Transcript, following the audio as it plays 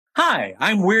Hi,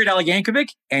 I'm Weird Al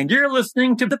Yankovic, and you're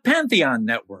listening to the Pantheon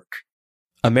Network.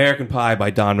 American Pie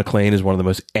by Don McLean is one of the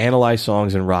most analyzed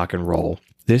songs in rock and roll.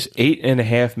 This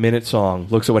 8.5-minute song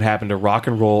looks at what happened to rock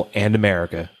and roll and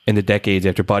America in the decades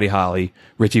after Buddy Holly,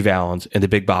 Ritchie Valens, and the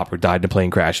Big Bopper died in a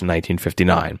plane crash in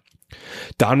 1959.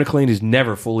 Don McLean has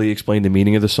never fully explained the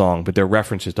meaning of the song, but there are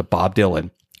references to Bob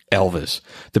Dylan, Elvis,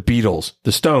 the Beatles,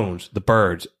 the Stones, the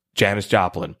Byrds, Janis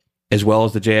Joplin, as well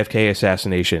as the JFK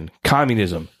assassination,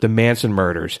 communism, the Manson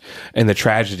murders, and the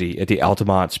tragedy at the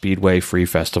Altamont Speedway Free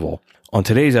Festival. On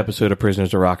today's episode of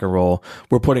Prisoners of Rock and Roll,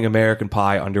 we're putting American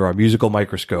Pie under our musical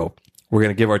microscope. We're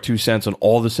going to give our 2 cents on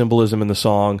all the symbolism in the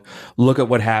song, look at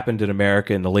what happened in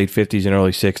America in the late 50s and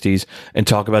early 60s, and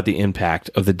talk about the impact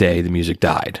of the day the music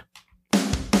died.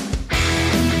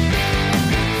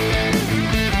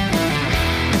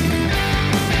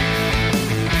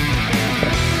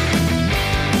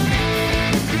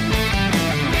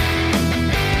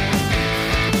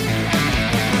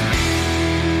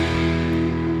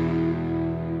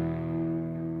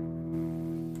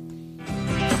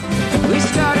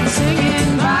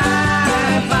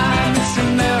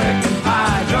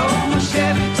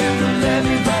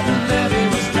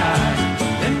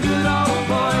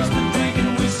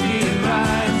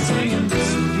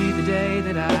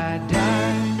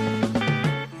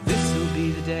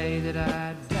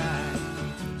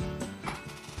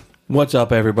 What's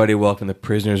up, everybody? Welcome to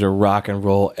Prisoners of Rock and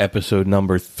Roll, episode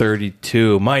number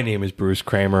 32. My name is Bruce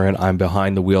Kramer, and I'm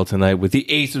behind the wheel tonight with the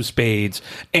ace of spades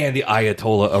and the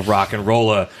Ayatollah of rock and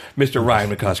rolla, Mr.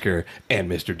 Ryan McCusker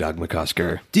and Mr. Doug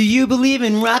McCusker. Do you believe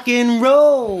in rock and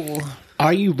roll?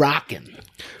 Are you rocking?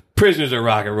 Prisoners of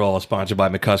Rock and Roll is sponsored by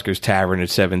McCusker's Tavern at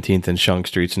 17th and Shunk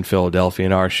Streets in Philadelphia,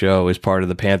 and our show is part of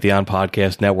the Pantheon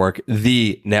Podcast Network,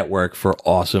 the network for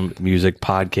awesome music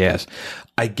podcasts.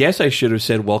 I guess I should have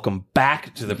said welcome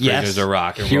back to the Prisoners of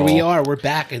Rock and Here Roll. we are. We're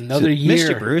back another year. Missed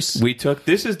you, Bruce.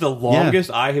 This is the longest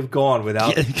I have gone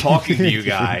without talking to you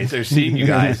guys or seeing you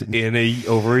guys in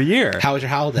over a year. How was your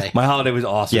holiday? My holiday was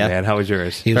awesome, man. How was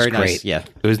yours? It was Very great. nice. Yeah.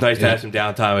 It was nice to have some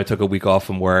downtime. I took a week off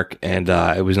from work, and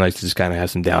it was nice to just kind of have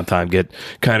some downtime,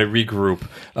 regroup.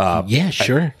 Yeah,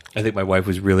 sure. I think my wife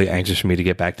was really anxious for me to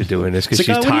get back to doing this because she's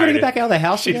When are you tired. going to get back out of the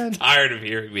house She's again? tired of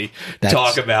hearing me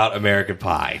talk about American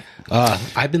Pie.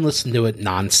 I've been listening to it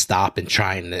nonstop and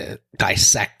trying to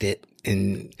dissect it,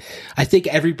 and I think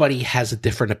everybody has a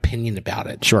different opinion about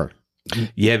it. Sure.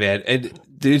 Yeah, man. And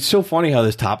it's so funny how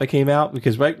this topic came out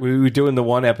because we were doing the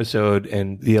one episode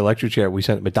and the electric chair, we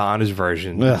sent Madonna's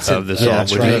version of the song.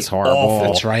 That's which right. is That's horrible. awful.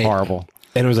 That's right. Horrible.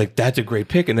 And it was like, that's a great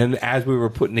pick. And then as we were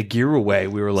putting the gear away,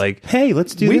 we were like, Hey,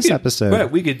 let's do this episode. Right,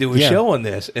 we could do a show on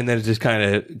this. And then it just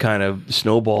kind of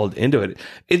snowballed into it.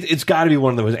 It's got to be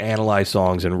one of the most analyzed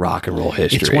songs in rock and roll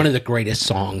history. It's one of the greatest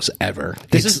songs ever.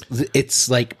 It's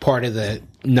like part of the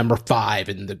number 5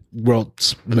 in the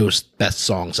world's most best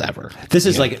songs ever. This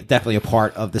is like definitely a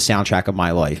part of the soundtrack of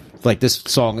my life. Like this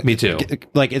song. Me too.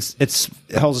 Like it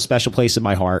holds a special place in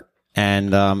my heart.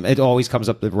 And it always comes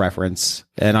up with reference.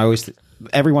 And I always...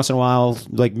 Every once in a while,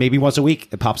 like maybe once a week,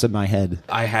 it pops in my head.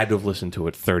 I had to have listened to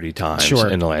it 30 times Sure.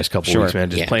 in the last couple of weeks, man.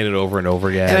 Just playing it over and over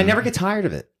again. And I never get tired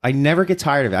of it. I never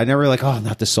like, oh,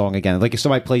 not this song again. Like if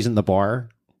somebody plays in the bar,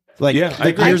 like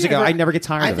years ago, I never get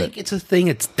tired of it. I think it's a thing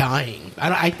that's dying.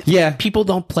 People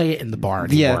don't play it in the bar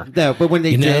Yeah, anymore. no, but when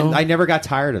they did, know? I never got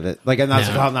tired of it. Like I'm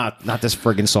not, not this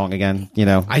friggin' song again. You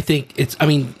know, I think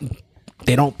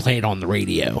they don't play it on the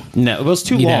radio. No, it was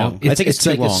too long. I think it's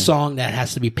too like long. a song that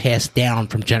has to be passed down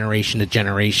from generation to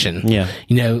generation. Yeah.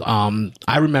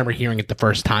 I remember hearing it the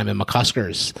first time in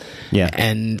McCuskers. Yeah.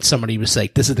 And somebody was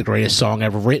like, this is the greatest song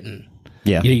ever written.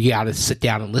 Yeah. You got to sit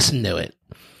down and listen to it.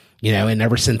 And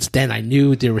ever since then, I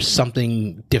knew there was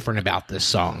something different about this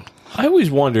song. I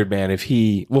always wondered, man,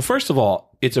 well, first of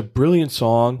all, it's a brilliant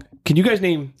song. Can you guys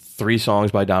name 3 songs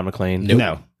by Don McLean?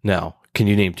 No. Can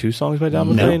you name 2 songs by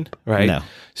Don McLean? Right. No.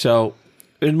 So,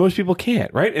 and most people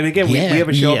can't, right? And again, we have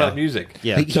a show about music.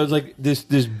 Yeah. So it's like this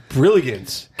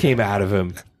brilliance came out of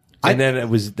him. And then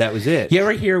that was it. You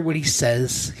ever hear what he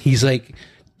says? He's like,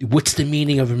 what's the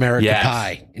meaning of American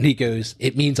Pie? And he goes,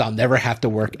 it means I'll never have to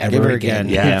work ever again.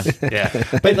 Yes. Yeah.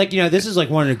 But this is like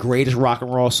one of the greatest rock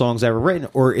and roll songs ever written,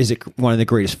 or is it one of the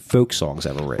greatest folk songs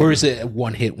ever written? Or is it a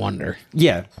one-hit wonder?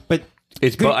 Yeah, but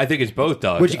I think it's both,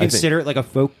 Doug. would you consider it like a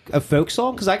folk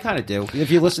song? Because I kind of do. If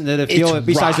you listen to the feel,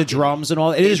 besides the drums and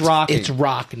all, it is rocking. It's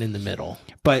rocking in the middle.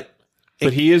 But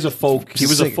he is a folk. He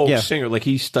was a folk singer. Like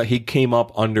he came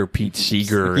up under Pete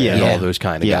Seeger and all those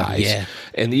kind of guys. Yeah.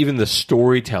 And even the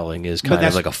storytelling is kind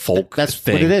of like a folk. That's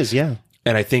thing. what it is. Yeah.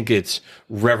 And I think it's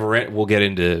reverent. We'll get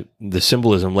into the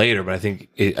symbolism later, but I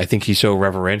think he's so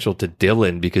reverential to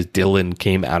Dylan because Dylan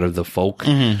came out of the folk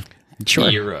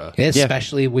era. Yeah,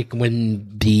 especially when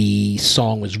the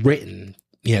song was written.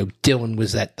 Dylan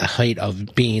was at the height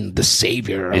of being the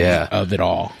savior of it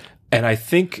all. And I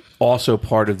think also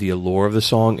part of the allure of the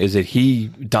song is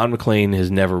that Don McLean has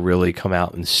never really come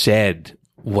out and said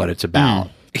what it's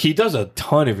about. He does a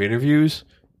ton of interviews.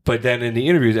 But then in the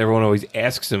interviews, everyone always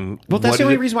asks him. Well, that's the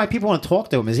only reason why people want to talk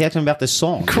to him is he asks him about this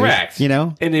song. Correct.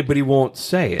 But he won't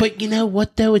say it. But you know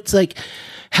what, though? It's like,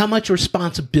 how much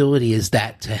responsibility is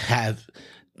that to have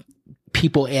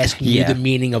people asking you the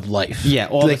meaning of life? Yeah,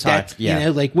 all the time.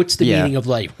 What's the meaning of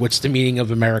life? What's the meaning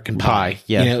of American Pie?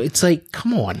 Yeah. It's like,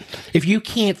 come on. If you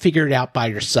can't figure it out by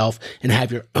yourself and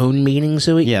have your own meanings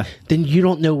to it, then you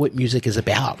don't know what music is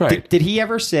about. Right. Did he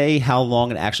ever say how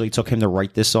long it actually took him to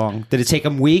write this song? Did it take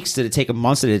him weeks? Did it take him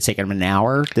months? Did it take him an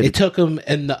hour? It took him,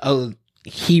 and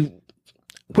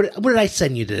what did I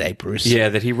send you today, Bruce? Yeah,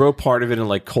 that he wrote part of it in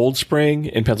like Cold Spring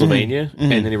in Pennsylvania,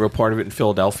 and then he wrote part of it in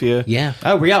Philadelphia. Yeah.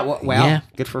 Oh, wow. Yeah.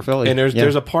 Good for Philly. And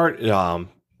there's a part,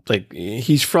 like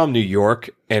he's from New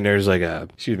York, and there's like a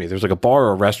bar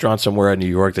or a restaurant somewhere in New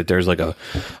York that there's like a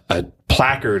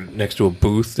placard next to a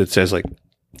booth that says like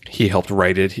he helped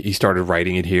write it. He started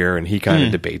writing it here, and he kind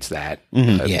of debates that.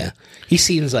 Yeah. He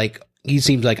seems like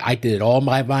I did it all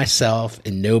by myself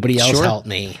and nobody else helped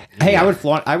me. Hey, I would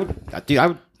flaunt.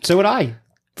 So would I.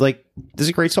 Like, this is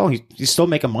a great song. He's still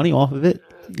making money off of it,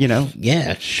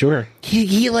 Yeah, sure.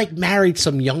 He like married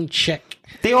some young chick.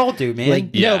 They all do, man.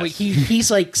 Like, no, but he's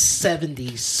like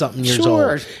 70 something years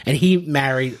old, and he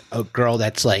married a girl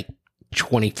that's like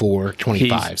 24,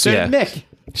 25. So did Mick.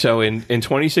 So in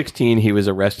 2016, he was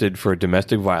arrested for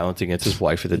domestic violence against his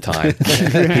wife at the time.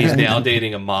 He's now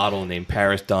dating a model named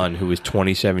Paris Dunn, who is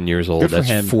 27 years old. Good for That's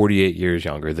him. 48 years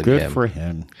younger than him. Good for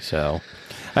him. So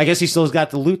I guess he still's got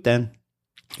the loot then.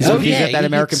 So he's got that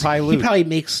American Pie loot. He probably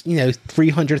makes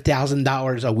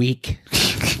 $300,000 a week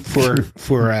for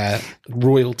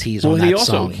royalties on that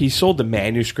song. He sold the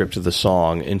manuscript of the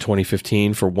song in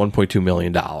 2015 for $1.2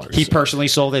 million. He personally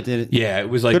sold it. Did it? Yeah, it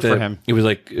was like Good for him. It was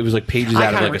like pages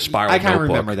out of like a spiral. I kind of notebook.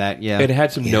 remember that. Yeah, It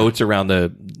had some notes around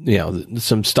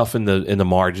some stuff in the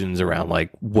margins around like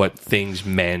what things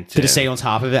meant. Did it say on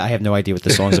top of it? I have no idea what the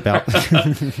song's about.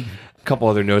 A couple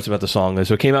other notes about the song.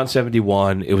 So it came out in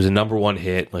 1971. It was a number one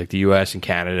hit, like the U.S. and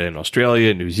Canada and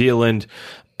Australia, New Zealand.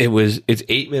 It's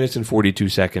 8 minutes and 42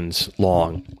 seconds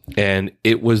long, and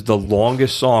it was the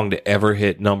longest song to ever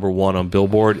hit number one on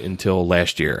Billboard until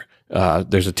last year.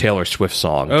 There's a Taylor Swift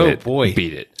song that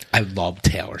beat it. I love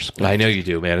Taylor Swift. I know you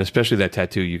do, man. Especially that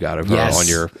tattoo you got of her on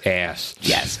your ass.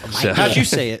 Yes. How'd you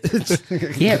say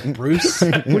it? Yeah, Bruce.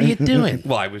 What are you doing?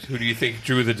 Well, who do you think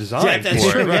drew the design Yeah, that's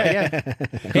for true. it? Yeah.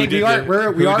 Hey,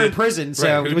 we are in prison,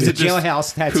 so it was a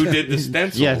jailhouse tattoo. Who did the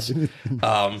stencils? Yes.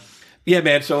 Yeah,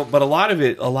 man. So, but a lot of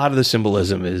the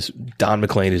symbolism is Don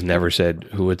McLean has never said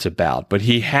who it's about, but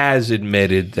he has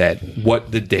admitted that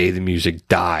what the day the music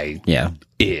died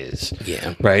is.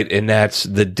 Yeah. Right. And that's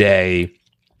the day,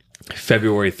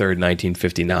 February 3rd,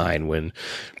 1959, when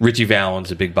Richie Valens,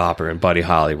 the Big Bopper, and Buddy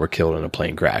Holly were killed in a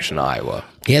plane crash in Iowa.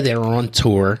 Yeah, they were on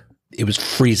tour. It was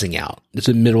freezing out. It's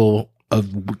the middle of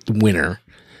winter.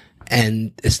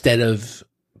 And instead of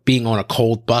being on a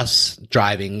cold bus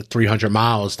driving 300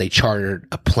 miles, they chartered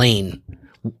a plane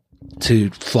to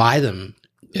fly them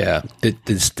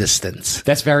this distance.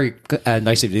 That's very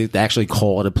nice of you to actually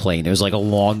call it a plane. It was like a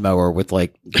lawnmower with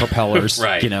like propellers,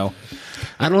 Right.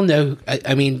 I don't know.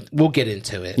 I mean, we'll get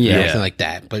into it. Yeah. Anything like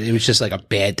that. But it was just like a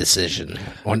bad decision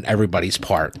on everybody's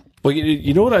part. Well,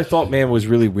 you know what I thought, man, was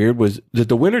really weird was that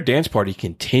the Winter Dance Party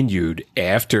continued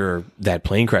after that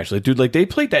plane crash. Like, dude, like they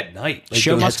played that night. Like,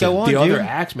 Show must go on, The other dude.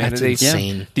 acts, man. That's and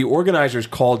insane. The organizers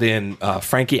called in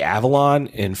Frankie Avalon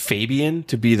and Fabian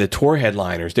to be the tour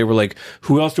headliners. They were like,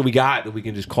 "Who else do we got that we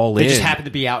can just call in?" They just happened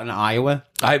to be out in Iowa.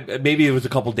 Maybe it was a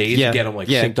couple days to get them like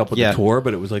synced up with the tour,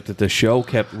 but it was like that the show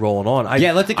kept rolling on.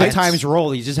 Let the good times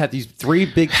roll. You just had these three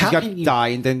big you die,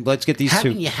 and then let's get these two.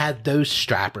 Haven't you had those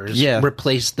strappers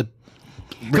replace the...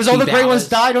 Because all the great ones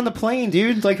died on the plane,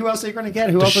 dude. Like, who else are you going to get?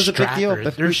 Who else was a big deal?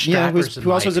 They're strappers,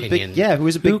 who else was a big? Yeah, who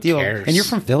was a big deal? cares? And you're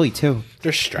from Philly too.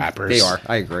 They're strappers. They are.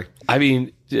 I agree. I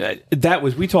mean,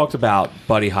 we talked about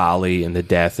Buddy Holly and the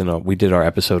death, and we did our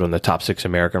episode on the top 6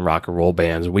 American rock and roll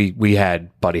bands. We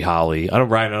had Buddy Holly.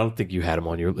 Ryan, I don't think you had him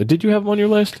on your. Did you have him on your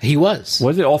list? He was.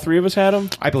 Was it all three of us had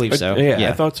him? I believe so. Yeah,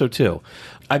 I thought so too.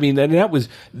 I mean, and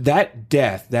that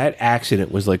death, that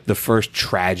accident was like the first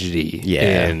tragedy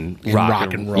in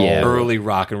rock and roll, early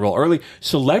rock and roll, early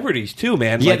celebrities too,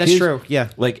 man. Yeah, like that's true. Yeah,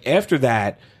 like after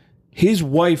that, his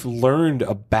wife learned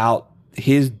about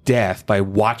his death by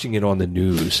watching it on the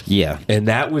news. Yeah. And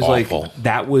that was Awful.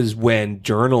 that was when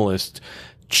journalists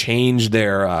changed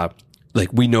their,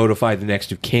 we notify the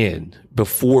next of kin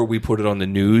before we put it on the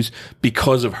news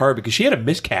because of her, because she had a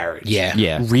miscarriage. Yeah.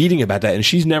 Yeah. Reading about that. And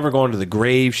she's never gone to the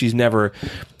grave. She's never,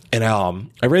 and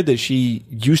I read that she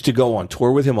used to go on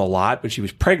tour with him a lot, but she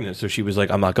was pregnant. So she was like,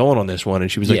 I'm not going on this one.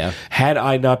 And she was like, Yeah. had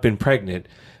I not been pregnant,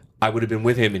 I would have been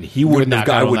with him, and he wouldn't have.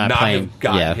 I would not have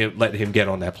gotten him, let him get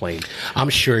on that plane. I'm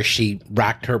sure she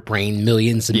racked her brain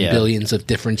millions and Yeah. billions of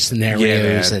different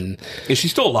scenarios, man. and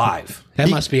She's still alive. that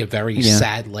must be a very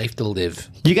sad life to live.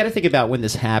 You got to think about when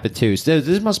this happened too. So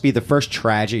this must be the first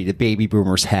tragedy the baby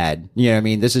boomers had. You know what I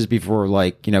mean? This is before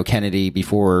Kennedy,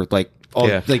 before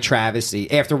Travis.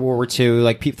 After World War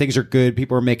II, things are good.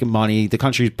 People are making money. The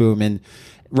country's booming.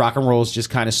 Rock and roll is just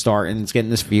kind of starting. It's getting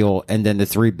this feel. And then the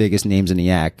three biggest names in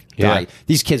the act. Yeah.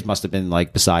 These kids must have been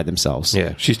beside themselves.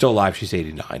 Yeah, she's still alive. She's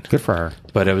 89. Good for her.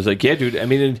 But I was like, yeah, dude. I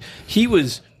mean, and he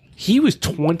was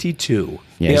 22.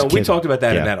 Yeah, you he's know, a we kid. talked about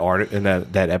that in Yeah.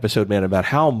 that episode, man, about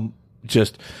how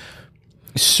just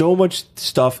so much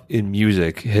stuff in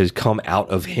music has come out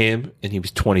of him, and he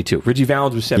was 22. Richie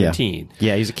Valens was 17.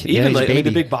 Yeah, he's a kid. Even He's a baby.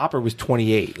 the Big Bopper was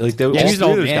 28. All he's three an of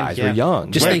old those man, guys yeah. were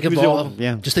young. Just Right. think He of was all.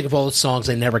 old. Just think of all the songs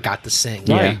they never got to sing.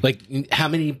 Yeah. Like how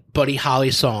many Buddy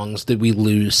Holly songs did we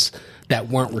lose that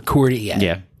weren't recorded yet?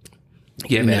 Yeah.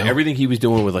 Yeah, man. know? Everything he was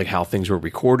doing with how things were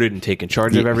recorded and taking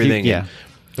charge of everything. yeah. And,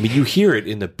 I mean, you hear it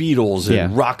in the Beatles and Yeah.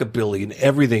 rockabilly and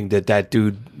everything that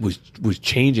dude was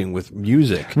changing with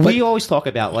music. We always talk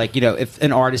about if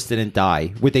an artist didn't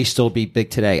die, would they still be big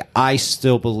today? I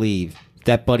still believe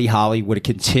that Buddy Holly would have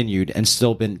continued and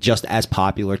still been just as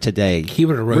popular today. He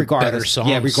would have wrote better songs.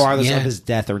 Yeah, regardless Yeah. of his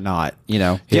death or not. The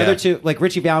Yeah. other two, like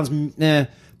Richie Valens, the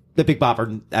Big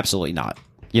Bopper, absolutely not.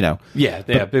 Yeah,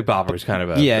 Big Bopper was kind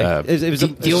of a it was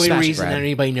The only smash reason grab.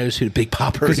 anybody knows who the Big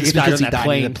Popper is he is died because on he that died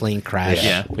plane. in a plane crash.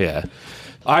 Yeah.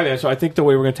 All right, man. So I think the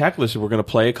way we're going to tackle this is we're going to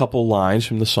play a couple lines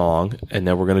from the song, and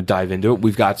then we're going to dive into it.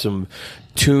 We've got some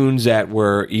tunes that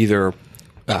were either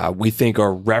we think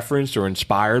are referenced or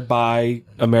inspired by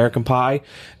American Pie,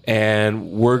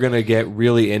 and we're going to get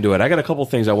really into it. I got a couple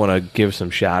things I want to give some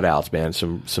shout outs, man,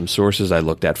 some sources I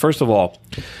looked at. First of all,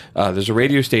 there's a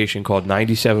radio station called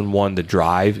 97.1 The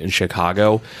Drive in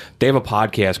Chicago. They have a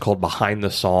podcast called Behind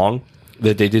the Song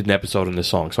that they did an episode on this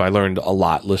song. So I learned a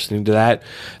lot listening to that.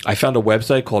 I found a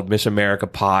website called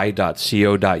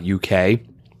missamericapie.co.uk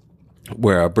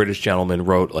where a British gentleman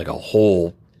wrote a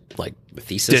whole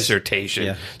thesis dissertation.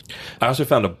 Yeah. I also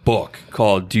found a book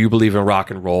called Do You Believe in Rock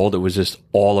and Roll that was just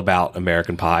all about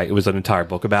American Pie. It was an entire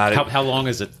book about it. How long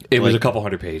is it? It was a couple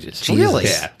hundred pages. Really?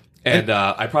 Yeah. And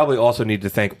I probably also need to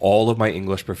thank all of my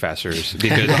English professors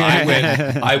because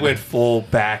I went full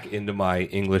back into my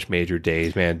English major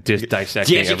days, man, just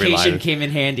dissecting The every line. education came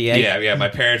in handy. Eh? Yeah. My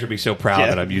parents would be so proud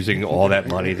that I'm using all that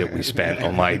money that we spent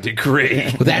on my degree.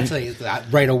 Well, that's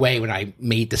right away when I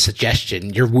made the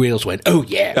suggestion, your wheels went, oh,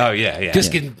 yeah. Oh, yeah.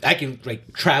 I can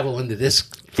travel into this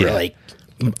for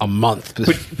a month.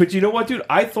 But you know what, dude?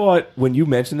 I thought when you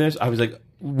mentioned this, I was like,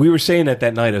 we were saying that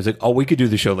night. I was like, oh, we could do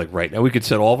the show right now. We could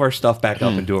set all of our stuff back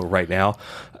up and do it right now.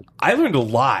 I learned a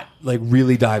lot,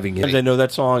 really diving in. I know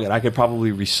that song, and I could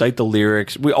probably recite the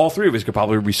lyrics. All three of us could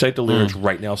probably recite the lyrics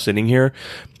right now sitting here.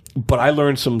 But I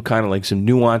learned some kind of some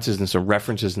nuances and some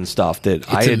references and stuff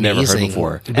that I had never heard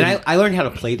before. And I learned how to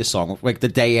play the song. The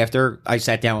day after I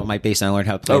sat down with my bass and I learned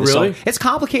how to play Oh, the really? song. It's a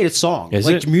complicated song. Is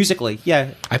it? Musically,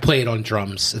 yeah. I play it on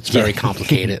drums. It's very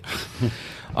complicated.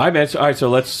 All right, man. All right, so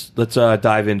let's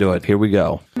dive into it. Here we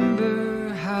go.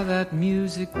 Remember how that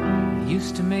music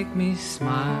used to make me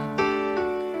smile.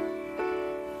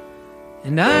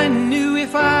 And I knew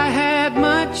if I had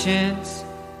my chance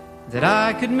that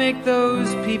I could make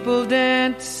those people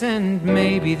dance, and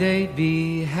maybe they'd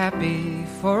be happy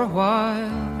for a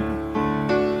while.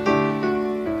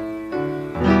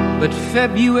 But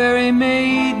February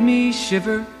made me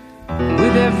shiver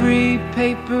with every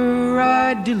paper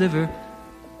I deliver.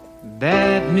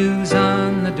 Bad news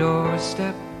on the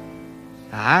doorstep.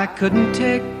 I couldn't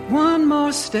take one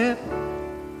more step.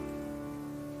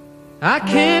 I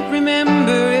can't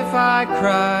remember if I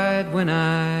cried when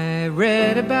I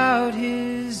read about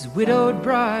his widowed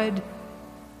bride,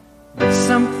 but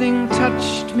something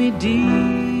touched me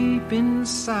deep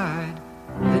inside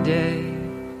the day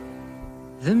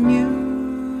the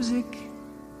music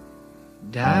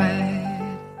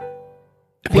died.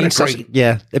 It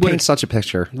paints such a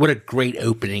picture. What a great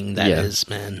opening that is,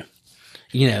 man.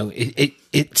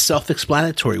 It's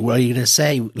self-explanatory. What are you going to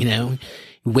say? He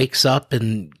wakes up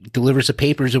and delivers the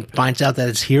papers and finds out that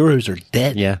his heroes are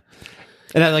dead. Yeah.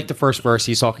 And I like the first verse.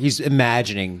 He's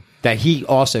imagining that he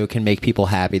also can make people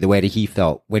happy the way that he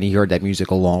felt when he heard that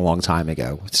music a long, long time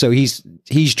ago. So he's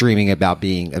dreaming about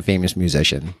being a famous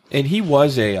musician. And he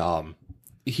was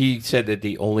he said that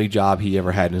the only job he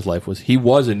ever had in his life was he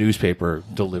was a newspaper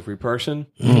delivery person.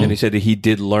 And he said that he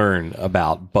did learn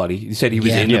about Buddy. He said he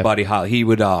was into Buddy Holly. He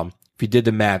would, if he did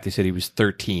the math, he said he was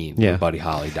 13 when Buddy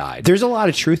Holly died. There's a lot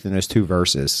of truth in those two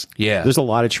verses. Yeah. There's a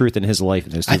lot of truth in his life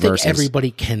in those two verses. I think everybody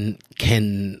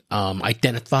can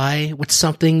identify with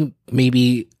something,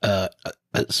 maybe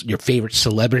your favorite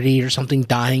celebrity or something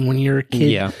dying when you're a kid.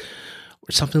 Yeah.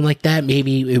 Or something like that.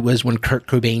 Maybe it was when Kurt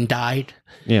Cobain died.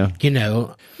 Yeah. You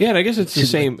know. Yeah, and I guess it's the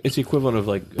same. It's the equivalent of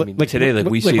like today, like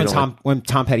we see when it when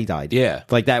Tom Petty died. Yeah.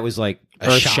 Like that was like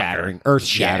earth shattering.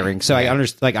 Yeah. So I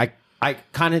understand. Like I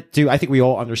kind of do. I think we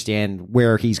all understand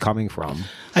where he's coming from.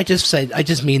 I just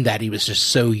mean that he was just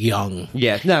so young.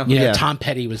 Yeah. No. You know, yeah. Tom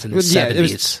Petty was in his Yeah,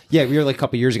 70s. we were like a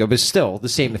couple years ago, but still the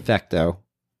same effect though.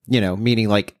 You know, meaning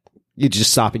like you just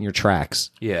stop in your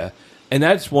tracks. Yeah, and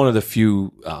that's one of the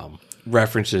few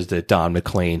references that Don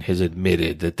McLean has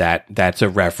admitted that's a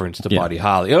reference to Buddy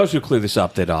Holly. I also clear this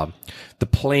up that the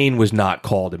plane was not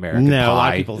called American Pie. A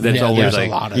lot of people. That's always like,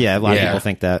 a lot of people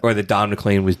think that. or that Don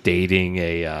McLean was dating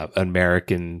a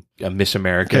Miss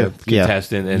America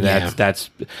contestant, and that's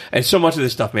and so much of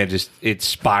this stuff, man, just it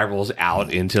spirals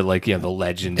out into like the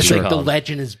legend. It's like the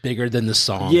legend is bigger than the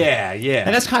song. Yeah,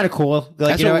 And that's kind of cool.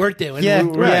 Like, That's what we're doing. Yeah,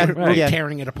 we're yeah.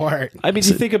 tearing it apart. I mean,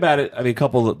 you think about it. I mean, a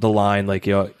couple of the line, like,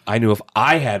 I knew if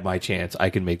I had my chance,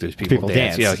 I could make those people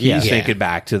dance. He's thinking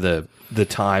back to the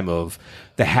time of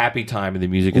the happy time of the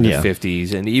music in the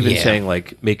 50s, and even saying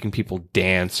like making people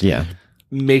dance. Yeah.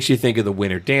 Makes you think of the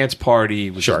Winter Dance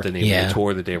Party, which is the name of the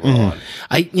tour that they were on.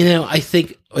 I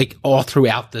think like all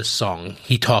throughout this song,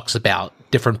 he talks about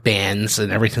different bands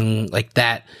and everything like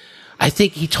that. I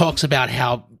think he talks about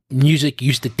how music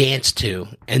used to dance to,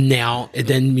 and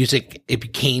then music it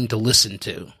became to listen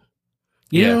to.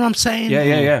 You know what I'm saying?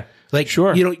 Yeah. Like,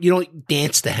 sure. You don't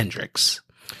dance to Hendrix.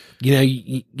 You know,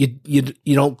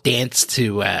 you don't dance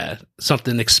to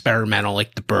something experimental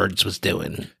like the Byrds was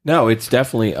doing. No, it's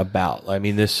definitely about. I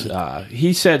mean, this.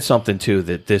 He said something too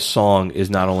that this song is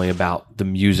not only about the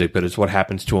music, but it's what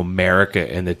happens to America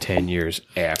in the 10 years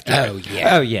after.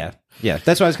 Oh yeah.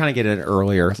 That's what I was kind of getting at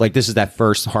earlier. Like this is that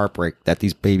first heartbreak that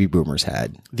these baby boomers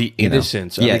had. The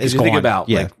innocence. You know? Because you think about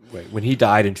like when he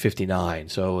died in 59.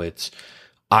 So it's.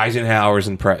 Eisenhower's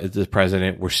the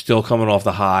president. We're still coming off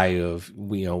the high of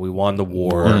we won the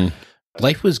war.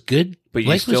 Life was good, but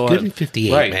life was good in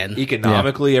 58, right. man.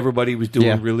 Economically, everybody was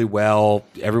doing really well.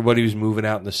 Everybody was moving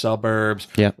out in the suburbs.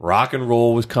 Yeah. Rock and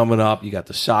roll was coming up. You got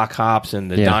the sock hops and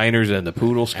the diners and the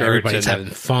poodle skirts. Everybody's and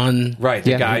having fun. Right.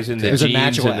 The guys in the it was jeans. a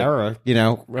magical and era,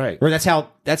 Right. Where that's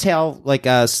how like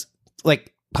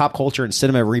like pop culture and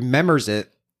cinema remembers it.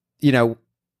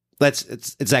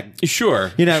 It's that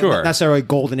Sure. not necessarily a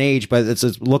golden age, but it's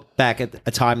a look back at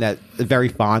a time that very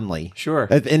fondly. Sure.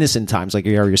 At innocent times, like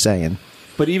you're saying.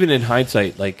 But even in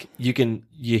hindsight, like you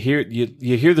hear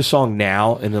the song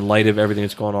now, and in light of everything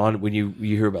that's going on, when you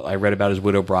hear about, I read about his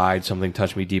widow bride, something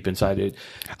touched me deep inside it.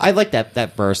 I like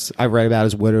that verse. I read about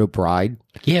his widow bride.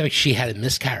 Yeah, but she had a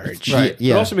miscarriage. Right.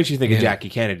 Yeah. It also makes you think of Jackie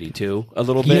Kennedy too, a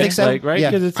little You bit. think so? Like, right?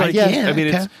 Yeah. Because it's like, I mean,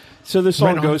 it's. So the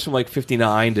song goes from like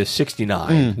 59 to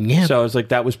 69. Yeah. So it's like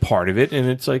that was part of it, and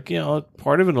it's like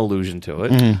part of an allusion to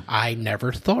it. I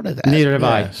never thought of that. Neither have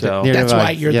I. So That's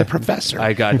why you're the professor.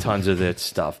 I got tons of that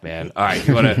stuff, man. All right,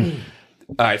 all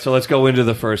right. So let's go into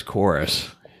the first chorus.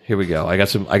 Here we go. I got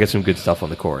some good stuff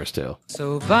on the chorus too.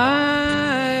 So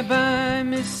bye bye,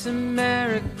 Miss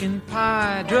American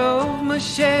Pie. Drove my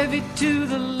Chevy to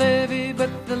the levee,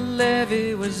 but the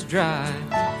levee was dry.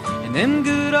 And them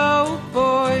good old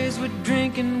boys were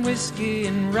drinking whiskey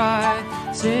and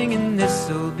rye, singing,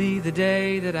 "This'll be the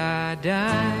day that I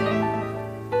die.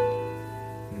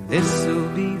 This'll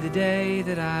be the day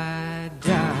that I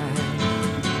die."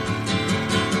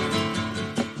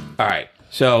 All right.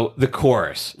 So the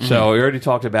chorus. So we already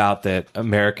talked about that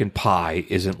American Pie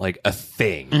isn't like a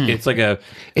thing. It's like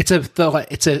it's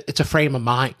a frame of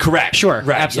mind. correct. Sure,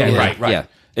 Right. absolutely. Yeah, right. Yeah.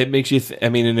 It makes you.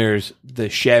 And there's the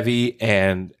Chevy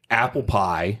and apple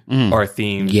pie are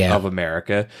themes of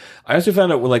America. I also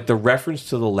found out like the reference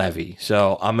to the levee.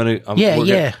 So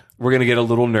we're gonna get a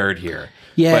little nerd here.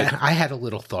 Yeah, But- I had a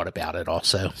little thought about it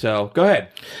also. So go ahead.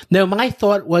 No, my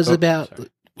thought was about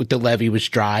with the levee was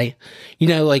dry.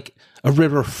 Like a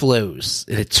river flows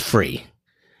and it's free,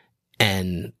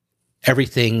 and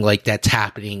everything like that's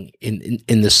happening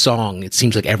in the song. It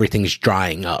seems like everything's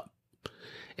drying up,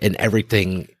 and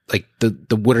everything like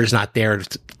the water's not there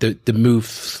to move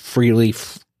freely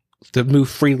to move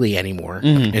freely anymore.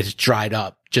 It's dried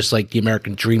up, just like the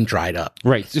American dream dried up.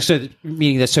 Right. So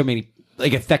meaning that so many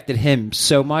like affected him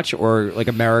so much, or like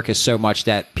America so much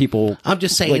that people. I'm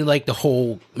just saying, like the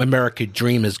whole American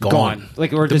dream is gone.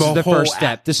 Like, or this is the first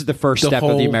step. This is the first step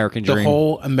of the American dream. The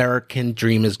whole American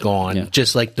dream is gone, Yeah.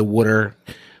 just like the water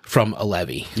from a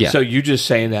levee. Yeah. So you just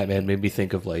saying that, man, made me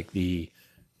think of like the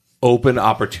open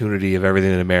opportunity of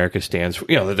everything that America stands for.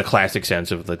 You know, the classic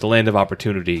sense of like the land of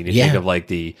opportunity. And you think of like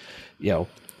the, you know,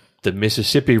 the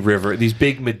Mississippi River, these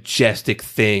big majestic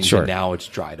things, Sure. and now it's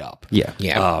dried up. Yeah.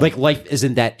 Yeah. Like life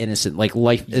isn't that innocent. Like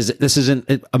life this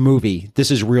isn't a movie. This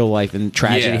is real life, and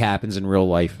tragedy happens in real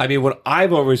life. I mean, when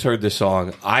I've always heard this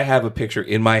song, I have a picture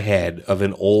in my head of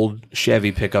an old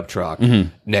Chevy pickup truck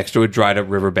next to a dried up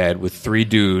riverbed with 3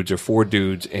 dudes or 4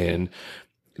 dudes in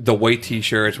the white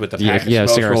t-shirts with the pack of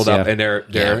smokes cigars, rolled up, and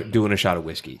they're doing a shot of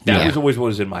whiskey. That was always what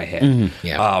was in my head.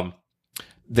 Yeah.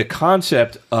 The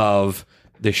concept of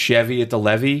the Chevy at the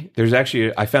levee, there's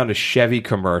actually, I found a Chevy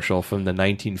commercial from the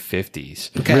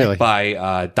 1950s Really?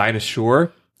 by Dinah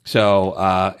Shore.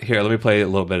 So here, let me play a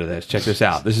little bit of this. Check this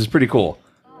out. This is pretty cool.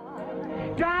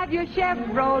 Drive your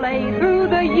Chevrolet through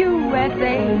the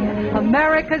USA.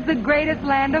 America's the greatest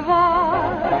land of all.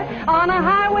 On a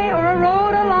highway or a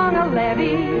road along a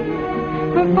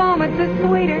levee. Performance is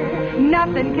sweeter,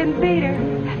 nothing can beat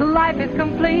her. Life is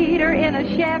completer in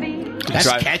a Chevy. That's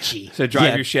catchy. So drive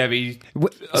Yeah. your Chevy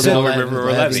So- along a river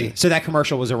or levee. So that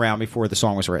commercial was around before the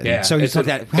song was written. Yeah. So he It's took a-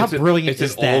 that. How it's a- brilliant it's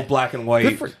is an that? old black and white.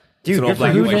 Good for, It's dude, an good old for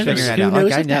black who and white knows Chevy. figuring Who that out.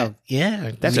 knows Like, I that? know.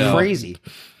 Yeah. That's So- crazy.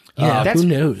 Yeah, that's- who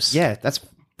knows? Yeah,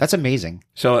 that's amazing.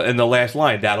 So in the last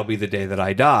line, that'll be the day that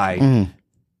I die.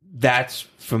 That's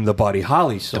from the Buddy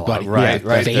Holly song, Buddy- right? yeah,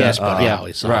 Right, the famous the, Buddy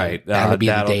Holly song. Right. That'll be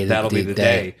the day. That'll be the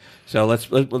day. So let's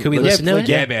we listen to it?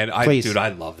 Yeah, man. Please. Dude, I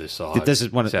love this song. This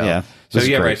is one of so, yeah. So This is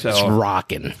yeah, great. right. So It's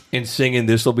rocking. in singing,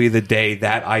 this will be the day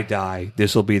that I die.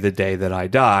 This will be the day that I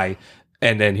die.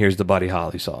 And then here's the Buddy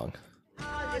Holly song.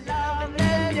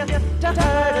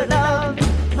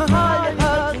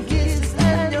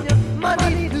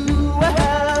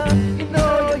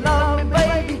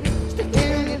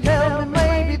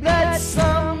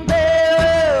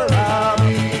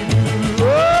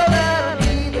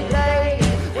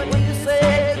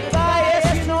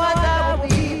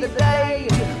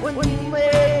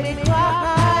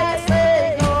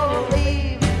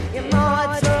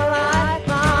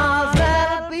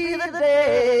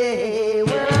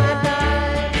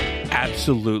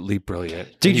 Absolutely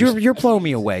brilliant. Dude, you're blowing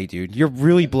me away, dude. You're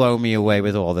really blowing me away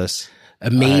with all this.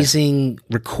 Amazing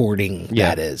recording Yeah.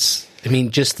 that is. I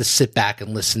mean, just to sit back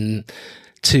and listen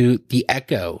to the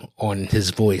echo on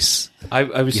his voice. I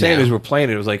was saying know? as we're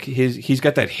playing it was like he's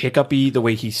got that hiccupy the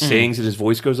way he sings and his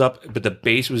voice goes up, but the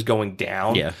bass was going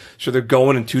down. Yeah. So they're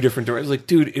going in 2 different directions. Like,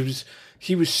 dude,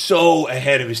 he was so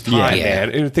ahead of his time, Yeah. man.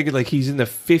 And I'm thinking like he's in the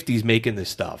 50s making this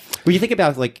stuff. When you think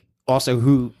about like also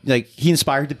who like he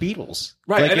inspired the Beatles,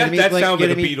 Right, Like, and you know what I mean? that Like, sounds you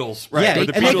like know the what I mean? Beatles, right? Yeah, Or and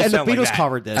the the Beatles sound like Beatles that.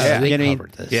 covered this. Oh, you they know what I mean?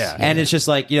 covered this. Yeah. And it's just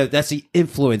like, you know, that's the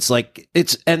influence. Like,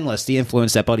 it's endless, the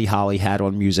influence that Buddy Holly had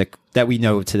on music that we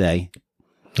know today.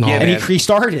 Yeah, And man. he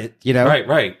started it, you know?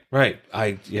 Right.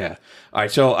 Yeah. All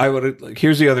right. So I would like,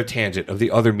 here's the other tangent of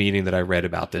the other meaning that I read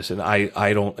about this, and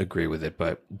I don't agree with it.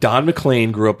 But Don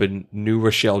McLean grew up in New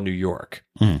Rochelle, New York,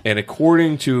 and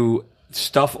according to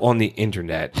stuff on the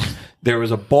internet, there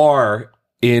was a bar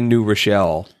in New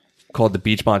Rochelle called the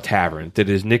Beachmont Tavern that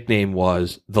his nickname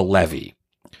was the Levee.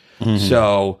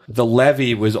 So the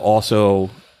Levee was also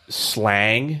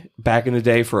slang back in the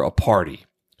day for a party.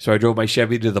 So I drove my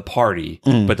Chevy to the party,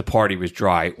 but the party was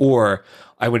dry. Or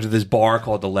I went to this bar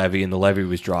called the Levee, and the Levee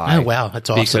was dry. Oh, wow. That's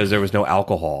awesome. Because there was no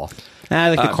alcohol. I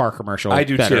like the car commercial. I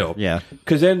do better. too. Yeah.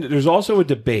 Because then there's also a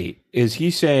debate. Is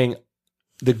he saying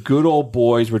the good old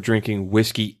boys were drinking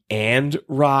whiskey and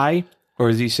rye? Or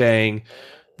is he saying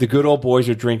the good old boys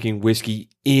are drinking whiskey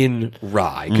in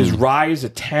Rye? Because Rye is a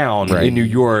town in New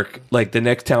York, like the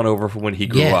next town over from when he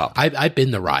grew up. I've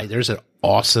been to Rye. There's an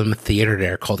awesome theater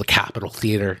there called the Capitol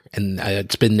Theater, and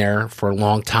it's been there for a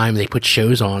long time. They put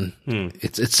shows on.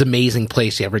 It's an amazing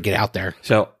place. You ever get out there?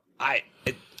 So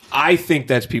I think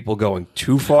that's people going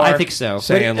too far. I think so.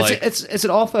 Saying But like, it's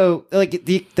an awful, like,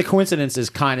 the coincidence is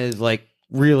kind of like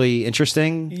really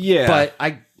interesting. Yeah. But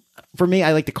for me,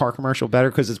 I like the car commercial better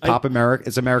because it's pop America.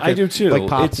 It's America. I do too. Like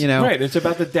pop, it's, right. It's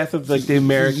about the death of like the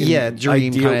American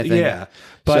dream ideal. kind of thing. Yeah.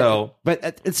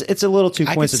 But it's a little too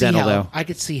coincidental though. I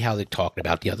could see how they talked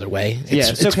about the other way. So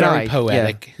it's very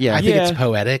poetic. Yeah. I think it's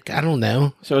poetic. I don't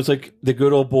know. So it's like the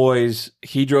good old boys.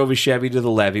 He drove a Chevy to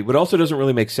the levee, but also doesn't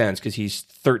really make sense because he's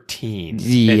 13 at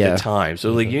the time.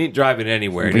 So like you ain't driving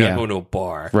anywhere. You're not going to a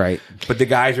bar, right? But the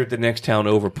guys are at the next town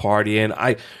over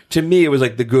partying. To me, it was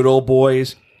like the good old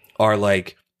boys are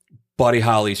like Buddy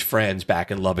Holly's friends back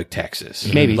in Lubbock,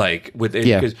 Texas. Maybe. Like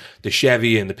because the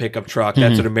Chevy and the pickup truck,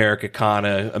 that's an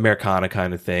Americana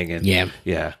kind of thing. And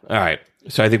yeah. All right.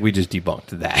 So I think we just debunked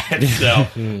that. So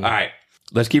all right.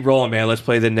 Let's keep rolling, man. Let's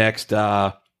play the next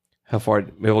how far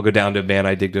maybe we'll go down to Man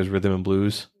I Dig Those Rhythm and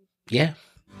Blues. Yeah.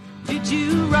 Did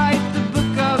you write the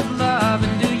book of love,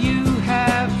 and do you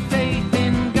have faith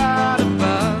in God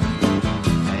above?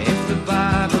 If the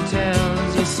Bible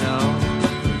tells you so.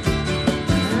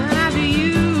 Do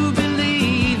you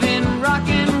believe in rock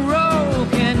and roll?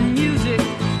 Can music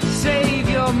save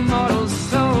your mortal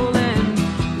soul? And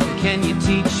can you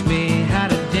teach me how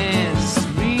to dance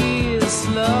real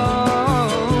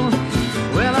slow?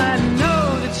 Well, I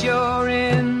know that you're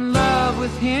in love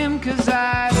with him, 'cause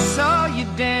I saw you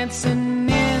dancing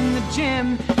in the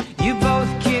gym. You both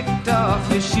kicked off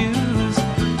your shoes.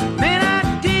 Man,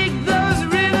 I dig those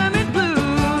rhythm and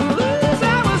blues.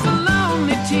 I was a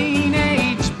lonely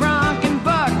teenage bronc and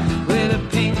buck with a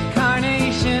pink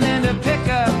carnation and a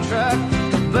pickup truck.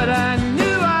 But I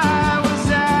knew I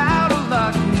was out of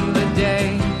luck the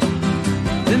day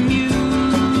the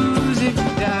music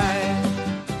died.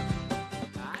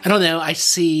 I don't know. I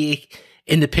see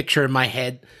in the picture in my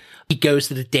head, he goes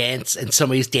to the dance and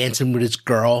somebody's dancing with his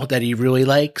girl that he really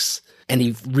likes, and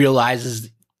he realizes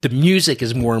the music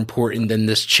is more important than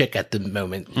this chick at the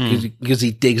moment because he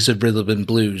digs the rhythm and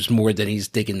blues more than he's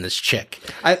digging this chick.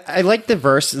 I like the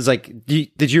verse. It's like,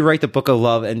 did you write the book of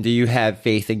love, and do you have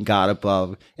faith in God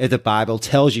above if the Bible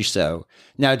tells you so?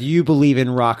 Now, do you believe in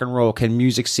rock and roll? Can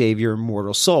music save your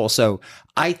immortal soul? So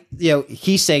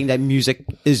he's saying that music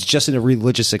is just a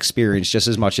religious experience, just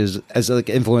as much as like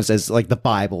influence as like the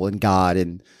Bible and God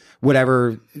and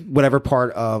whatever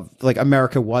part of like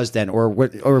America was then,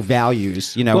 or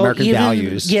values, American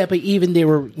values. Yeah, but even they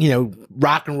were,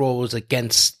 rock and roll was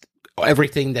against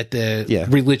everything that the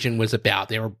religion was about.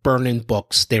 They were burning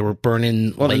books. They were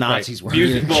burning. Well, the Nazis were.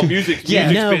 Music.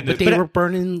 But they were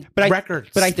burning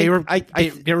records. But they were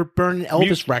burning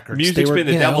Elvis records. Music's been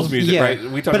the devil's music, right?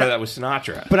 We talked about that with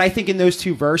Sinatra. But I think in those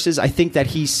two verses, I think that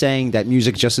he's saying that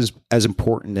music just as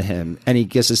important to him, and he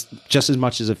gets just as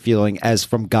much as a feeling as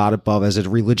from God above as a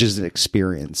religious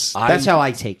experience. That's how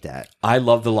I take that. I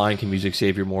love the line, "Can music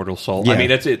save your mortal soul?" Yeah. I mean,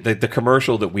 that's it. The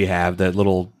commercial that we have, the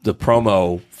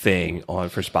promo thing on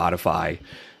for Spotify,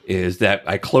 is that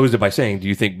I closed it by saying, "Do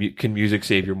you think can music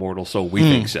save your mortal soul?" We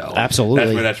think so. Absolutely,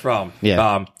 that's where that's from.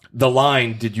 Yeah. The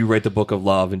line, "Did you write the book of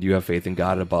love, and do you have faith in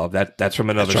God above?" That's from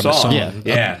another song.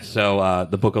 Yeah. So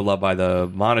the book of love by the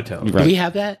Monotones. Right. Do we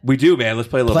have that? We do, man. Let's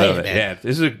play a little bit of it. Man. Yeah,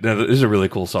 this is a really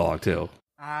cool song too.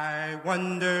 I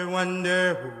wonder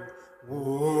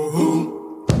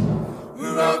who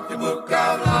wrote the book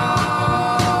of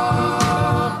love?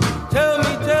 Tell me,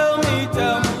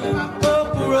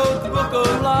 who wrote the book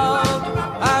of love?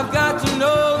 I've got to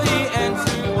know the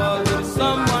answer. Was it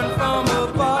someone from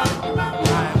above?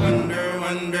 I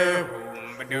wonder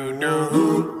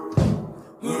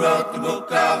who wrote the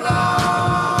book of love?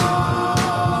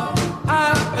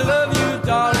 I love you,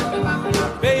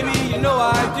 darling, baby, you know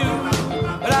I do.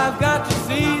 But I've got to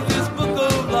see this book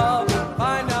of love,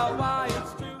 find out why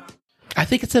it's true. I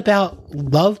think it's about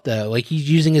love, though. Like, he's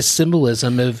using a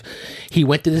symbolism of he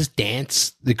went to this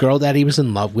dance. The girl that he was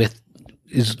in love with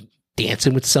is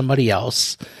dancing with somebody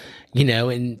else,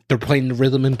 and they're playing the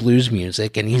rhythm and blues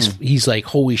music. And he's like,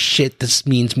 holy shit, this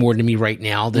means more to me right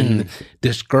now than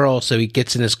this girl. So he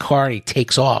gets in his car and he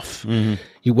takes off.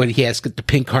 When he has the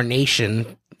pink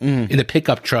carnation in the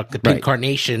pickup truck, the pink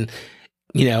carnation,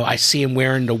 I see him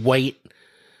wearing the white.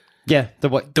 Yeah, the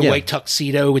white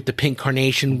tuxedo with the pink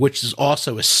carnation, which is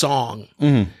also a song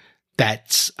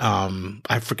that's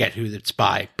I forget who that's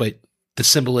by, but the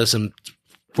symbolism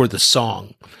for the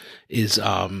song is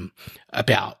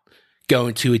about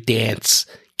going to a dance,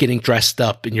 getting dressed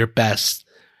up in your best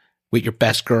with your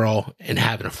best girl, and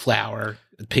having a flower,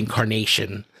 a pink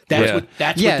carnation. That's what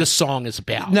the song is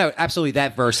about. No, absolutely.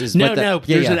 That verse is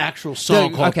there's an actual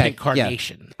song called Pink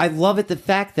Carnation. Yeah. I love it. The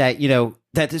fact that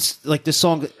that this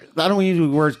song, I don't use the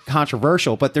word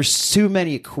controversial, but there's too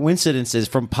many coincidences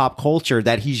from pop culture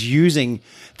that he's using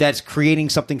that's creating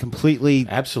something completely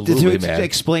Absolutely, to man.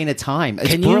 explain a time.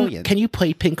 It's brilliant. Can you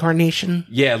play Pink Carnation?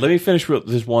 Yeah, let me finish with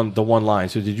the one line.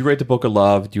 So, did you write the book of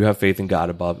love? Do you have faith in God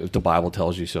above? If the Bible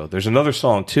tells you so. There's another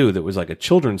song too that was like a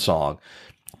children's song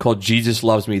called "Jesus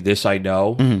Loves Me, This I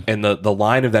Know," and the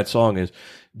line of that song is,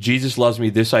 "Jesus loves me,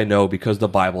 this I know, because the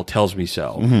Bible tells me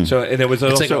so." So, and it was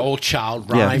It's also like an old child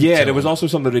rhyme. yeah, to and it was him. also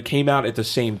something that came out at the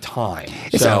same time.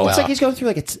 It's So, like he's going through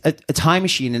like a time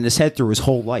machine in his head through his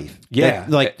whole life. Yeah.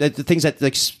 the things that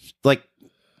like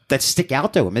that stick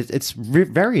out to him. It's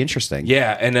very interesting.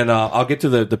 yeah, and then I'll get to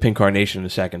the Pink Carnation in a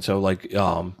second. So, like,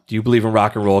 do you believe in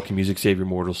rock and roll? Can music save your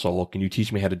mortal soul? Can you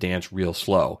teach me how to dance real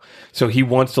slow? So he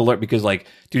wants to learn because, like,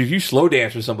 dude, if you slow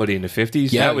dance with somebody in the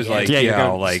 50s, Yeah, that was yeah. like, Yeah, you you're know,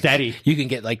 going like steady. You can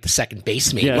get like the second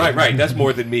baseman. Yeah. Right. That's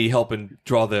more than me helping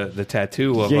draw the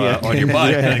tattoo of on your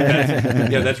butt. Like,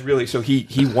 that's really so.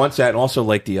 He wants that, and also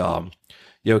like the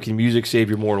can music save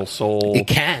your mortal soul? It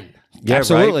can. Yeah,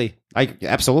 Absolutely.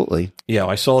 Absolutely. Yeah,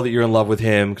 I saw that you're in love with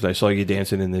him because I saw you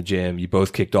dancing in the gym. You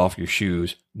both kicked off your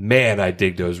shoes. Man, I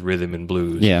dig those rhythm and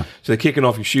blues. Yeah. So they're kicking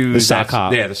off your shoes. The sock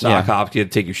hop. Yeah, the sock hop. You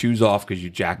had to take your shoes off because you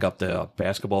jack up the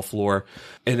basketball floor.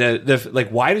 And like,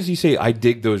 why does he say, "I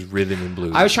dig those rhythm and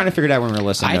blues"? I was trying to figure it out when we were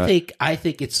listening. I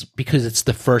think it's because it's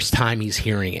the first time he's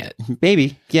hearing it.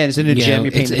 Maybe. Yeah, it's in a You gym. know,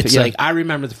 You're paying it's like I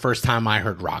remember the first time I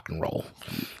heard rock and roll.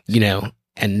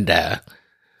 And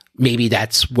maybe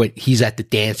that's what he's at the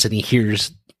dance and he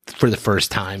hears for the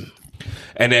first time.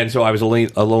 And then, so I was a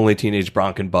lonely teenage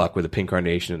Bronco buck with a Pink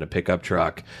Carnation and a pickup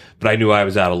truck, but I knew I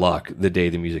was out of luck the day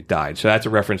the music died. So that's a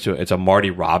reference to it's a Marty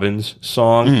Robbins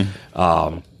song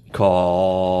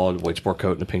called "White Sport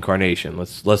Coat and a Pink Carnation."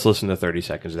 Let's listen to 30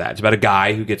 seconds of that. It's about a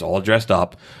guy who gets all dressed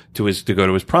up to go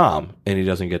to his prom, and he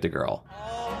doesn't get the girl.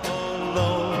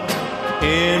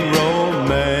 In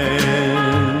romance,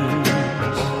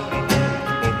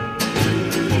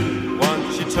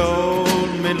 once you told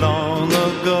me long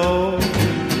ago,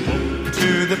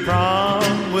 to the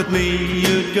prom with me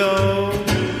you'd go.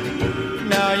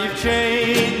 Now you've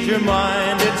changed your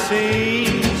mind, it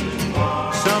seems.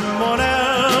 Someone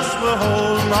else will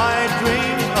hold my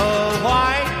dreams of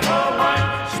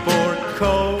white sport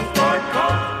coat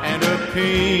and a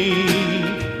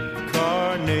pink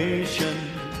carnation.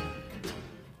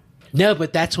 No,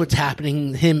 but that's what's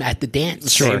happening to him at the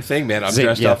dance. Same thing, man. I'm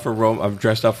dressed up for I'm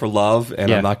dressed up for love,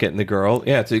 and I'm not getting the girl.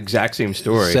 Yeah, it's the exact same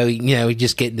story. So, he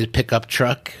just get in the pickup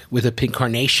truck with a Pink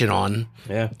Carnation on.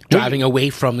 Yeah. Driving away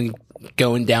from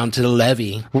going down to the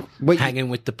levee, Wait. hanging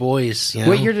with the boys. You know?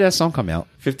 What year did that song come out?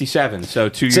 57. So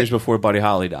 2 years before Buddy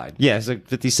Holly died. Yeah, it's like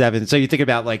 57. So you think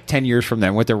about like 10 years from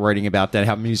then, what they're writing about that,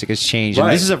 how music has changed. And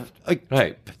Right. this is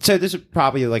Right. So this is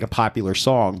probably like a popular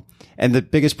song. And the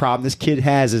biggest problem this kid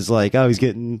has is like, oh, he's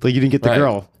getting, like, you didn't get the Right.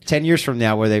 girl. 10 years from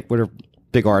now, what are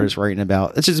big artists writing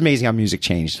about? It's just amazing how music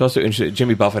changed. It's also interesting.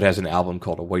 Jimmy Buffett has an album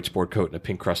called "A White Sport Coat and a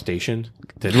Pink Crustacean."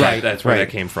 That's where that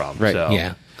came from. Right. So.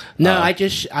 Yeah. No, I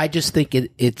just think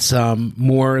it's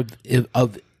more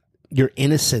of your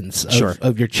innocence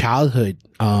of your childhood,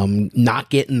 not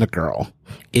getting the girl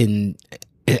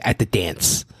at the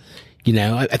dance.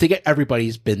 I think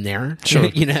everybody's been there. Sure.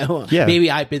 Yeah. Maybe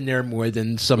I've been there more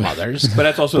than some others. But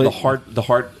that's also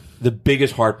the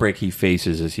biggest heartbreak he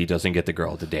faces is he doesn't get the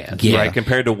girl to dance. Yeah. Right.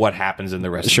 Compared to what happens in the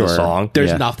rest Sure. of the song.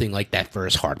 There's Yeah. nothing like that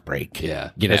first heartbreak. Yeah.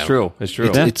 You know? It's true. It's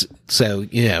true. It's so,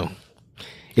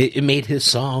 it made his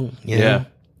song. You know? Yeah.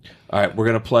 All right. We're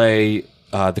going to play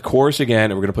the chorus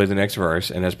again, and we're going to play the next verse,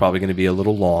 and that's probably going to be a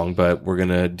little long, but we're going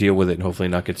to deal with it and hopefully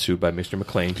not get sued by Mr.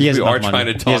 McLean. He has we enough are money. trying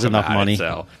to He talk has enough about money. it.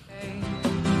 So.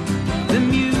 The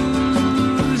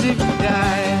music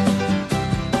died.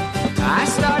 I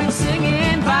started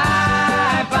singing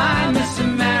bye bye Miss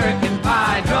American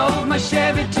Pie. Drove my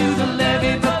Chevy to the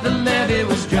levee, but the levee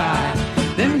was dry.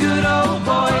 Them good old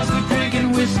boys were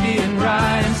drinking whiskey and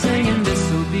rye and singing,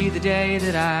 "This'll be the day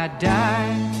that I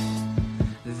die.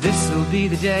 This'll be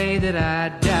the day that I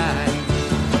die."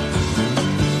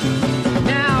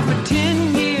 Now for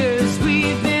 10 years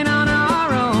we've been on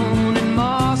our own, and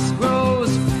moss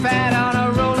grows fat on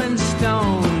a rolling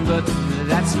stone, but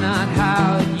that's not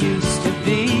how it used to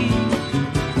be.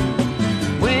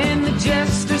 When the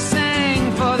jester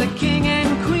sang for the king and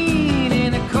queen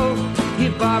in a coat he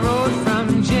borrowed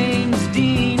from James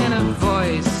Dean, and a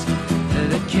voice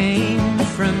that came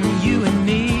from you and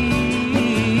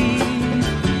me.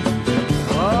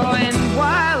 Oh, and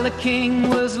while the king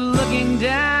was looking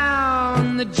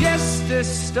down, the jester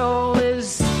stole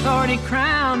his thorny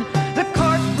crown. The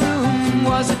courtroom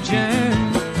was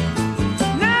adjourned.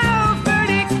 No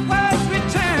verdict was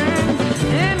returned.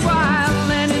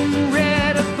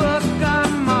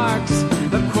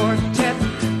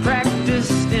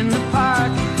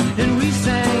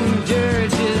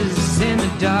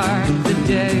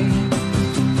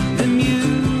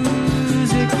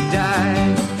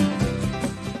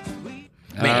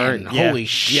 Holy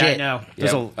shit! Yeah, I know.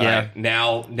 There's All right,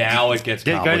 now it gets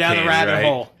Go complicated, down the rabbit right?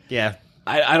 hole. Yeah.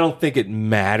 I don't think it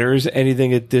matters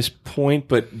anything at this point,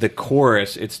 but the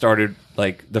chorus, it started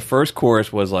like the first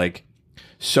chorus was like,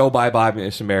 "So bye bye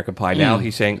Miss American Pie." Now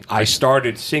he's saying, "I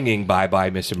started singing Bye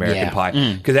Bye Miss American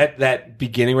Pie," because that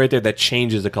beginning right there, that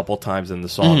changes a couple of times in the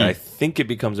song. And I think it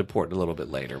becomes important a little bit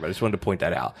later, but I just wanted to point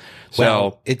that out. So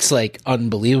Well, it's like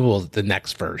unbelievable, the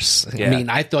next verse. Yeah. I mean,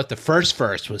 I thought the first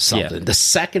verse was something. Yeah. The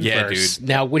second Yeah, verse, dude.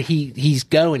 now what he's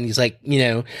going, he's like,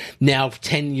 now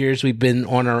 10 years we've been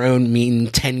on our own,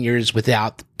 meaning 10 years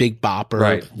without Big Bop or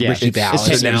Right. Yeah. Richie It's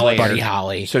Valens 10 years or later. Buddy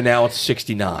Holly. so now it's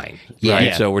 69, Yeah. right?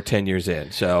 Yeah. So we're 10 years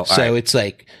in. So all So right. it's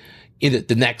like,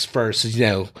 the next verse is,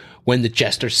 when the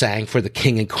jester sang for the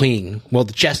king and queen. Well,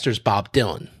 the jester's Bob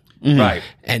Dylan. right.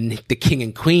 And the king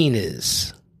and queen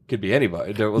is... Could be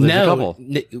anybody. There's a couple.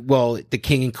 Well, the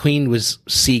king and queen was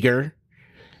Seeger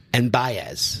and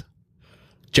Baez.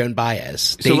 Joan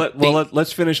Baez. So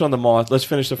let's finish on the Moss. Let's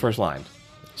finish the first line.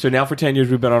 So now for 10 years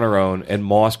we've been on our own, and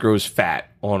Moss grows fat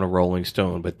on a Rolling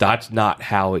Stone, but that's not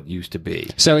how it used to be.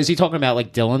 So is he talking about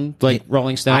like Dylan, like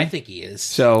Rolling Stone? I think he is.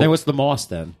 So Then what's the Moss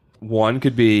then? one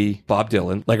could be Bob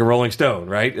Dylan, like a Rolling Stone,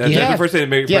 right? That's Yeah. the first thing that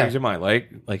brings Yeah. to mind,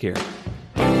 like here.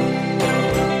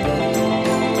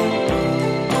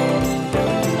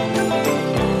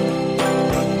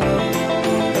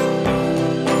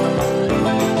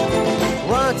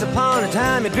 Once upon a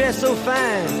time, you dressed so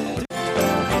fine.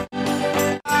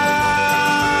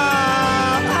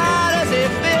 How does it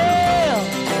feel?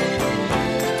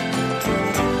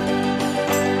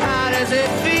 How does it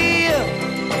feel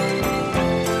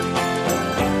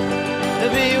to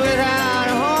be without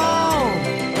a home?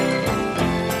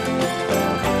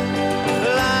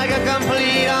 Like a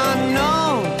complete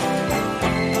unknown.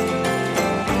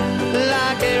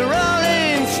 Like a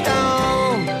rolling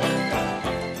stone.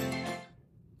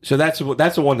 So that's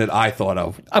the one that I thought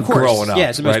of Of course. growing up. Yeah,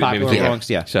 it's the most right? popular Maybe- songs,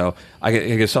 yeah. So I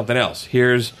guess something else.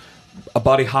 Here's a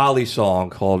Buddy Holly song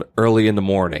called "Early in the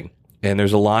Morning," and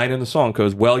there's a line in the song that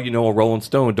goes, "Well, a Rolling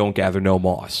Stone don't gather no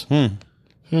moss."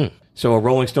 So a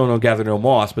Rolling Stone don't gather no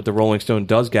moss, but the Rolling Stone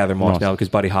does gather moss now because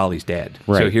Buddy Holly's dead.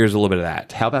 So Right. here's a little bit of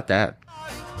that. How about that?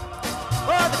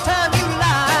 For the time you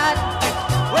lied,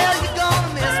 well, you're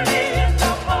gonna miss me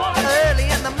early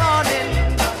in the morning.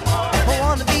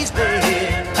 One of these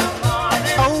days,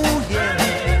 oh yeah.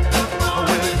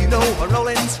 Well, a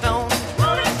Rolling Stone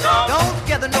don't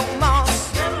gather no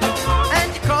moss,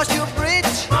 and you cross your bridge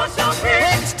when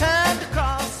it's time to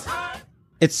cross.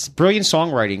 It's brilliant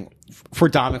songwriting for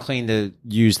Don McLean to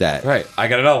use that. Right. I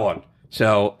got another one.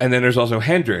 So, and then there's also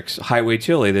Hendrix, Highway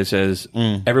Chili, that says,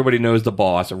 "Everybody knows the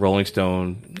boss. A Rolling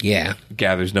Stone Yeah.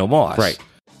 gathers no moss." Right.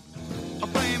 A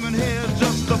flaming head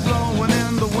just a blowing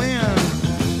in the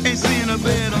wind. Ain't seen a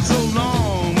bed in so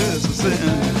long, it's a sin.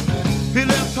 He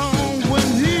left home when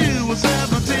he was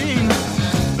 17.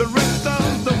 The rest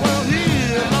of the world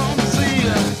he alone to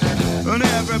see. And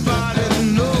everybody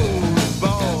knows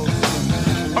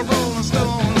boss. A Rolling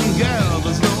Stone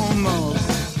gathers no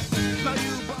moss. Now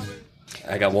you probably...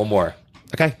 I got one more.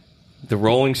 Okay. The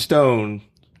Rolling Stone,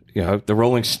 the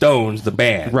Rolling Stones, the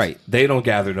band. Right. They don't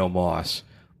gather no moss.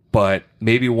 But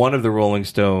maybe one of the Rolling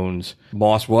Stones,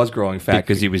 moss was growing fat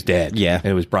because he was dead. Yeah. And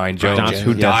it was Brian Jones, Jones,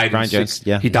 who yeah. died Brian in Jones,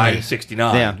 yeah. He died in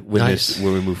 69 Yeah. when Nice.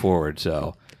 when we move forward.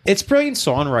 So It's brilliant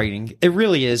songwriting. It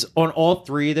really is. On all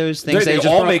three of those things. They that you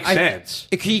all just make brought up, sense.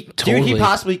 Dude, he Totally.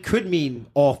 possibly could mean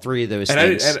all three of those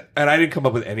And things. I didn't come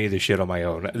up with any of this shit on my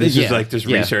own. This Yeah. is like just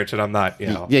Yeah. research, and I'm not,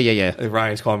 Yeah.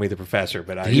 Ryan's calling me the professor,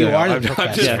 but You are the I'm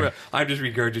professor. I'm just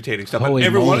regurgitating stuff. Holy And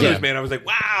every one of moly. those, man, I was like,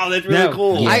 wow, that's really No,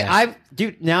 cool.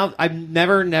 I've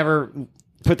never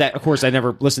put that. Of course, I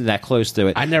never listened that close to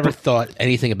it. I never thought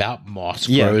anything about moss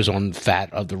Yeah. grows on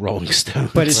fat of the Rolling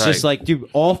Stones. But it's just Right. like, dude,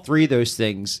 all three of those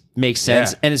things make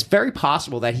sense. Yeah. And it's very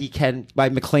possible that he can, by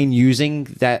McLean using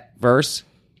that verse,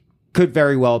 could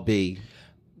very well be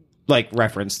like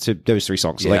reference to those three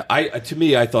songs. Yeah, Like, to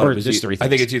me, I thought or it was. just three I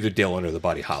think things. it's either Dylan or the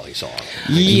Buddy Holly song.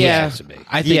 Yeah. to me.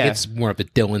 I think Yeah. it's more of a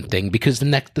Dylan thing because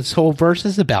this whole verse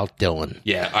is about Dylan.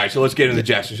 Yeah. All right. So let's get into the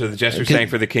Jester. So the Jester sang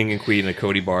for the King and Queen and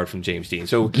Cody Bard from James Dean.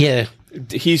 So Yeah.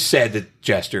 he said that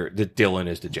Dylan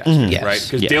is the Jester, Yes. right?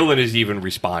 Because Yeah. Dylan has even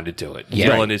responded to it. Yeah.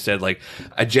 Dylan has said like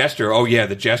a Jester. Oh yeah,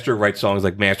 the Jester writes songs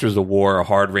like "Masters of War," "A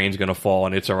Hard Rain's Gonna Fall,"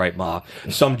 and "It's All Right, Ma."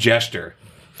 Some Jester.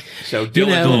 So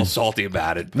Dylan's a little salty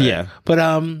about it. but- yeah. But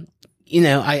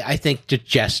I think the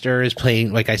Jester is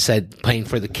playing, like I said, playing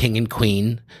for the King and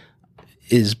Queen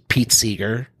is Pete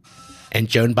Seeger and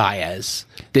Joan Baez.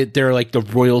 They're like the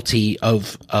royalty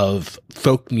of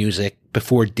folk music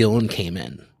before Dylan came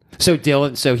in. So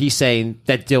he's saying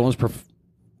that Dylan's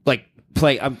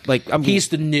play. I'm He's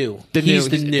the new. He's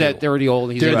the new. They're the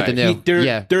old. He's the new.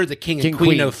 They're the king and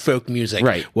queen of folk music.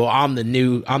 Right. Well, I'm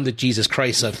the Jesus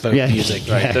Christ of folk Yeah. music.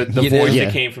 Right. Yeah. The voice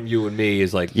that came from you and me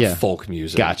is like folk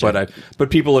music. Gotcha. But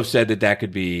people have said that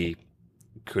could be.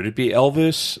 Could it be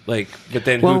Elvis? Like, but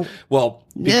then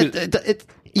because,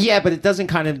 but it doesn't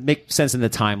kind of make sense in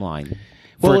the timeline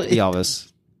for it to be Elvis.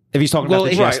 If he's talking about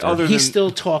the jester. He's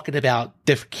still talking about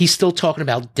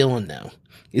Dylan though.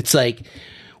 It's like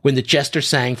when the jester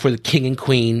sang for the king and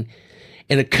queen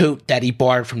in a coat that he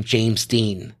borrowed from James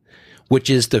Dean, which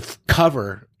is the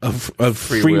cover of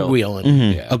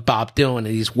Freewheelin' of Bob Dylan, and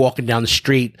he's walking down the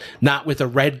street not with a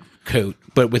red coat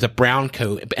but with a brown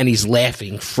coat, and he's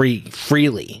laughing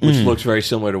freely, which looks very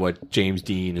similar to what James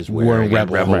Dean is wearing in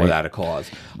Rebel Without a Cause.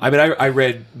 I mean, I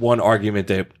read one argument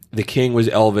that the king was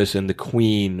Elvis and the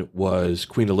queen was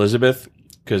Queen Elizabeth,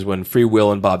 because when Free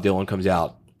Will and Bob Dylan comes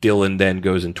out, Dylan then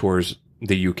goes and tours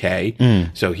the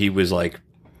UK, so he was like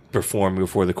performing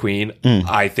before the Queen.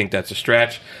 I think that's a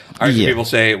stretch. Some people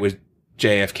say it was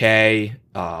JFK,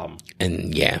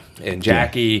 and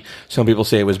Jackie. Some people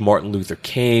say it was Martin Luther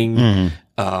King.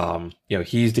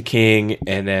 He's the king,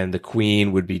 and then the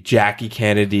Queen would be Jackie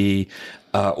Kennedy,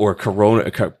 or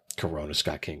Corona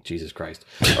Scott King, Jesus Christ,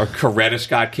 or Coretta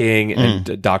Scott King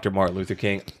and Dr. Martin Luther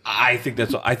King. I think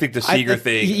the Seeger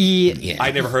thing.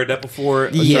 I never heard that before.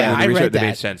 I read that.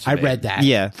 Made sense. I read that.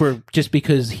 Yeah, for just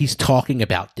because he's talking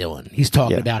about Dylan, he's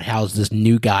talking about how this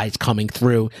new guy's coming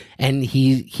through, and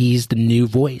he's the new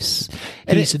voice.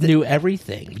 He's the new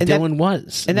everything. Dylan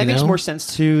was, and that makes more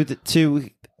sense to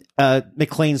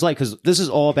McLean's life, because this is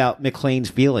all about McLean's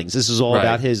feelings. This is all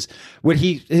about his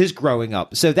growing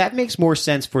up. So that makes more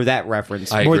sense for that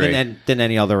reference more than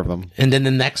any other of them. And then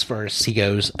the next verse, he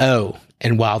goes, "Oh,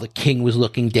 and while the king was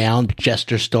looking down, the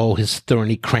jester stole his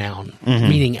thorny crown,"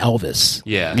 meaning Elvis.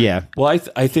 Yeah. Well,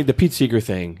 I think the Pete Seeger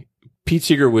thing. Pete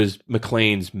Seeger was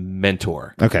McLean's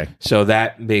mentor. Okay, so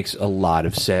that makes a lot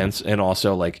of sense, and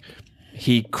also like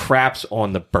he craps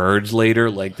on the Byrds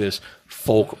later, like this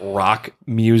folk rock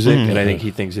music, and I think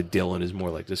he thinks that Dylan is more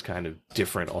like this kind of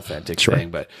different, authentic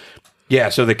thing. But yeah,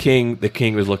 so the king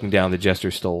was looking down, the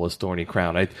jester stole his thorny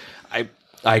crown. I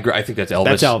agree. I think that's Elvis.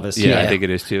 That's Elvis. Yeah, I think it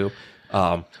is too.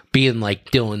 Being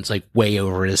like Dylan's like way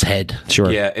over his head. Sure.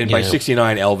 Yeah, and by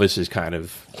 69, Elvis is kind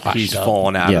of he's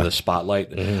fallen out of the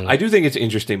spotlight. I do think it's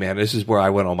interesting, man. This is where I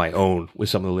went on my own with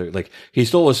some of the lyrics. Like he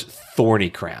stole his thorny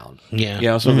crown.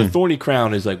 Yeah. So the thorny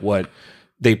crown is like what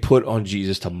they put on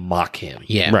Jesus to mock him.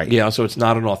 Yeah. Right. Yeah, so it's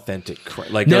not an authentic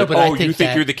crown. Like, no, but I think you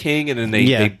think you're the king, and then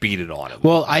they beat it on him.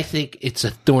 Well, I think it's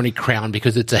a thorny crown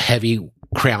because it's a heavy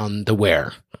crown to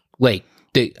wear. Like,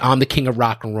 I'm the king of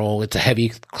rock and roll. It's a heavy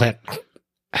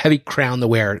crown to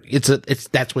wear.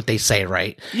 That's what they say,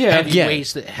 right? Yeah. Heavy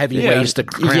waist the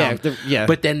crown. Yeah.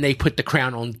 But then they put the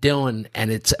crown on Dylan,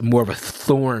 and it's more of a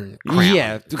thorn crown.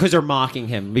 Yeah, because they're mocking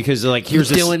him. Because like here's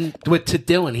Dylan. But to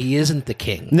Dylan, he isn't the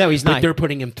king. No, he's not. But they're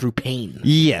putting him through pain.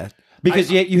 Yeah.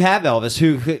 Because you have Elvis,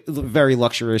 who very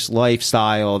luxurious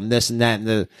lifestyle and this and that, and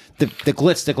the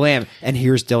glitz, the glam, and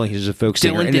here's Dylan, who's a folk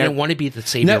singer. Dylan didn't want to be the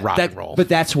savior of rock and roll, but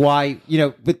that's why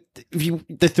But if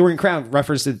the Thorny Crown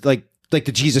reference to like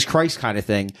the Jesus Christ kind of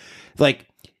thing, like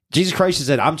Jesus Christ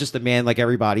said, "I'm just a man like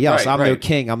everybody else. I'm no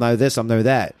king. I'm no this. I'm no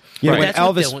that." When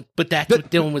Elvis, what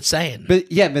Dylan was saying. But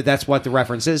that's what the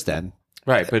reference is then.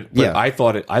 Right, but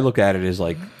I look at it as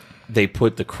like they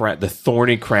put the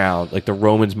thorny crown, like the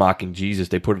Romans mocking Jesus,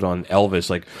 they put it on Elvis.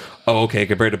 Like, oh, okay,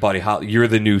 compared to Buddy Holly, you're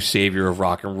the new savior of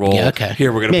rock and roll. Yeah, okay.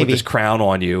 Here, we're going to put this crown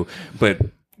on you. But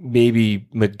maybe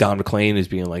Don McLean is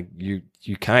being like, you're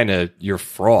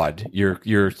fraud.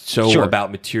 You're so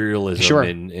about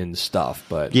materialism and stuff.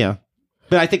 But yeah,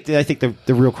 but I think the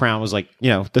real crown was like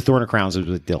the Thorny Crowns was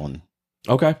with Dylan.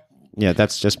 Okay, yeah,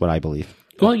 that's just what I believe.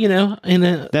 Well,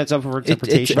 that's up for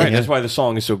interpretation. Right, that's why the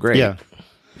song is so great. Yeah.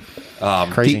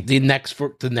 Crazy. The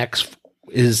next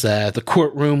is the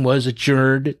courtroom was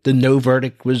adjourned. The no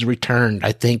verdict was returned.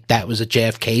 I think that was a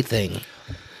JFK thing.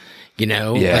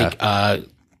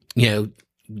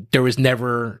 There was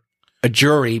never a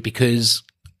jury because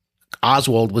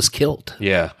Oswald was killed.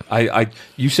 Yeah,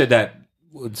 you said that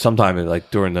sometime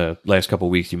during the last couple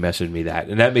of weeks. You messaged me that,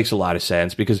 and that makes a lot of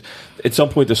sense because at some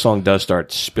point the song does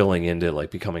start spilling into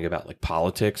becoming about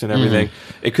politics and everything.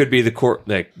 It could be the court.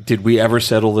 Did we ever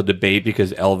settle the debate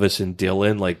because Elvis and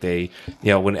Dylan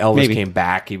when Elvis came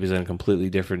back, he was in a completely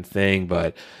different thing,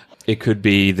 but. It could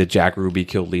be that Jack Ruby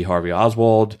killed Lee Harvey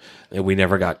Oswald, and we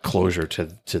never got closure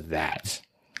to that.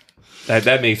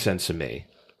 That makes sense to me.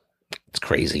 It's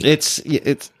crazy. It's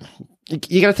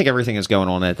you got to think everything is going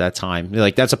on at that time.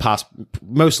 Like that's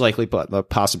most likely, but a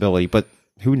possibility. But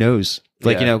who knows?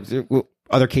 Like, Yeah.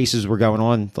 other cases were going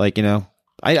on. Like, I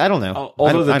don't know.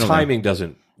 Although the I don't know. timing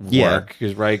doesn't Yeah. work,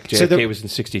 because right, So JFK was in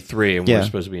 63 and we're Yeah.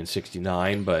 supposed to be in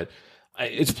 69, but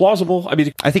it's plausible. I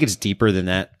mean, I think it's deeper than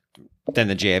that, than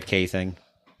the JFK thing.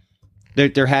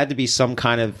 There had to be some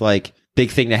kind of like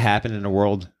big thing that happened in the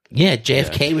world. Yeah,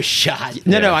 JFK was shot.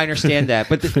 No, I understand that,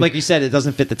 but like you said, it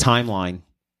doesn't fit the timeline.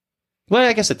 Well,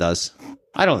 I guess it does.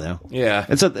 I don't know. yeah.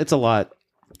 It's a lot,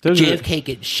 JFK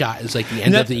getting shot is like the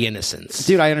end of the innocence.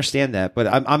 dude. I understand that, but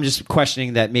I'm just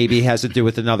questioning that maybe it has to do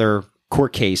with another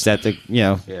court case that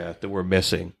Yeah, that we're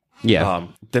missing. Yeah.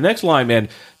 The next line, man,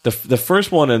 the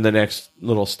first one in the next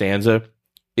little stanza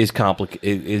is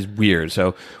is weird.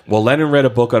 So, while Lennon read a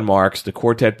book on Marx, the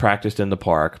quartet practiced in the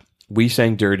park. We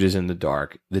sang dirges in the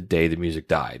dark the day the music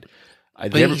died.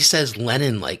 But he says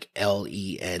Lenin like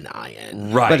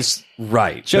Lenin. Right, But it's-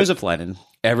 right. Joseph Lennon.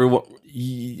 Everyone,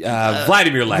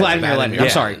 Vladimir Lenin. Vladimir Lenin. I'm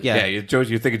sorry. Yeah. You're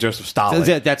thinking Joseph Stalin.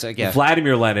 That's yeah.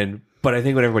 Vladimir Lenin. But I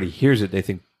think when everybody hears it, they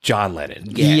think John Lennon.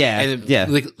 Yeah, And yeah.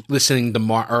 Like, listening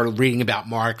to or reading about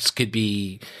Marx could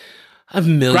be a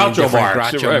million Groucho different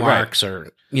Marx, Groucho right, Marx,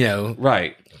 or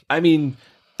Right. I mean,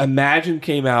 Imagine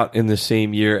came out in the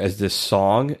same year as this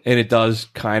song, and it does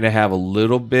kind of have a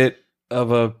little bit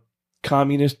of a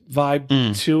communist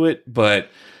vibe to it, but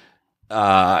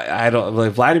I don't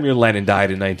like Vladimir Lenin died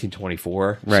in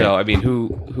 1924. Right. So I mean,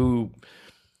 who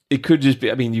it could just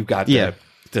be. I mean, you've got the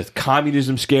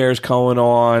communism scares going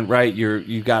on, right?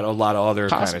 You've got a lot of other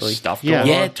kind of Possibly. stuff Yeah. going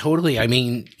Yeah, on. totally. I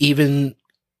mean, even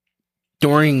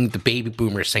during the baby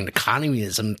boomers thing, the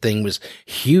communism thing was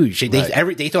huge.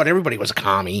 They thought everybody was a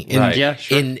commie in, Right. Yeah,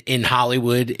 sure. in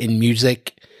Hollywood, in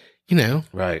music,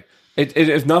 Right.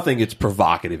 If nothing, it's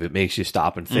provocative. It makes you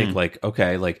stop and think, like,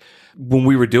 okay, like when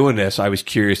we were doing this, I was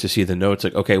curious to see the notes,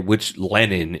 like, okay, which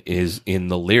Lenin is in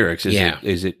the lyrics?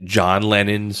 Is it John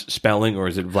Lennon's spelling, or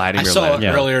is it I Vladimir saw Lenin?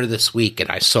 it earlier this week, and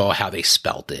I saw how they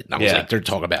spelt it, and I was Yeah. like, they're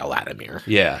talking about Vladimir.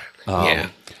 Yeah. Yeah.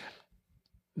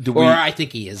 Do Or we- I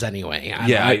think he is anyway.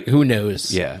 Yeah, who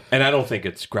knows? yeah. And I don't think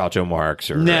it's Groucho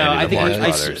Marx or No, any I of the think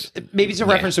Marx brothers. maybe it's a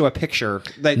reference to a picture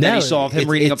that No, he saw of him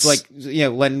reading it's- up, like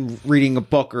Lennon reading a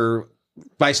book or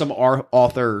by some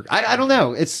author. I don't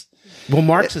know. It's Well,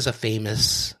 Marx is a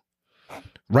famous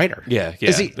writer. Yeah, yeah.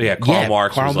 Is he- Karl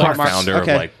Marx Karl was like Marx. founder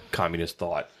Okay. of like communist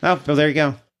thought. well, there you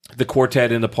go. The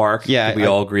Quartet in the Park. Yeah, Did we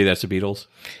all agree that's the Beatles?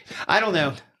 I don't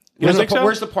know. You don't think so?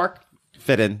 Where's the park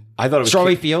fit in? I thought it was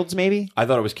Strawberry Fields, maybe. I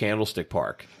thought it was Candlestick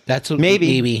Park That's what,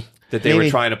 Maybe. that they were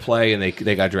Maybe. trying to play, and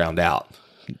they got drowned out.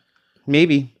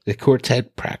 Maybe. the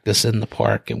quartet practiced in the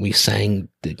park, and we sang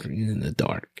 "The Green in the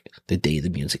Dark" the day the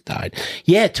music died.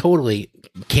 Yeah, totally.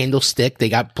 Candlestick, they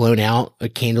got blown out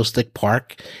at Candlestick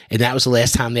Park, and that was the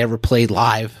last time they ever played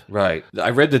live. Right. I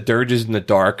read the dirges in the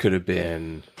dark could have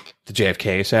been the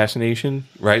JFK assassination,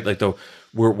 right? Like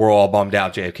we're all bummed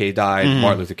out. JFK died.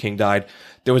 Martin Luther King died.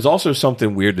 There was also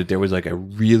something weird that there was like a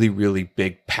really, really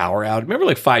big power outage. Remember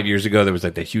like 5 years ago, there was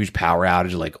like the huge power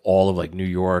outage, like all of like New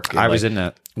York. and, I was like, in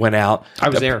that. Went out. I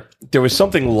was there. There was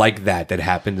something like that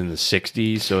happened in the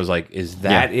 60s. So it was like, is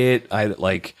that it? I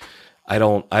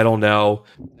don't know.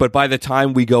 But by the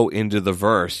time we go into the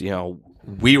verse,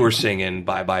 we were singing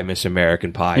 "Bye Bye Miss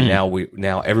American Pie."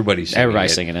 Now everybody's singing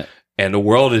Everybody's it. singing it. And the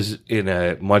world is in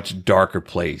a much darker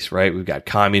place, right? We've got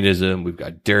communism, we've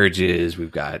got dirges,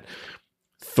 we've got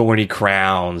thorny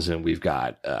crowns, and we've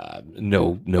got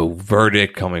no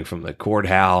verdict coming from the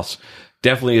courthouse.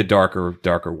 Definitely a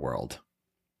darker world.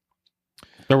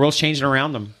 The world's changing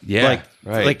around them. Yeah,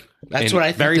 right. Like That's And what I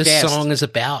think very this fast. song is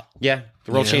about. yeah,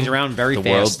 the world's changing around very the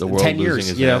fast. world, In 10 losing years,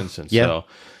 its you know. innocence. Yeah. So,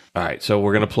 all right, so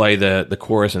we're gonna play the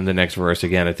chorus and the next verse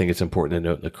again. I think it's important to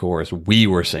note in the chorus we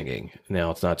were singing.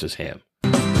 Now it's not just him.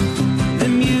 The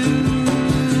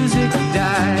music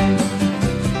died.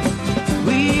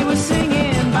 We were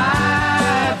singing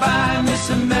 "Bye Bye Miss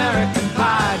American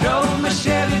Pie." Drove my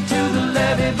Chevy to the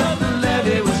levee, but the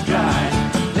levee was dry.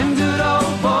 Them good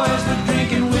old boys were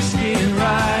drinking whiskey and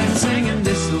rye and singing,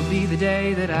 "This'll be the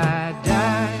day that I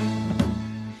die.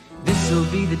 This'll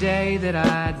be the day that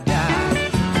I die."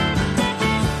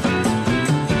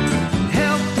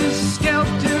 Helter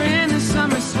skelter in the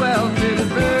summer swelter, the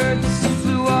birds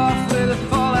flew off with a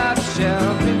fallout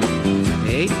shelter.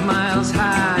 8 miles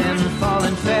high and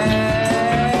falling fast.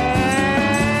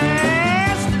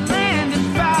 It landed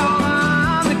foul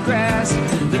on the grass.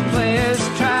 The players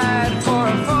tried for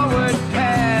a forward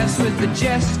pass with the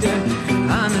jester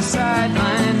on the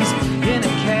sidelines in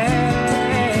a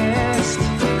cast.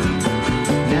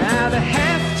 Now the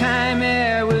halftime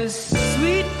air was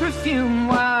sweet perfume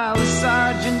while the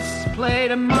sergeants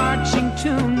played a marching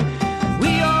tune.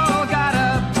 We all got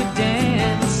up to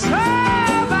dance.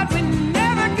 Oh,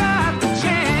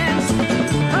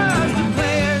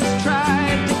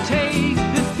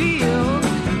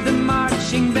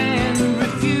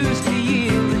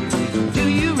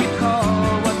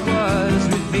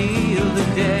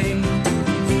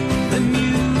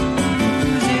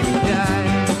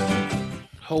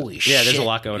 Holy shit. Yeah, there's a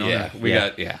lot going on Yeah, there. we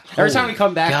got Every time we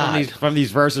come back God. from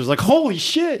these verses, like, holy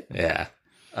shit. Yeah.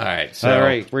 All right. So All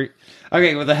right.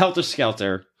 Okay, with the Helter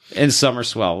Skelter in Summer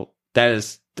Swell,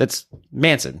 that's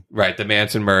Manson. Right, the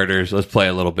Manson murders. Let's play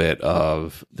a little bit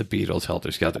of the Beatles'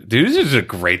 Helter Skelter. Dude, this is a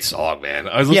great song, man.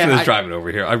 I was listening to this driving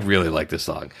over here. I really like this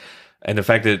song. And the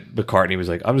fact that McCartney was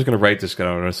like, I'm just going to write this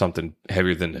going on something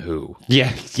heavier than The Who.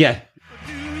 Yeah.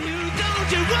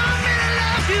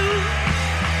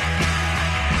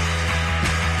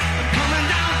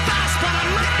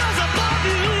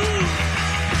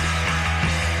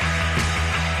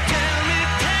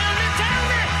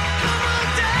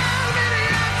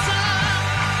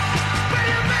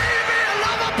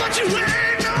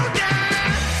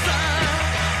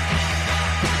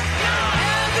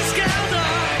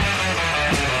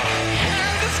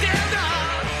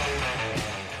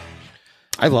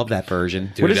 I love that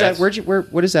version. Dude, what is that?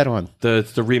 What is that on? The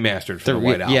remastered for the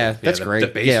White Album. Yeah, that's great. The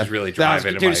bass is really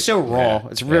driving. Dude, it's so raw.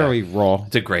 It's really raw.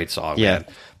 It's a great song, Yeah. man.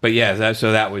 But yeah,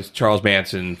 that was Charles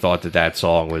Manson thought that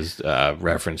song was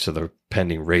reference to the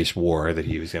pending race war that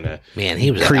he was going to Man,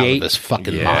 he was out of his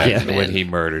fucking mind, man. when he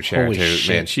murdered Sharon Holy Tate.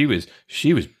 shit. Man, she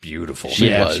was beautiful. She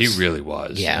man. was. She really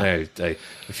was. Yeah. I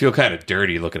feel kind of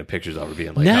dirty looking at pictures of her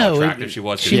being like how No, attractive she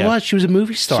was. She was. She was a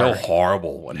movie star. So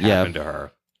horrible what happened to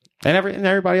her. And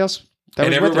everybody else.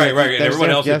 And everyone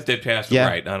else yeah. that did pass Yeah.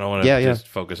 right. I don't want to just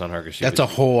focus on her because That's a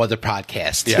whole other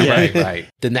podcast. Yeah, right.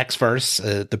 The next verse,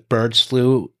 the birds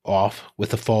flew off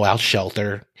with a fallout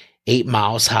shelter, 8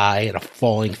 miles high and a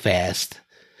falling fast.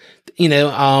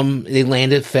 They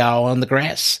landed, fell on the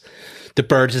grass. The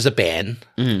Birds is a band.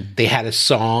 They had a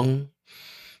song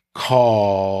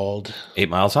called 8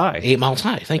 Miles High. 8 Miles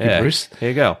High. Thank you, Bruce. There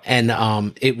you go. And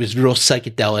it was real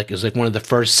psychedelic. It was like one of the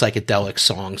first psychedelic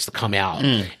songs to come out.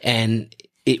 And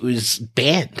it was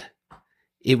banned.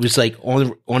 It was like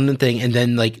on the thing. And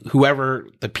then like whoever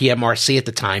the PMRC at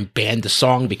the time banned the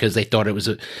song because they thought it was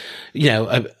a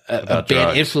bad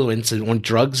drugs. influence on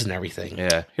drugs and everything.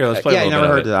 Yeah. Here, let's play Yeah, a I little never bit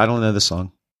heard of it. that. I don't know the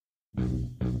song.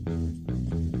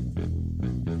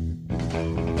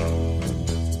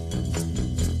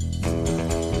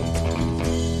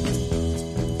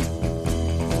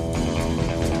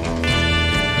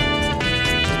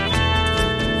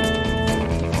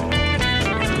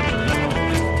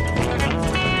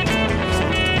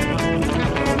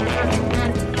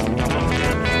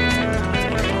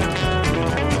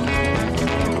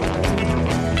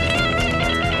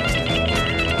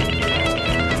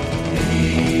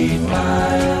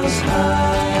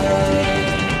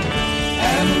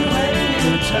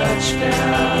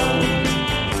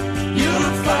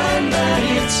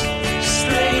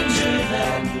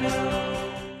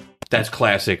 That's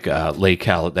classic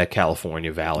that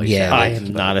California Valley. Yeah, sound. I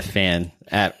am not a fan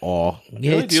at all.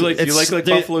 Really? Do you like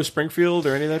Buffalo Springfield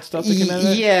or any of that stuff that came out of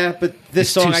that? Yeah, but this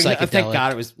It's song, too I thank psychedelic.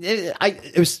 God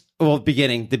it was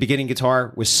the beginning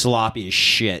guitar was sloppy as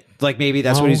shit. Like maybe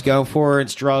that's what he's going for.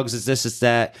 It's drugs. It's this. It's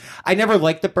that. I never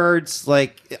liked the Birds.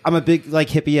 Like I'm a big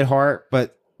hippie at heart,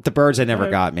 but the Birds I never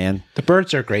got, man. The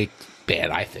Birds are a great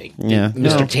band, I think. Yeah.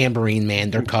 Mr. No. Tambourine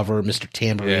Man, their cover, Mr.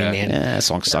 Tambourine Man. Yeah, that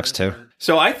song sucks too.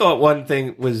 So I thought one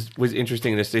thing was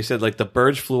interesting in this. They said like the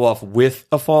birds flew off with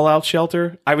a fallout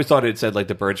shelter. I always thought it said like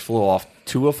the birds flew off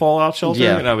to a fallout shelter.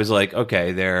 Yeah. And I was like,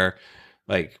 okay, they're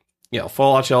like,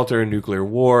 fallout shelter, nuclear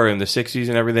war in the 60s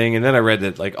and everything. And then I read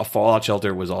that like a fallout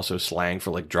shelter was also slang for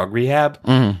like drug rehab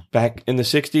back in the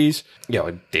 60s.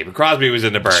 David Crosby was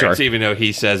in the Birds, even though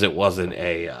he says it wasn't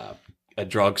a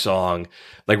drug song.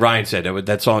 Like Ryan said,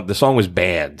 the song was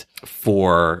banned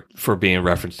for being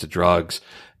referenced to drugs.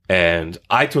 And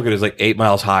I took it as like 8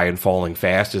 Miles High and Falling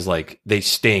Fast is like they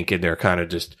stink and they're kind of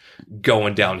just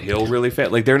going downhill really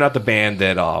fast. Like they're not the band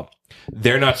that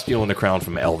they're not stealing the crown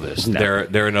from Elvis. No.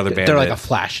 They're another band. They're like a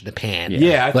flash in the pan.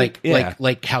 Yeah, I think,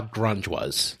 like how grunge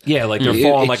was. Yeah, like they're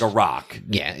falling like a rock.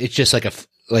 Yeah, it's just like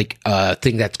a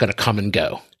thing that's going to come and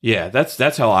go. Yeah,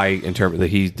 that's how I interpret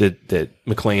that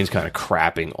McLean's kind of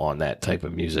crapping on that type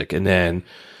of music. And then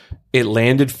it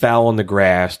landed foul on the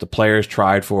grass. The players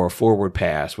tried for a forward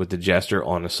pass with the jester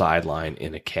on the sideline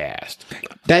in a cast.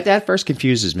 That first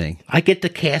confuses me. I get the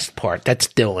cast part. That's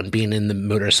Dylan being in the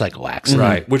motorcycle accident.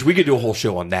 Right. Which we could do a whole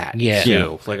show on that. Yeah.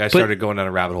 Too. Like I started going down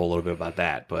a rabbit hole a little bit about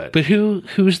that. But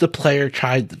who's the player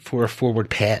tried for a forward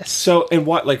pass? So, and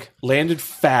what, like, landed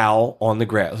foul on the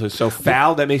grass. So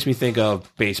foul, that makes me think of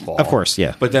baseball. Of course,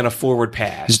 yeah. But then a forward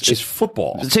pass is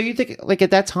football. So you think like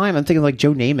at that time? I'm thinking like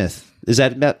Joe Namath.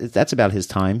 That's about his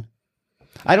time?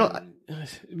 I don't.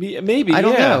 Maybe. I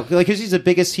don't know. Like, because he's the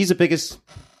biggest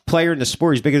player in the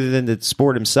sport. He's bigger than the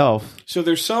sport himself. So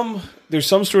there's some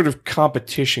sort of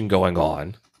competition going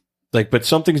on, but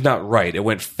something's not right. It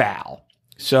went foul.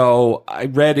 So I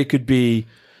read it could be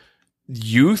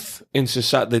youth in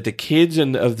society, that the kids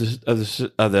of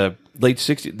the late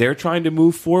 60s, they're trying to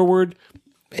move forward,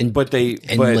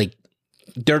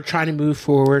 they're trying to move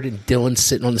forward, and Dylan's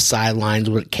sitting on the sidelines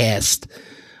with a cast,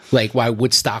 like while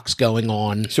Woodstock's going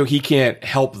on. So he can't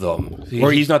help them,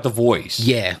 or he's not the voice.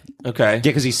 Yeah. Okay. Yeah,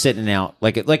 because he's sitting out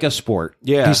like a sport.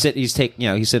 Yeah. he's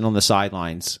sitting on the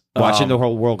sidelines watching the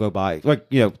whole world go by,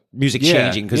 like music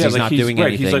changing because he's not doing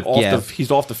anything. He's like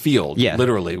he's off the field. Yeah.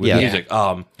 Literally with music.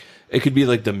 It could be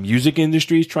like the music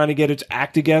industry is trying to get its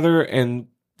act together and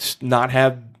not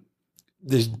have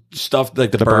this stuff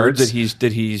like the birds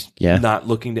that he's not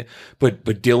looking to. But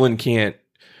Dylan can't.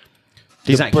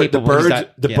 He's not capable.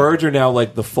 The birds are now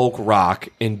like the folk rock,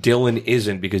 and Dylan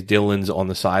isn't, because Dylan's on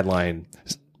the sideline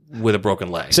with a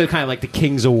broken leg. So kind of like the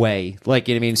King's away, like,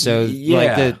 you know what I mean. So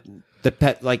like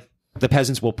the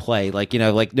peasants will play, like,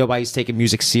 like nobody's taking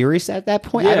music serious at that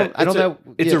point. I don't know.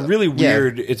 It's a really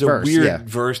weird. It's a weird verse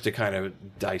verse to kind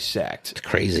of dissect. It's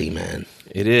crazy, man.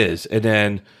 It is, and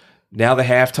then now the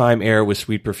halftime air was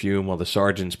Sweet Perfume, while the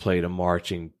Sergeants played a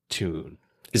marching tune.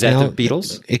 Is that the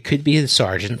Beatles? It could be the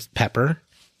Sgt. Pepper.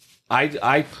 But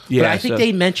I think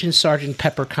they mentioned Sgt.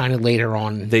 Pepper kind of later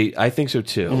on. I think so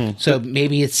too. Mm-hmm. So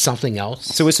maybe it's something else.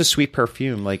 So it's a Sweet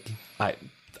Perfume, like I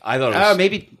thought it was.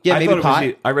 maybe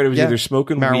pot. I read it was either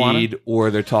smoking marijuana, weed,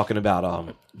 or they're talking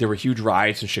about there were huge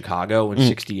riots in Chicago in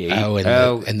 '68.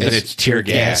 And it's tear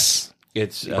gas.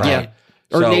 It's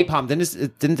Or napalm.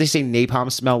 Didn't they say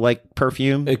napalm smell like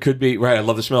perfume? It could be, right. I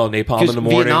love the smell of napalm in the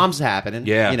morning. Vietnam's happening.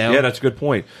 Yeah. Yeah, that's a good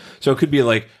point. So it could be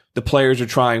like the players are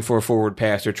trying for a forward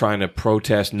pass. They're trying to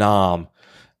protest Nam.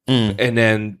 And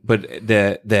then, but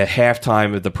the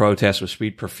halftime of the protest was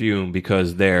Sweet Perfume,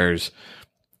 because there's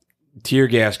tear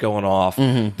gas going off.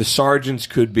 The Sergeants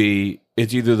could be,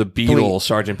 it's either the Beatles,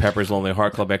 Sgt. Pepper's Lonely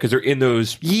Heart Club Band, because they're in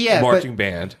those marching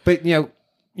band. But,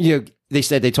 they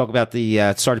said they talk about the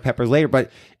Sgt. Pepper later, but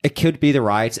it could be the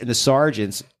riots, and the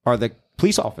sergeants are the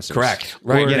police officers. Correct.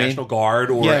 Right. Or National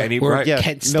Guard or any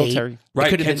Kent State. Military. It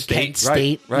could have been Kent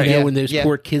State. Right. When those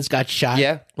poor kids got shot.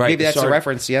 Yeah. Right. Maybe that's a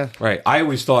reference. Yeah. Right. I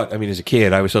always thought, as a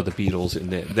kid, I always thought the Beatles, and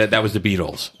that was the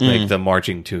Beatles, like the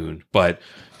marching tune. But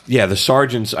yeah, the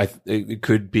Sergeants, it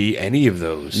could be any of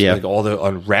those. Yeah. Like all the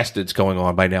unrest that's going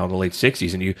on by now in the late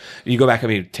 60s. And you go back,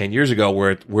 10 years ago,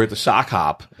 we're at the sock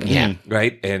hop. Yeah.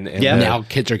 Right. And now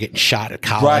kids are getting shot at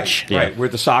college. Right. We're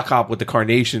at the sock hop with the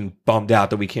Carnation bummed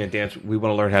out that we can't dance. We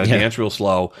want to learn how to dance real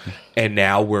slow. And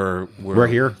now we're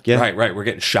here. Yeah. Right. We're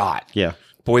getting shot. Yeah.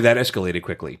 Boy, that escalated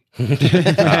quickly.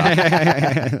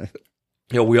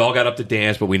 We all got up to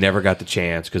dance, but we never got the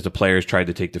chance because the players tried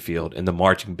to take the field and the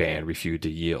marching band refused to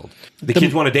yield. The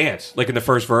kids want to dance, like in the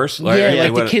first verse.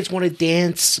 The kids want to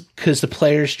dance because the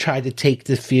players tried to take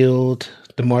the field.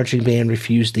 The marching band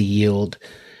refused to yield.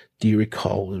 Do you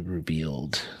recall what was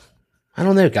revealed? I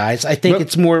don't know, guys. I think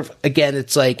it's more of, again,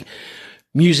 it's like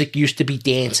music used to be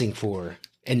dancing for,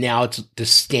 and now it's to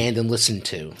stand and listen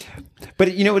to.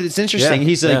 But you know what? It's interesting.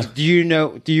 He's like, do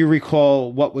you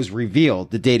recall what was revealed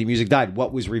the day the music died?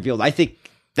 What was revealed? I think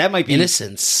that might be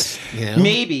innocence.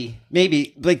 Maybe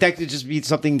like that could just be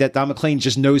something that Don McLean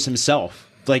just knows himself.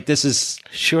 Like, this is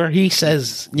sure. He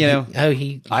says,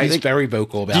 he's very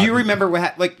vocal about it. Do you remember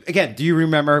do you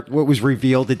remember what was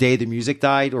revealed the day the music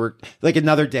died, or like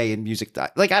another day in music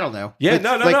died? Like, I don't know. Yeah,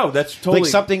 no. That's totally,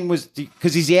 like, something was,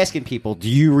 because he's asking people, do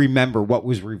you remember what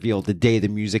was revealed the day the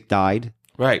music died?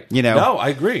 Right. No, I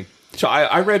agree. So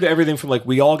I read everything from like,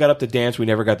 we all got up to dance, we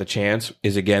never got the chance,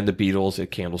 is again the Beatles at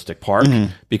Candlestick Park,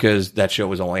 because that show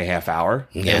was only a half hour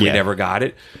and we never got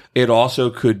it. It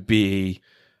also could be,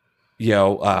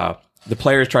 the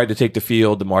players tried to take the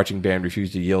field, the marching band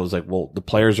refused to yield. It's like, well, the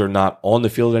players are not on the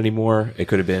field anymore. It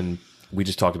could have been, we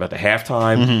just talked about the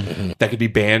halftime. That could be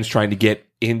bands trying to get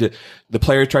into, the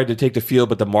players tried to take the field,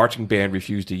 but the marching band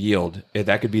refused to yield.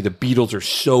 That could be the Beatles are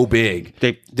so big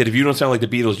that if you don't sound like the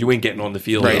Beatles, you ain't getting on the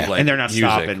field. Right. Of, like, and they're not music.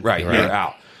 stopping. Right. They're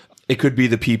out. It could be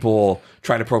the people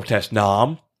trying to protest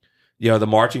Nam. The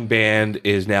marching band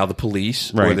is now the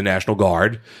police or the National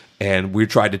Guard. And we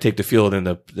tried to take the field, and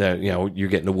you're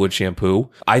getting the wood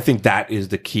shampoo. I think that is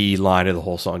the key line of the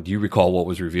whole song. Do you recall what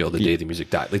was revealed the day the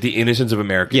music died? Like, the innocence of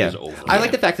America is over. I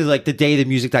like the fact that, like, the day the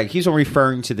music died, he's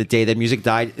referring to the day that music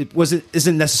died. It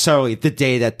isn't necessarily the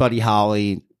day that Buddy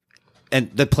Holly and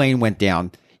the plane went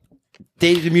down.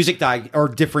 Day the music died are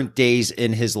different days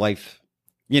in his life.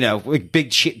 Like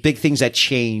big things that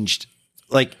changed,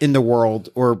 like, in the world,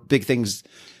 or big things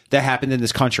that happened in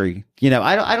this country. You know,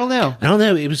 I don't know. I don't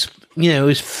know. It was, it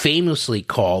was famously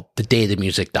called The Day the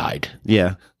Music Died.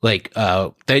 Yeah. Like,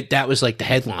 that was like the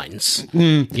headlines,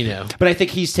 you know. But I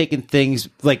think he's taken things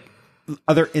like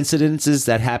other incidences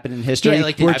that happened in history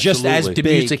were just as the big.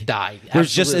 music died. They're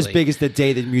just as big as the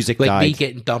day the music like died. me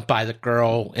getting dumped by the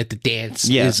girl at the dance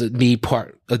Yeah. is me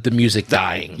part of the music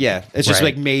dying. Yeah. It's just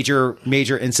Right. like major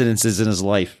incidences in his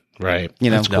life. Right. You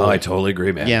know? No, I totally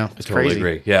agree, man. Yeah, I it's totally crazy.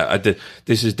 agree. Yeah,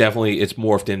 this is definitely, it's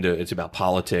morphed into, it's about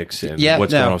politics and Yeah,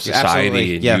 what's no, going on with society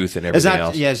absolutely. and Yeah. youth and It's everything not,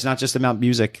 else. Yeah, it's not just about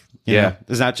music. You Yeah. know?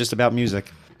 It's not just about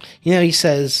music. You know, he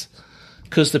says,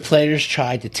 because the players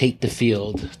tried to take the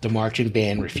field, the marching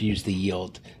band refused to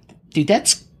yield. Dude,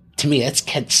 to me, that's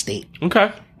Kent State. Okay.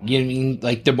 You know what I mean?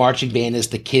 Like, the marching band is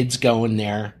the kids going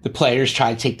there. The players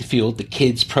try to take the field, the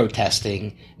kids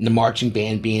protesting, and the marching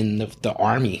band being the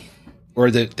army. Or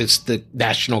the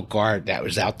National Guard that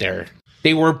was out there.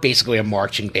 They were basically a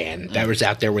marching band that was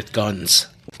out there with guns.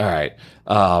 All right.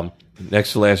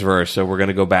 Next to last verse. So we're going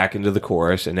to go back into the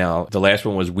chorus. And now the last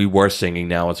one was We Were Singing.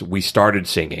 Now it's We Started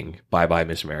Singing. Bye Bye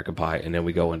Miss American Pie. And then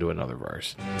we go into another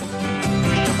verse.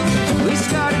 We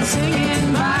started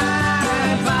singing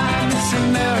bye bye Miss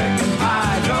American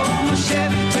Pie. Drove my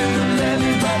Chevy to the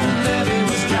levee, but the levee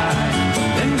was dry.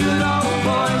 Them good old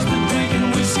boys were drinking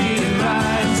whiskey and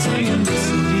rye and singing, this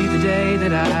will be the day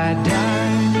that I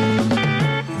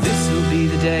die. This will be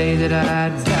the day that I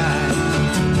die.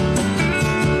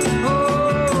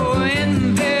 Oh,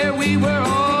 and there we were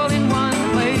all in one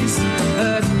place,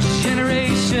 a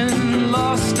generation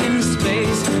lost in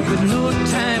space with no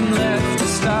time left to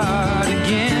start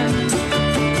again.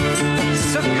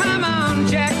 So come on,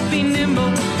 Jack, be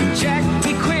nimble, Jack,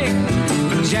 be quick.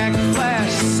 Jack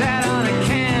Flash sat on a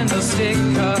candlestick,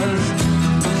 'cause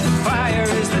fire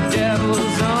is the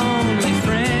devil's only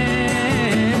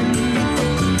friend.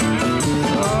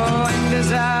 Oh, and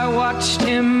as I watched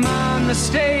him on the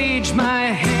stage, my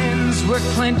hands were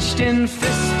clenched in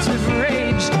fists of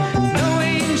rage. No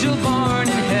angel born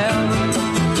in hell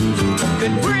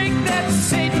could break that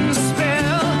Satan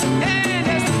spell. And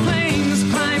as the flames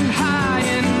climbed high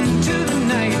into the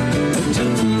night, to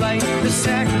light the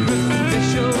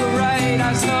sacrificial rite,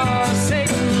 I saw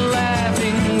Satan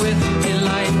laughing with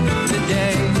delight. The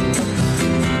day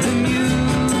the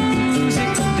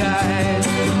music died,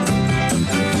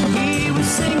 he was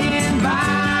singing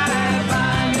bye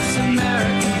bye Miss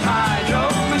American Pie.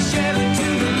 Drove my Chevy to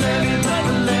the levee, but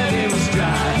the levee was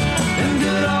dry. Them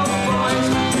good old boys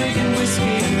were drinking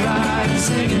whiskey and rye and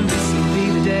singing, this will be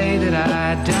the day that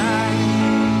I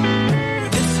die.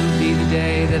 This will be the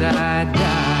day that I die.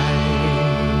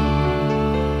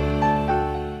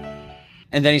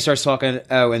 And then he starts talking,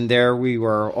 and there we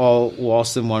were all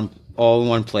lost in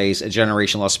one place, a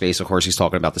generation lost space. Of course, he's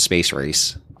talking about the space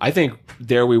race. I think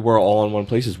there we were all in one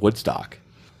place is Woodstock.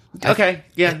 Okay,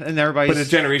 yeah, and everybody's... But a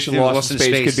generation lost in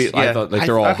space could be, I thought, like,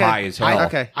 they're all high as hell.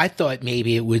 I thought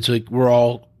maybe it was like we're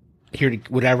all here to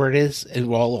whatever it is, and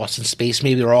we're all lost in space.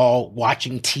 Maybe they're all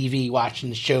watching TV, watching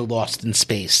the show Lost in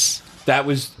Space. That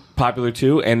was popular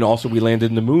too, and also we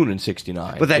landed in the moon in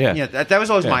 '69. But that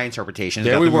was always my interpretation.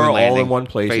 There about we the moon were all landing. in one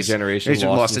place, a generation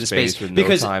lost in space with no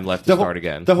because time left to start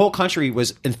again. The whole country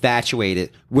was infatuated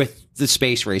with the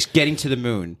space race, getting to the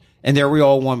moon, and there we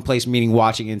all in one place, meaning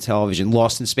watching in television.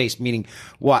 Lost in space, meaning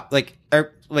what? Like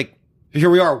here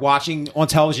we are watching on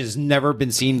television has never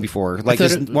been seen before. Like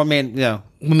this one man,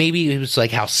 Maybe it was like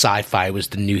how sci-fi was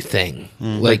the new thing,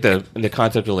 like the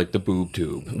concept of like the boob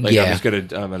tube. Like I'm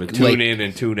gonna tune in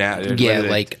and tune out. Yeah,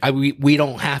 like we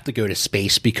don't have to go to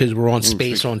space because we're on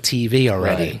space on TV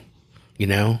already. Right. You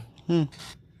know.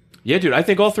 Yeah, dude. I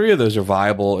think all three of those are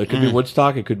viable. It could be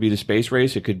Woodstock. It could be the space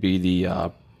race. It could be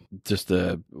the just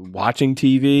the watching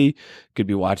TV. It could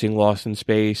be watching Lost in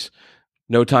Space.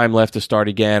 No time left to start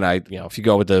again. If you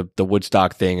go with the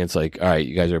Woodstock thing, it's like, all right,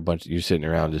 you guys are you're sitting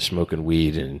around just smoking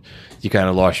weed and you kind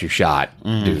of lost your shot,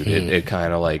 dude. It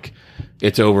kind of like,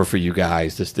 it's over for you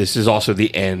guys. This is also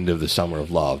the end of the summer of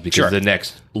love because the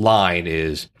next line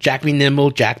is Jack be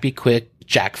nimble, Jack be quick,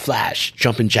 Jack Flash,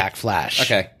 jumping Jack Flash.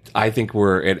 Okay. I think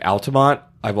we're at Altamont.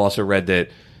 I've also read that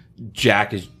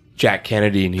Jack is Jack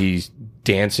Kennedy and he's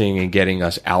dancing and getting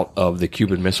us out of the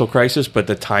Cuban Missile Crisis, but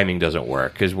the timing doesn't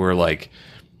work because we're like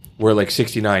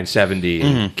 69, 70,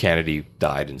 and Kennedy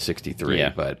died in 63.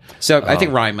 Yeah. But so I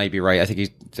think Ryan might be right. I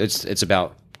think it's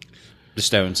about the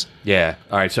Stones. Yeah.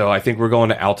 All right. So I think we're going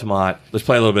to Altamont. Let's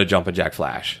play a little bit of Jumpin' Jack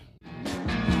Flash.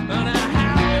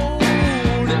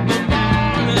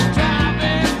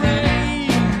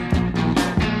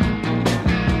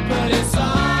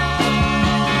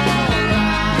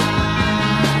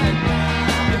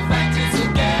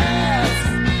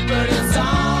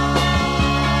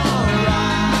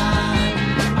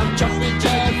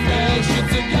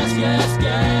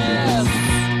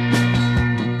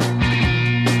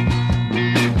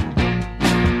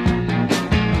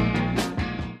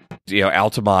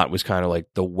 Altamont was kind of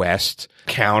like the West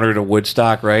counter to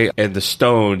Woodstock, right? And the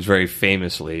Stones very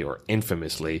famously or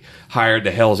infamously hired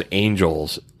the Hells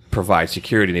Angels provide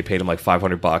security. They paid them like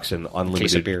 $500 and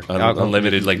unlimited beer.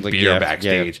 unlimited beer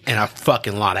backstage And a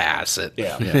fucking lot of acid.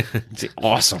 Yeah. It's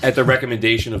awesome. At the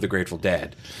recommendation of the Grateful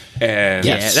Dead. And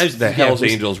Yes. the Hells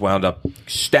Angels wound up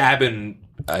stabbing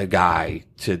a guy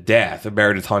to death, a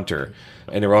Meredith Hunter.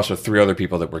 And there were also 3 other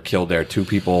people that were killed there. 2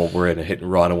 people were in a hit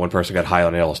and run, and 1 person got high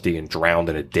on LSD and drowned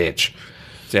in a ditch.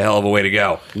 It's a hell of a way to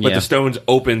go. But the Stones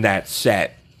opened that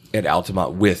set at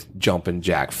Altamont with Jumpin'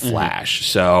 Jack Flash.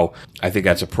 So I think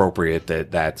that's appropriate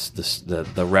that's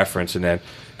the reference. And then,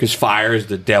 because Fire is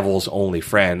the devil's only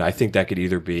friend, I think that could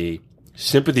either be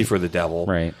Sympathy for the Devil.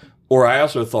 Right. Or I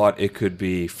also thought it could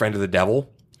be Friend of the Devil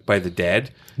by the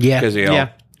Dead. Yeah. Because,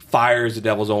 Fire is the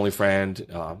devil's only friend.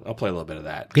 I'll play a little bit of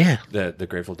that. Yeah. The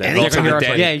Grateful Dead. And Also You're the gonna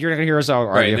Dead- hear us, you're going to hear us all.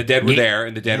 Right, and the Dead were there,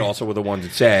 and the Dead also were the ones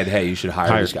that said, hey, you should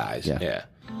hire these guys. Yeah.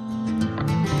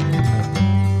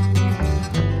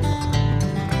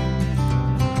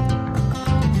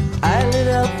 I lit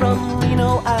out from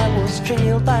Reno, I was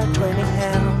trailed by 20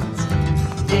 hounds.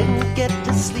 Didn't get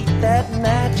to sleep that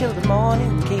night till the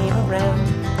morning came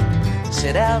around.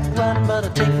 Set out one, but I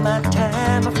take my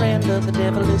time. A friend of the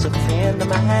devil is a friend of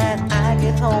mine. I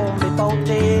get home before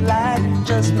daylight,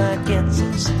 just might get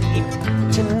some sleep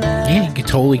tonight. Yeah, you could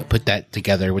totally put that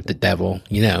together with the devil.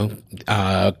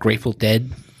 Grateful Dead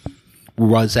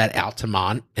was at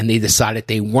Altamont, and they decided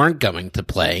they weren't going to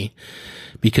play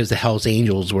because the Hells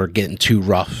Angels were getting too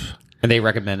rough. And they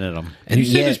recommended them. And you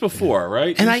said this before,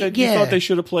 right? And you said you thought they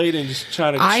should have played and just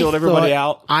try to chill everybody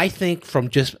out. I think from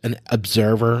just an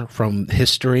observer from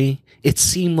history, it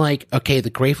seemed like, okay,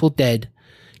 the Grateful Dead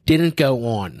didn't go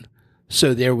on.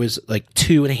 So there was like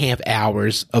 2.5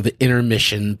 hours of an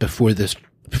intermission before the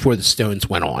Stones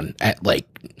went on at later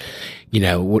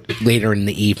in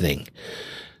the evening.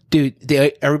 Dude,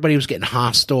 everybody was getting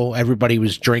hostile. Everybody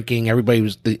was drinking.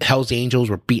 The Hells Angels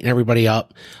were beating everybody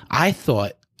up. I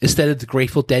thought, instead of the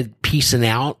Grateful Dead piecing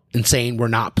out and saying we're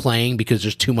not playing because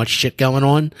there's too much shit going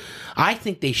on, I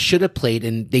think they should have played,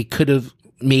 and they could have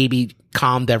maybe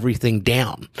calmed everything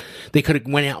down. They could have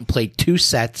went out and played 2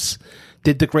 sets,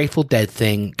 did the Grateful Dead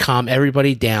thing, calm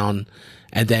everybody down,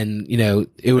 and then,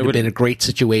 it would have been a great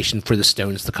situation for the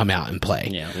Stones to come out and play.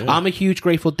 Yeah. I'm a huge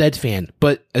Grateful Dead fan,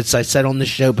 but as I said on the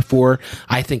show before,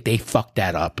 I think they fucked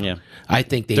that up. Yeah. I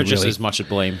think they're just as much to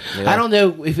blame. I don't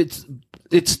know if it's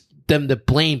them to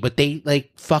blame, but they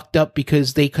fucked up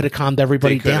because they could have calmed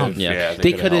everybody down. Yeah,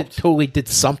 they could have totally did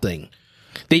something.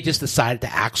 They just decided to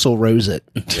Axl Rose it.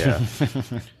 Yeah.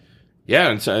 Yeah,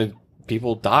 and so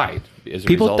people died.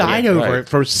 People died over it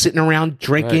for sitting around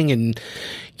drinking and,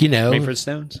 Wait for the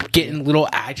Stones. Getting a little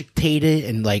agitated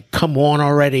and come on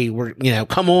already.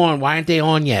 Come on. Why aren't they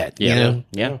on yet? Yeah.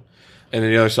 And then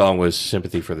the other song was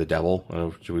Sympathy for the Devil.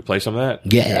 Should we play some of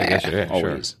that? Yeah. I guess, yeah,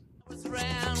 Always. Sure.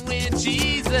 Around when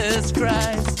Jesus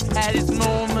Christ had his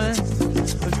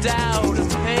moments of doubt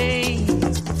and pain,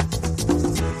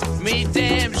 made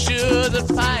damn sure the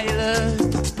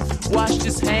pilot washed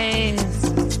his hands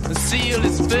and sealed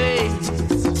his face.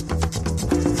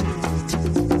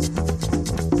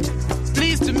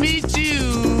 Pleased to meet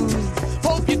you,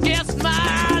 hope you guessed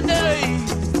my name,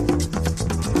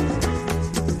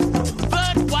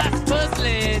 but what's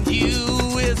puzzling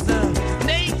you is the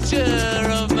nature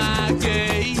of my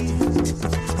game.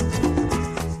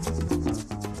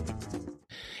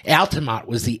 Altamont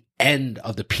was the end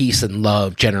of the peace and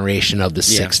love generation of the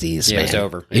 60s. Yeah, man. it was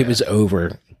over. It was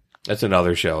over. That's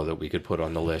another show that we could put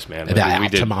on the list, man. About we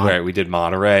did, Altamont. right, we did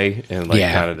Monterey and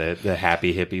Yeah. kind of the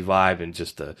happy hippie vibe and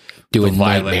just the Doing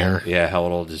violent, Nightmare. Yeah, how it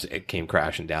all just it came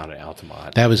crashing down at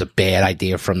Altamont. That was a bad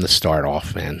idea from the start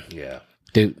off, man. Yeah.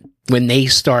 Dude, when they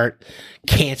start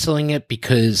canceling it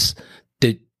because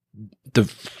the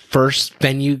first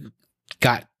venue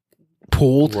got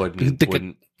pulled Wouldn't,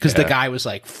 because the guy was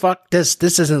like, fuck this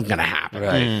isn't gonna happen.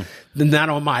 right. Not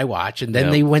on my watch. And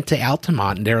then they went to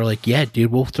Altamont and they were like, yeah,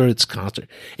 dude, we'll throw this concert.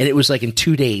 And it was like in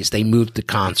 2 days they moved the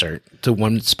concert to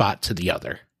one spot to the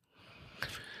other.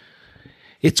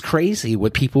 It's crazy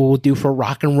what people will do for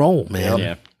rock and roll,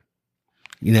 man.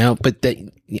 Yeah. But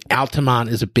Altamont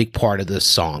is a big part of this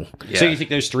song. Yeah. So you think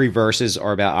those 3 verses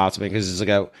are about Altamont? Because it's like,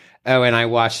 oh, and I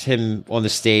watched him on the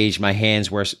stage. My hands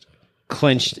were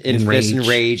clenched in fist and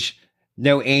rage.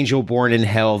 No angel born in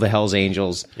hell, the Hells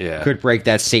Angels, could break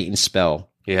that Satan spell.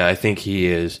 Yeah, I think he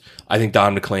is. I think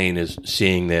Don McLean is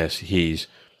seeing this. He's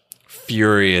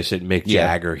furious at Mick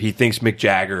Jagger. He thinks Mick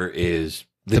Jagger is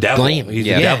the devil. blame. He's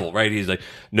Yeah. the devil, right? He's like,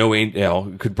 no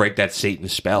angel could break that Satan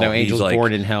spell. No He's angels like,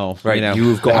 born in hell. Right, You know,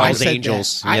 you've gone- the I Hell's said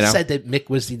angels. That, you know? I said that Mick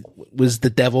was the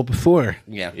devil before.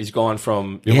 Yeah. He's gone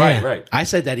from. You're Yeah. right. I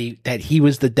said that he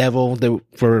was the devil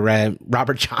for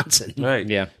Robert Johnson. Right.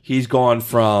 Yeah. We've gone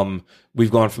from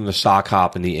the sock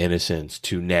hop and the innocence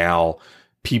to now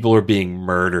people are being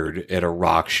murdered at a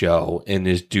rock show and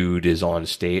this dude is on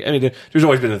stage. I mean, there's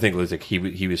always been the thing like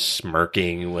he was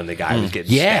smirking when the guy was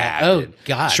getting Yeah. stabbed. Oh and,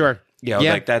 God. Sure. you know,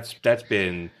 Yeah. like that's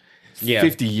been Yeah.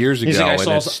 50 years ago He's like, I and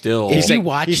saw- it's still. If you like,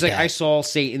 watch he's like, that- I saw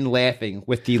Satan laughing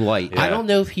with delight. Yeah. I don't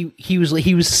know if he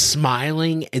was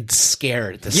smiling and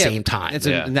scared at the Yeah, same time. It's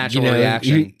Yeah. a natural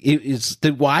reaction. It's to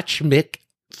watch Mick,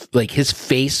 like his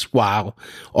face while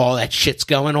all that shit's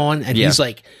going on, and Yeah. he's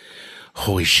like,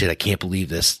 "Holy shit, I can't believe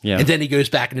this!" Yeah. And then he goes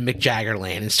back into Mick Jagger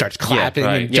land and starts clapping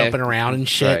right. and Yeah. jumping around and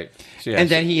shit. Right. So, yeah, And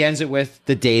then he ends it with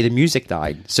the day the music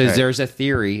died. So Right. there's a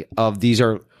theory of these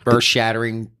are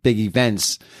earth-shattering big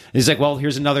events. He's like, well,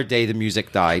 here's another day the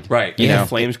music died. Right. You Yeah. know? The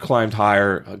flames climbed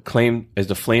higher, as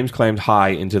the flames climbed high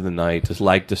into the night, just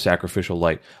like the sacrificial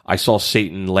light. I saw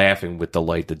Satan laughing with the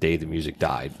light the day the music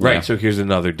died. Right. Yeah. So here's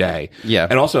another day. Yeah.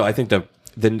 And also, I think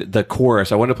the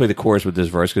chorus, I want to play the chorus with this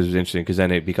verse because it's interesting because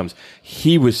then it becomes,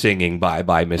 he was singing Bye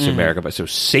Bye Miss America, but so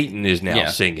Satan is now Yeah.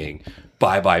 singing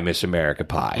Bye Bye Miss America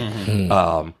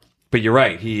Pie. But you're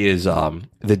right. He is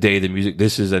the day the music.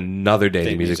 This is another day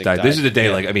the music died. This is the day.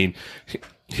 Like I mean,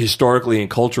 historically and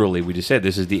culturally, we just said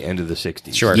this is the end of the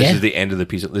 '60s. Sure. This Yeah. is the end of the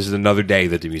piece. This is another day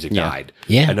that the music Yeah. died.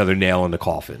 Yeah. Another nail in the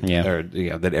coffin. Yeah. Or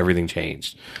that everything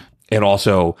changed. And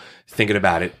also thinking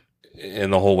about it,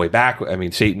 and the whole way back. I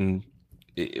mean, Satan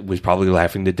was probably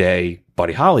laughing the day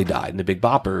Buddy Holly died, and the Big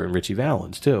Bopper and Richie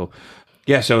Valens too.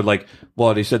 Yeah, so like,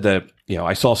 well, they said that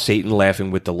I saw Satan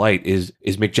laughing with delight. Is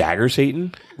Mick Jagger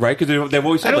Satan, right? Because they've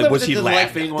always said, like, was he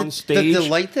laughing on stage? The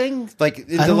delight thing? Like,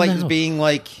 don't delight know. being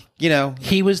like,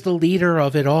 He was the leader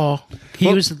of it all.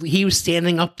 He was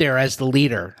standing up there as the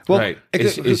leader. well, right?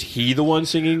 Is he the one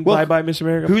singing Well, "Bye Bye Miss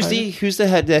America"? who's the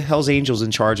head the Hell's Angels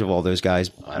in charge of all those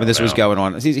guys when this was know. going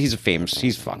on? He's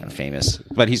fucking famous,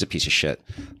 but he's a piece of shit.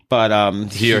 But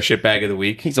he our shitbag of the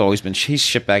week? he's always been he's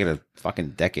shitbag of the fucking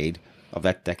decade.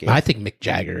 I think Mick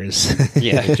Jagger is.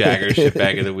 Yeah. Mick Jagger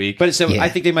shitbag of the week. But so Yeah. I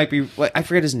think they might be. I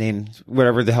forget his name,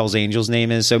 whatever the Hell's Angels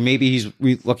name is. So maybe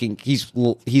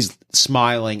he's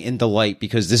smiling in delight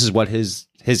because this is what his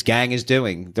gang is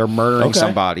doing. They're murdering Okay.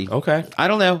 somebody. Okay, I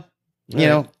don't know. You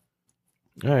know,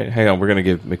 all right. Hang on, we're gonna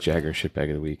give Mick Jagger shitbag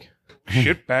of the week.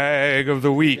 Shitbag of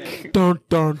the week. Dun,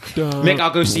 dun, dun. Mick, I'll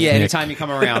go see you anytime you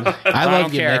come around. I love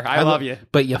don't you, care. Mick. I love you.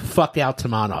 But you fucked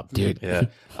Altamont up, dude. Yeah,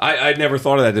 I'd never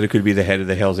thought of that it could be the head of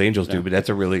the Hell's Angels, dude. But that's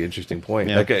a really interesting point.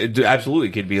 Yeah. Like, it absolutely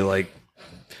could be like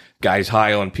guys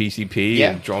high on PCP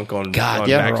Yeah. and drunk on God, on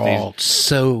they're backstage. all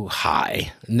so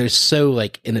high, and they're so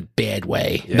like in a bad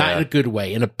way, not in a good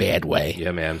way, in a bad way.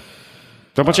 Yeah, man.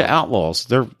 They're a bunch of outlaws.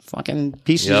 They're fucking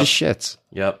pieces Yep. of shit.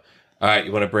 Yep. All right,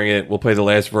 you want to bring it? We'll play the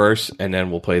last verse, and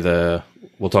then we'll talk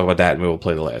about that, and we'll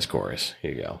play the last chorus.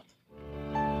 Here you go.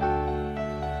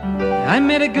 I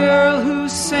met a girl who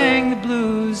sang the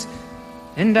blues,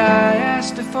 and I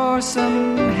asked her for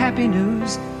some happy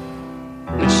news,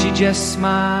 but she just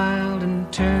smiled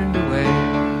and turned away.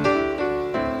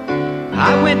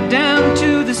 I went down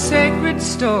to the sacred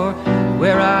store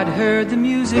where I'd heard the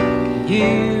music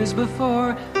years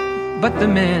before, but the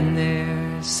man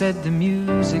there said the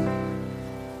music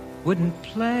wouldn't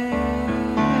play.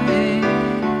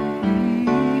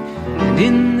 And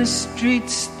in the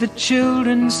streets the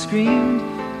children screamed,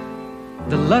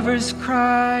 the lovers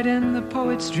cried and the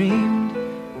poets dreamed,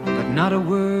 but not a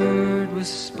word was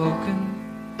spoken.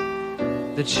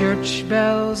 The church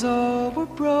bells all were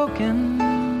broken,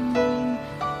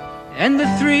 and the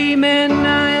three men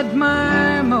I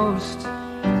admire most,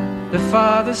 the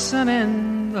Father, Son,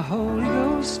 and the Holy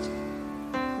Ghost,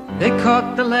 they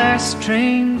caught the last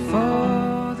train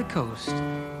for the coast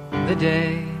the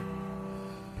day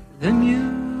the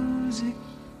music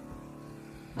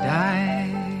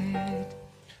died.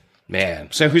 Man.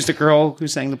 So who's the girl who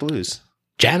sang the blues?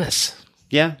 Janice.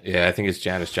 Yeah. Yeah, I think it's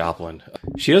Janis Joplin.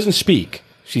 She doesn't speak.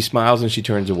 She smiles and she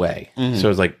turns away. So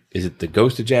it's like, is it the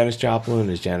ghost of Janis Joplin?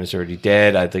 Is Janis already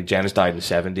dead? I think Janis died in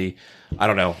 70. I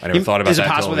don't know. I never thought about Is that. it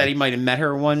possible till- that he might have met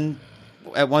her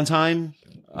at one time?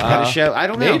 At a show? I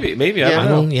don't know. Maybe. Yeah. I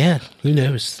don't know. Yeah, who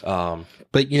knows?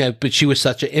 But she was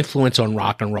such an influence on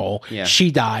rock and roll. Yeah.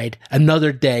 She died.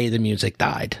 Another day, the music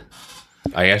died.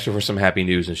 I asked her for some happy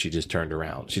news, and she just turned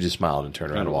around. She just smiled and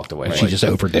turned around and walked away. She just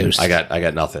overdosed. I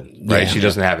got nothing. Right? Yeah. She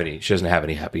doesn't have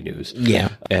any happy news. Yeah.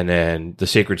 And then the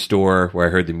Sacred Store, where I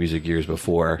heard the music years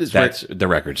before, that's the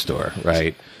record store,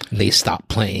 right? They stopped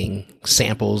playing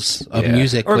samples of Yeah.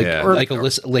 music, Or- like yeah.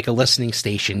 like a listening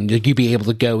station. You'd be able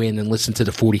to go in and listen to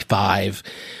the 45.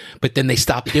 But then they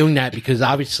stopped doing that because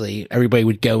obviously everybody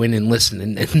would go in and listen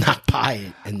and not buy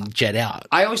it and jet out.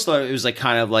 I always thought it was like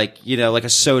kind of like, you know, like a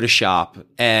soda shop,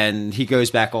 and he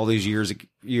goes back all these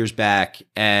years back,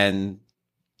 and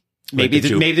maybe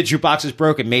Like maybe the jukebox is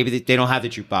broken. Maybe they don't have the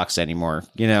jukebox anymore.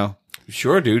 You know,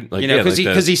 Sure, dude. Like, you know, yeah, because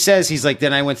like he says he's like,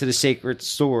 then I went to the Sacred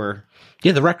Store.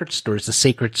 Yeah, the record store is the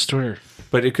sacred store.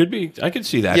 but it could be. I could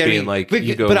see that Yeah, I being mean, like but,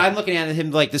 you go. but I'm looking at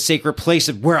him like the sacred place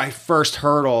of where I first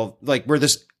heard all like where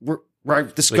I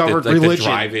discovered like religion. the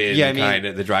drive-in, yeah, I mean, kind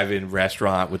of the drive-in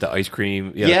restaurant with the ice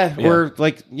cream. yeah, or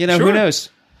like, you know, Sure. who knows?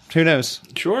 Who knows?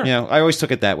 Sure. You know, I always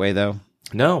took it that way though.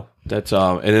 No, that's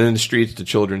and then in the streets, the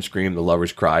children scream, the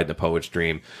lovers cried, the poets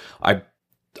dream. I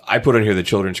put on here the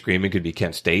children scream. It could be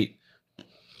Kent State.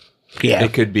 Yeah.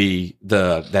 It could be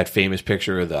that famous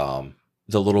picture of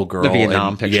the little girl, The Vietnam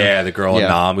and- picture. Yeah, the girl in Yeah.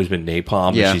 Nam who's been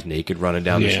napalmed. Yeah. And she's naked running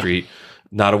down the Yeah. street.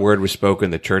 Not a word was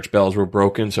spoken. The church bells were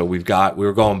broken. So we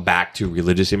were going back to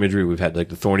religious imagery. We've had like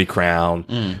the thorny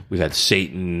crown. We've had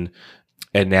Satan.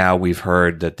 And now we've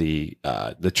heard that the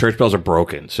church bells are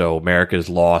broken. So America's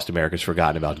lost. America's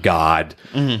forgotten about God.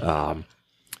 And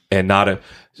not a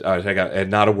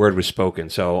word was spoken.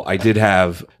 So I did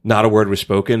have not a word was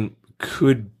spoken.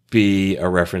 Could be a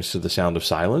reference to The Sound of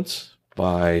Silence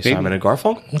by Simon and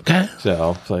Garfunkel. Okay. So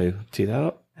I'll tee that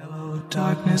up. Hello,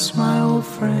 darkness, my old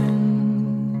friend.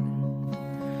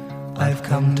 I've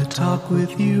come to talk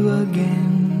with you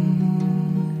again,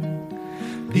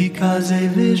 because a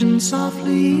vision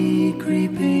softly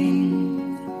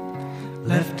creeping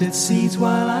left its seeds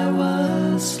while I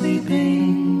was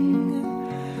sleeping,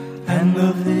 and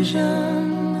the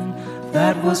vision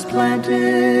that was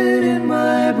planted in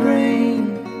my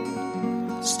brain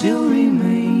still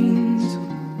remains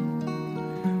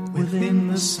within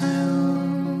the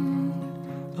sound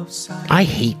of silence. I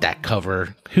hate that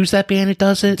cover. Who's that band that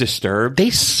does it? Disturbed. They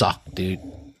suck, dude.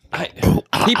 Do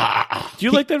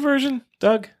you like that version,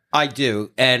 Doug? I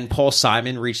do. And Paul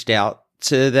Simon reached out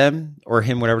to them, or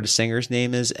him, whatever the singer's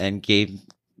name is, and gave him,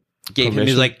 he was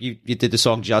Permission? like, you did the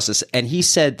song justice. And he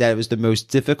said that it was the most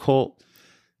difficult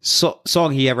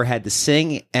song he ever had to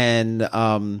sing. And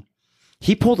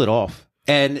he pulled it off.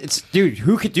 And it's, dude,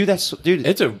 who could do that? Dude,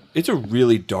 It's a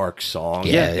really dark song.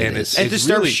 Yeah, and it is. and it's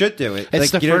Disturbed really, should do it.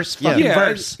 It's Like, the you know, first fucking yeah,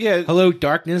 verse. yeah. Hello,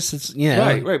 darkness. It's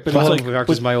Right, but it's Hello, like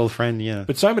Darkness, my old friend. Yeah.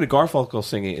 but Simon and Garfunkel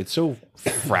singing, it's so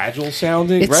fragile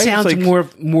sounding. It right? sounds it's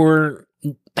like, more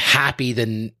happy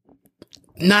than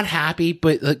not happy,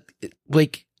 but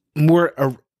like more.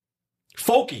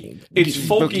 folky. It's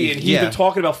folky, and he's Yeah. been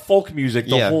talking about folk music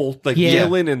the Yeah. whole like Yeah.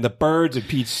 Dylan and the Birds and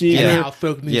Pete Seeger. And how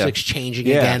folk music's changing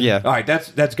Yeah, again. Yeah. All right,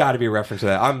 that's got to be a reference to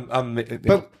that. I'm hit the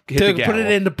To put gavel.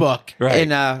 it in the book. right.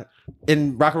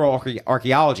 In Rock and Roll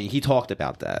Archaeology, he talked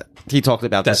about that. He talked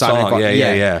about That the Simon song,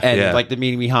 yeah, and yeah. like the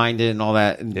meaning behind it and all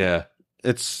that. And yeah,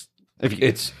 it's if you,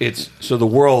 it's so the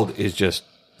world is just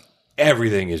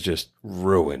everything is just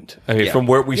ruined. I mean, Yeah. from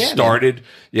where we Yeah, started,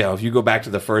 if you go back to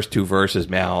the first two verses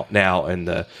now, and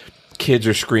the kids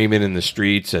are screaming in the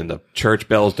streets, and the church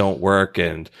bells don't work,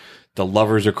 and the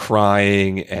lovers are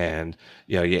crying, and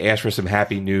you ask for some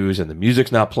happy news, and the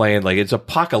music's not playing. Like, it's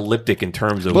apocalyptic in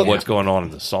terms of what's going on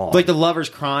in the song. like the lovers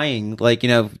crying, like, you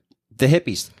know, the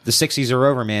hippies, the 60s are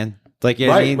over, man. Like, you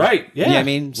know what I mean? right, yeah. You know what I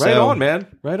mean? Right So, on, man.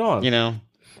 Right on. You know,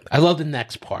 I love the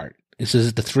next part. It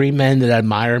says the three men that I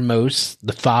admire most: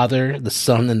 the Father, the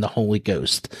Son, and the Holy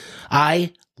Ghost.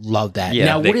 I love that. Yeah,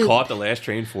 now, They what is- caught the last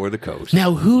train for the coast.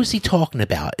 now, who is he talking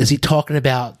about? Is he talking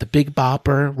about the Big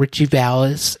Bopper, Richie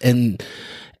Valens, and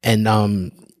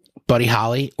Buddy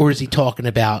Holly, or is he talking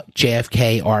about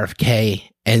JFK, RFK,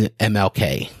 and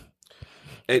MLK?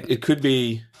 It could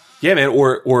be, yeah, man.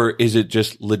 Or is it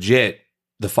just legit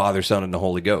the Father, Son, and the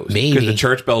Holy Ghost? Maybe. Because the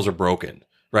church bells are broken,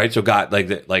 right? So God,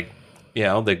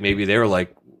 like maybe they were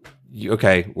like,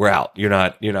 okay, we're out. You're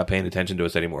not paying attention to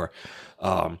us anymore.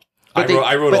 I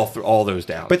wrote all those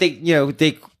down. but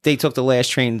they took the last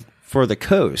train for the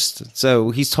coast.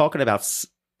 So he's talking about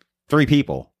three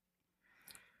people,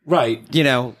 right, you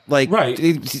know, like, Right.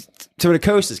 To the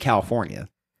coast is California.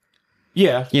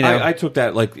 yeah, You know? I took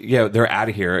that like, they're out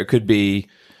of here. It could be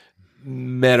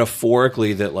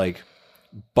metaphorically that like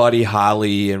Buddy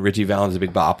Holly and Richie Valens, the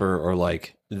Big Bopper, are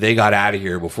like, they got out of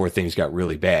here before things got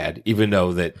really bad, even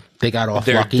though that They got off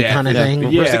They're lucky dead. kind of Yeah. thing.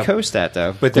 Yeah. Where's the coast at,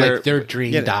 though? but Like their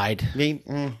dream Yeah. died. I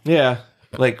mean, yeah,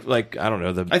 Like I don't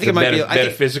know, I think it might be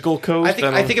metaphysical coast.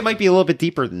 I think it might be a little bit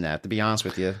deeper than that, to be honest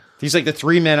with you. He's like the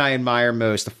three men I admire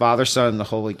most: the Father, Son, and the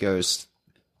Holy Ghost.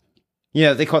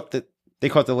 They caught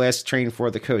the last train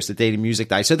for the coast, the day the music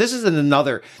died. So this is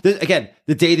again,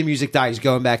 the day the music died is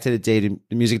going back to the day the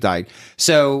music died.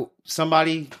 So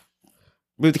somebody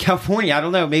moved to California. I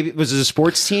don't know. Maybe was it a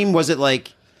sports team? Was it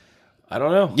like, I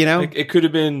don't know. It could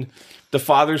have been the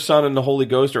Father, Son, and the Holy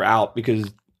Ghost are out because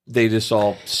they just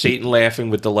saw Satan laughing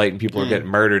with delight and people are getting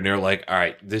murdered. And they're like, all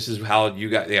right, this is how you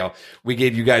got, we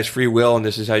gave you guys free will and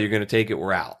this is how you're going to take it.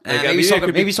 We're out. Maybe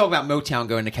talk about Motown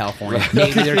going to California.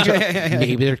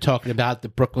 maybe they're talking about the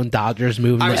Brooklyn Dodgers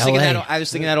moving to LA. I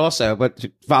was thinking that also, but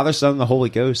Father, Son, and the Holy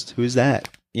Ghost, who's that?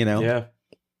 Yeah.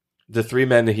 The three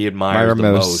men that he admires the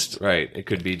most. Right. It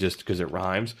could be just because it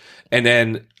rhymes. And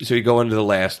then, so you go into the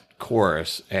last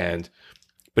chorus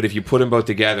but if you put them both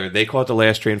together, they caught the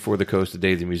last train for the coast the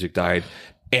day the music died,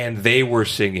 and they were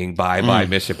singing "Bye Bye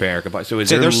Miss America." So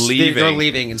they're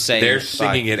leaving and saying they're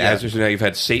singing it as so now you've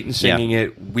had Satan singing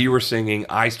it, we were singing,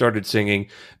 I started singing,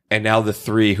 and now the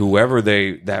three, whoever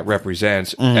that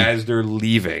represents, as they're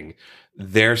leaving,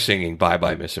 they're singing "Bye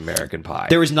Bye Miss American Pie."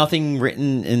 There was nothing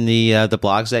written in the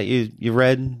blogs that you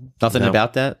read. Nothing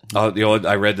about that. I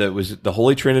read that it was the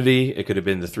Holy Trinity. It could have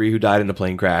been the three who died in the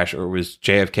plane crash, or it was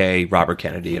JFK, Robert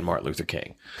Kennedy, and Martin Luther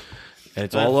King. And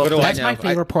it's all up. That's my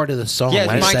favorite part of the song. Yeah,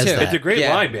 mine too. It's a great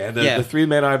line, man. The three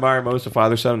men I admire most, the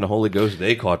Father, Son, and the Holy Ghost,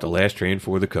 they caught the last train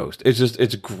for the coast.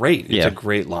 It's great. It's a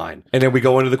great line. And then we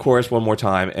go into the chorus one more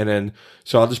time, and then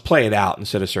so I'll just play it out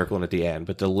instead of circling at the end.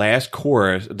 But the last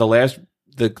chorus,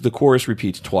 the chorus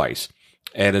repeats twice.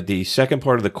 And at the second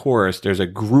part of the chorus, there's a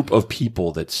group of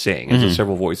people that sing. It's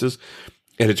several voices.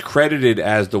 And it's credited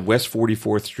as the West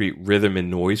 44th Street Rhythm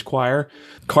and Noise Choir.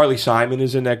 Carly Simon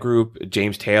is in that group.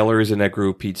 James Taylor is in that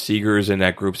group. Pete Seeger is in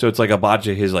that group. So it's like a bunch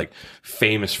of his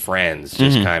famous friends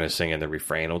just kind of singing the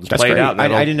refrain. We'll just play it out.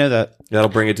 I didn't know that. That'll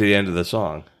bring it to the end of the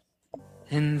song.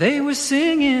 And they were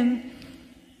singing,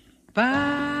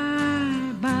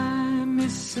 "Bye, bye,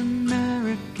 Miss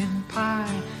American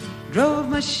Pie. Drove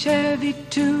my Chevy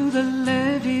to the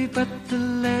levee, but the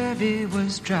levee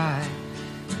was dry.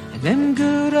 And them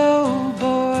good old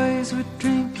boys were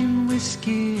drinking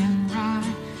whiskey and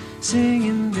rye,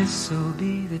 singing, this'll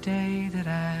be the day that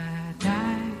I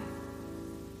die.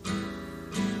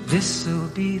 This'll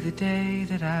be the day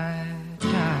that I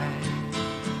die."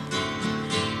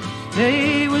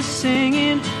 They were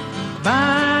singing,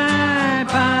 "Bye,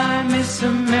 bye, Miss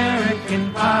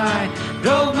American Pie.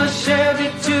 Drove my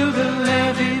Chevy to the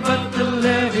levee, but the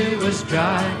levee was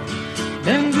dry.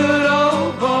 Them good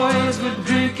old boys were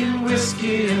drinking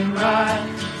whiskey and rye,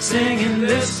 singing,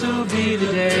 this'll be the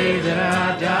day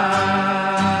that I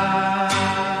die."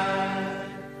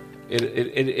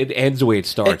 It ends the way it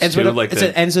starts.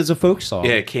 It ends as a folk song.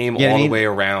 Yeah, it came all the way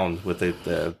around with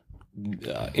the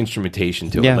instrumentation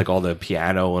to it, like all the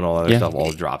piano and all that stuff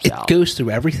all drops out. It goes through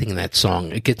everything in that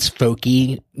song. It gets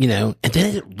folky, and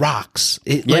then it rocks.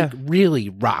 It really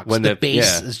rocks. When the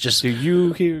bass is just, do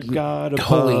you hear God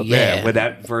above? When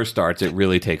that verse starts, it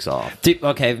really takes off.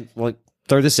 Okay, well,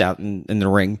 throw this out in the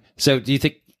ring. So do you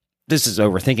think, this is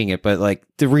overthinking it, but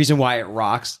the reason why it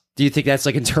rocks, do you think that's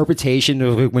interpretation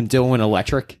of when Dylan went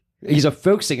electric? He's a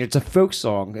folk singer. It's a folk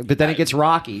song, but then it gets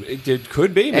rocky. It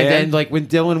could be, man. And then, when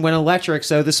Dylan went electric,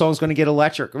 so the song's going to get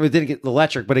electric. It didn't get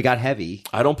electric, but it got heavy.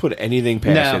 I don't put anything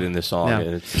past it in this song.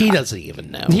 No. He doesn't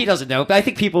even know. He doesn't know. But I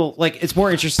think people, it's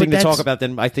more interesting to talk about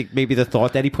than I think maybe the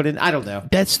thought that he put in. I don't know.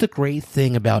 That's the great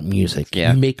thing about music.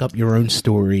 Yeah. You make up your own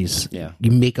stories. Yeah. You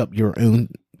make up your own...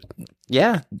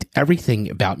 Yeah, everything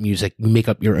about music, you make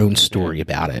up your own story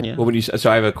about it. Yeah. Well, so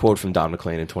I have a quote from Don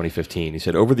McLean in 2015. He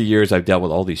said, "Over the years, I've dealt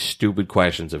with all these stupid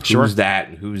questions of who's that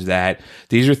and who's that.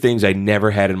 These are things I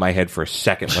never had in my head for a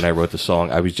second when I wrote the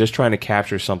song. I was just trying to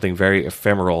capture something very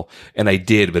ephemeral, and I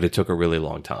did, but it took a really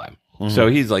long time." So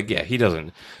he's like, he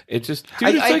doesn't. It's just.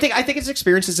 Dude, I think it's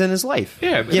experiences in his life.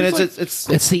 Yeah,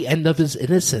 it's the end of his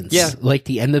innocence. Yeah, like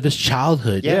the end of his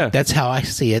childhood. Yeah, that's how I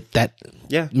see it.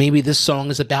 Maybe this song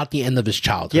is about the end of his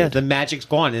childhood. Yeah, the magic's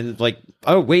gone, and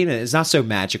oh wait a minute, it's not so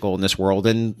magical in this world,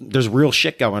 and there's real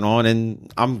shit going on,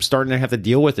 and I'm starting to have to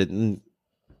deal with it, and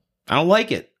I don't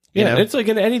like it. Yeah, it's like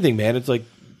in anything, man. It's like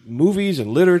movies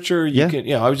and literature.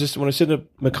 I was just, when I was sitting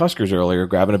at McCusker's earlier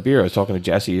grabbing a beer, I was talking to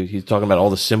Jesse. He's talking about all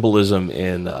the symbolism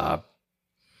in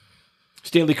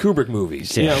Stanley Kubrick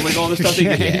movies. Yeah. All the stuff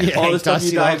all the stuff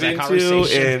you dive into,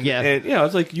 and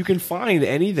it's like you can find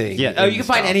anything. Yeah, you can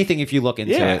find anything if you look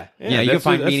into it. Yeah, you can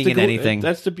find meaning in anything.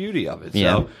 That's the beauty of it.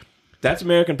 Yeah. So that's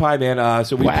American Pie, man.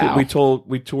 So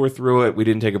we tore through it. We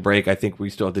didn't take a break. I think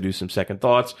we still have to do some second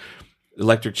thoughts.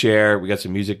 electric chair. We got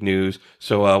some music news.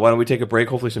 So why don't we take a break?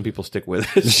 Hopefully some people stick with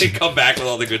us and come back with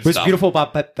all the good What's stuff. beautiful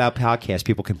about podcasts,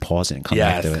 people can pause it and come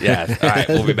back to it. Yes. All right,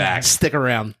 we'll be back. Stick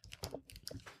around.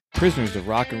 Prisoners of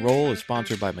Rock and Roll is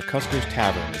sponsored by McCusker's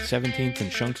Tavern at 17th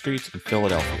and Shunk Streets in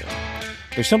Philadelphia.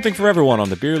 There's something for everyone on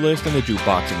the beer list and the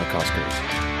jukebox at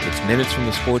McCusker's. It's minutes from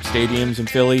the sports stadiums in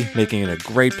Philly, making it a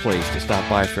great place to stop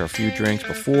by for a few drinks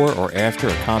before or after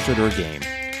a concert or a game.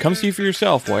 Come see for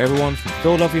yourself why everyone from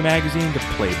Philadelphia Magazine to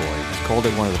Playboy has called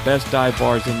it one of the best dive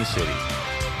bars in the city.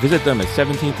 Visit them at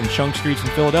 17th and Shunk Streets in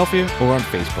Philadelphia or on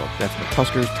Facebook. That's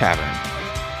McCusker's Tavern.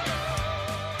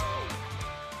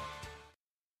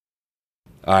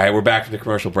 All right, we're back from the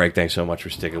commercial break. Thanks so much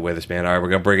for sticking with us, man. All right, we're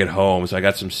going to bring it home. So I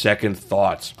got some second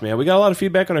thoughts. Man, we got a lot of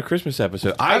feedback on our Christmas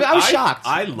episode. I was shocked.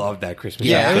 I loved that Christmas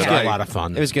Yeah, episode. it was good. A lot of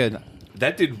fun. It was good.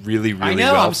 That did really, really I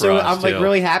know. well I'm for us, I'm like too.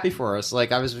 really happy for us.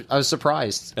 Like I was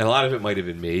surprised. And a lot of it might have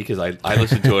been me because I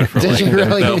listened to it for Did like you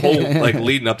really? the whole like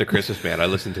leading up to Christmas, man. I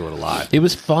listened to it a lot. It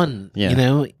was fun. Yeah. You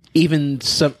know, even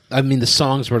some, I mean, the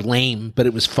songs were lame, but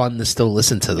it was fun to still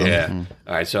listen to them. Yeah.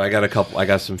 All right. So I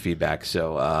got some feedback.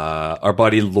 So our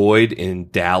buddy Lloyd in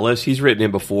Dallas, he's written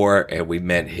in before, and we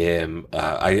met him.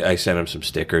 I sent him some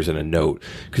stickers and a note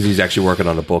because he's actually working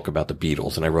on a book about the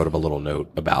Beatles, and I wrote him a little note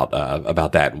about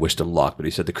that and wished him luck. But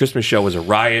he said the Christmas show was a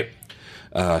riot.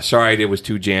 Sorry, it was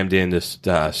too jammed in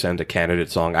to send a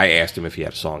candidate song. I asked him if he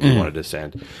had a song he wanted to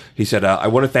send. He said, I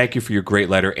want to thank you for your great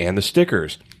letter and the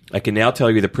stickers. I can now tell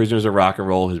you the Prisoners of Rock and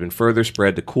Roll has been further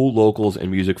spread to cool locals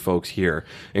and music folks here,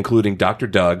 including Dr.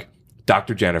 Doug,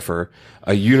 Dr. Jennifer,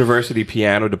 a university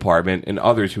piano department, and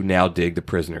others who now dig the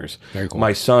Prisoners. Very cool.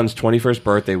 My son's 21st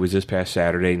birthday was this past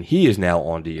Saturday, and he is now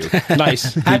on to you.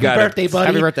 Nice. Happy birthday, buddy.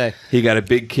 Happy birthday. He got a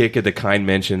big kick at the kind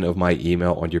mention of my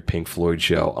email on your Pink Floyd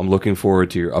show. I'm looking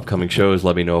forward to your upcoming shows.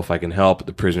 Let me know if I can help.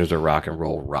 The Prisoners of Rock and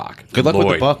Roll rock. Good luck with the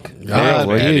Lloyd. book. Yeah,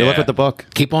 Lloyd, man, good luck yeah. with the book.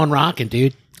 Keep on rocking,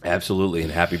 dude. Absolutely,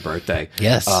 and happy birthday.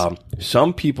 Yes.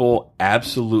 Some people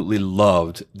absolutely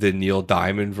loved the Neil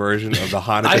Diamond version of the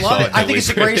Hanukkah I song. love it. I think it's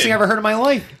the greatest thing I've ever heard in my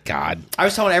life. God. I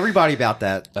was telling everybody about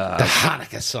that. The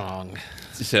Hanukkah song.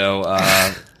 So,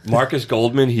 Marcus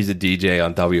Goldman, he's a DJ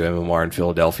on WMMR in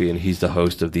Philadelphia, and he's the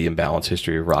host of the Imbalanced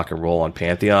History of Rock and Roll on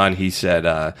Pantheon. He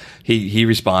said he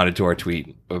responded to our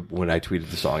tweet when I tweeted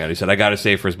the song out. He said, I got to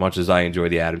say, for as much as I enjoy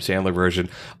the Adam Sandler version,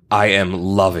 I am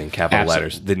loving capital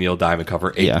letters, the Neil Diamond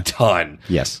cover, a ton.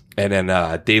 Yes. And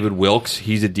then David Wilkes,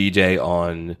 he's a DJ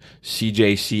on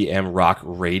CJCM Rock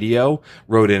Radio,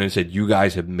 wrote in and said, you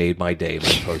guys have made my day by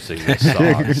posting this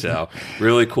song. So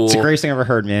really cool. It's the greatest thing I've ever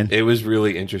heard, man. It was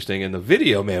really interesting. And the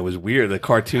video, man, was weird. The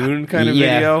cartoon kind of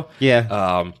video.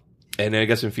 Yeah. And then I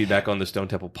got some feedback on the Stone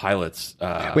Temple Pilots.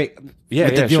 Wait, yeah,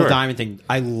 with the Neil sure. Diamond thing,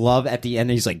 I love at the end,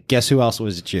 he's like, guess who else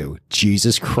was a Jew?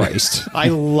 Jesus Christ. I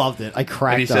loved it. I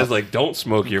cracked And he up. says, like, don't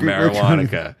smoke your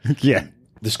marijuana. Yeah.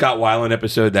 The Scott Weiland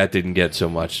episode, that didn't get so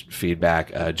much feedback.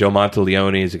 Joe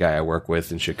Monteleone is a guy I work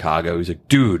with in Chicago. He's like,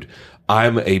 dude,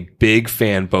 I'm a big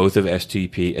fan both of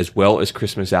STP as well as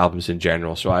Christmas albums in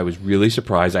general, so I was really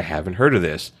surprised I haven't heard of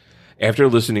this. After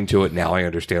listening to it, now I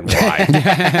understand why.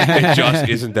 It just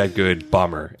isn't that good.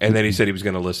 Bummer. And then he said he was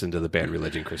going to listen to the Bad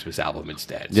Religion Christmas album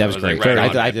instead. That was I great. Like, right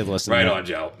on, I did listen to Right that. on,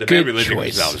 Joe. The Good Bad Religion choice.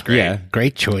 Christmas album was great. Yeah.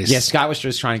 Great choice. Yeah, Scott was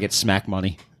just trying to get smack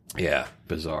money. Yeah,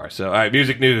 bizarre. So, all right,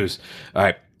 music news. All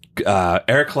right,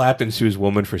 Eric Clapton sues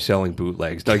woman for selling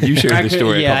bootlegs. Doug, you shared this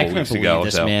story a couple weeks ago.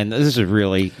 This, man. This is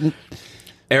really...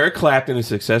 Eric Clapton has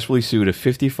successfully sued a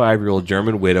 55-year-old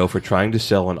German widow for trying to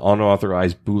sell an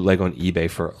unauthorized bootleg on eBay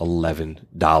for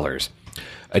 $11.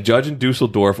 A judge in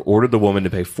Dusseldorf ordered the woman to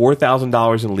pay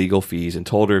 $4,000 in legal fees and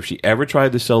told her if she ever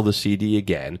tried to sell the CD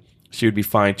again, she would be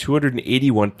fined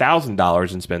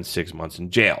 $281,000 and spend 6 months in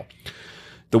jail.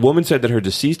 The woman said that her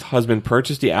deceased husband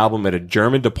purchased the album at a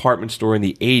German department store in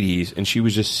the 80s, and she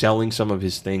was just selling some of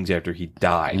his things after he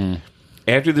died.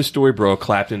 After the story broke,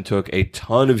 Clapton took a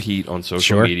ton of heat on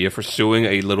social media for suing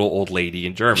a little old lady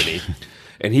in Germany.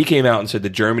 And he came out and said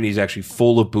that Germany is actually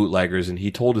full of bootleggers, and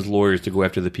he told his lawyers to go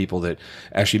after the people that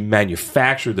actually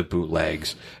manufacture the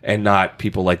bootlegs and not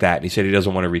people like that. And he said he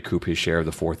doesn't want to recoup his share of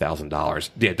the $4,000.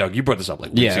 Yeah, Doug, you brought this up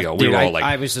like weeks ago. We dude, were all like,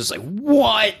 I was just like,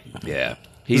 what? yeah.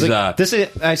 He's He's like, this is,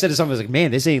 I said to someone, I was like,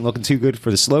 man, this ain't looking too good for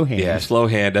the slow hand. yeah, slow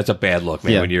hand. That's a bad look,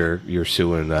 man, Yeah. when you're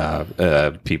suing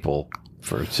people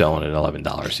for selling an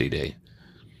 $11 CD.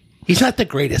 He's not the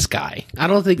greatest guy. I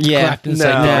don't think Yeah, Clapton's no.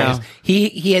 like the greatest.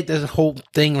 He had this whole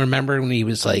thing, remember, when he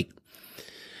was like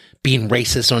being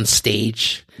racist on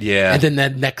stage? Yeah. And then the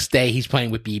next day he's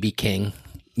playing with B.B. King,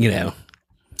 you know.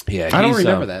 Yeah, I don't he's,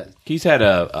 remember that. He's had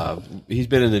he's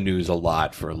been in the news a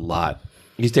lot for a lot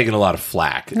He's taken a lot of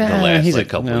flack in the last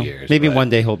couple of years. Maybe but- one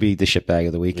day he'll be the shitbag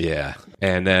of the week. Yeah.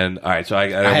 And then, all right, so I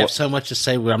I have so much to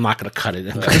say, but I'm not going to cut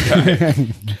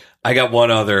it. I got one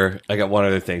other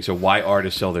thing. So why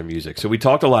artists sell their music? So we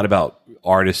talked a lot about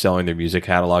artists selling their music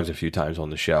catalogs a few times on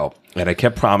the show. And I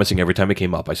kept promising every time it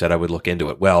came up, I said I would look into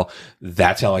it. Well,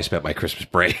 that's how I spent my Christmas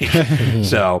break.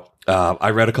 So I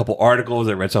read a couple articles.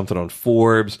 I read something on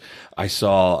Forbes. I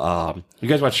saw, you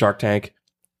guys watch Shark Tank?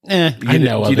 I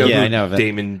know of it. Yeah, I know of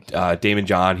it. Damon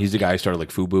John. He's the guy who started like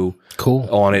Fubu. Cool.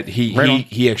 On it.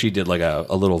 He actually did like a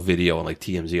little video on like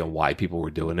TMZ on why people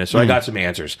were doing this. So I got some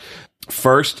answers.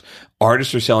 First,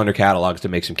 artists are selling their catalogs to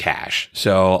make some cash.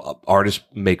 So artists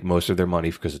make most of their money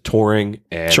because of touring,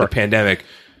 and the pandemic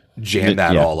jammed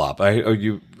that all up.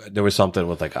 There was something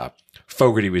with like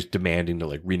Fogerty was demanding to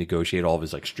like renegotiate all of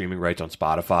his like streaming rights on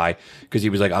Spotify because he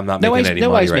was like, I'm not making any money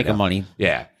nobody's right making now. money.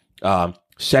 Yeah.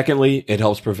 Secondly, it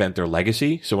helps prevent their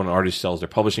legacy. So when an artist sells their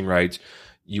publishing rights,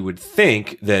 you would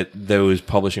think that those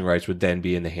publishing rights would then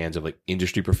be in the hands of like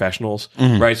industry professionals,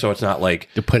 right? So it's not like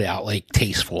To put out like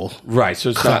tasteful. right.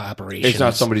 So it's not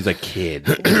Collaborations. somebody's like kid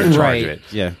in charge Right. of it.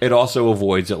 Yeah. It also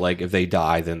avoids that like if they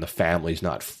die, then the family's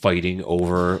not fighting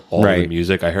over all of the Right.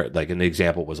 music. I heard like an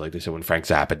example was like they said when Frank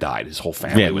Zappa died, his whole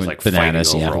family was when like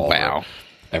Bananas, fighting over yeah. all Wow.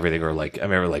 everything. Or like I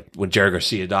remember like when Jerry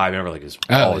Garcia died, I remember like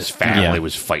all his family yeah.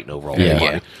 was fighting over all Yeah. the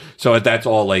money. So that's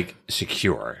all like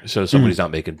secure. So somebody's not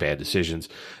making bad decisions.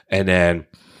 And then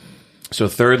so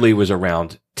thirdly was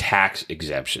around tax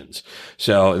exemptions.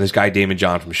 So this guy, Damon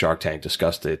John from Shark Tank,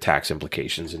 discussed the tax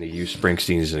implications, and he used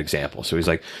Springsteen as an example. So he's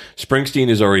like, Springsteen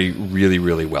is already really,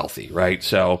 really wealthy, right?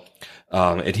 So,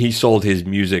 and he sold his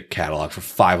music catalog for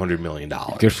 $500 million.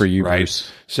 Good for you, right?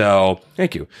 Bruce. So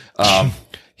thank you.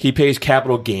 He pays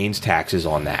capital gains taxes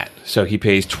on that. So he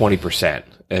pays 20%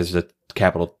 as the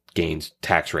capital gains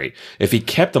tax rate. If he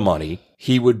kept the money,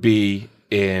 he would be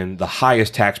in the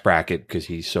highest tax bracket because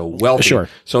he's so wealthy. Sure.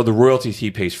 So the royalties,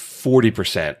 he pays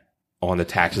 40% on the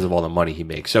taxes of all the money he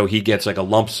makes. So he gets like a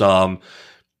lump sum.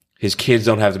 His kids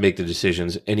don't have to make the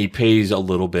decisions, and he pays a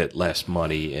little bit less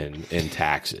money in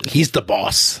taxes. He's the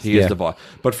boss. He is the boss.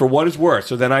 But for what it's worth,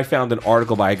 so then I found an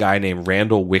article by a guy named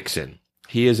Randall Wixon.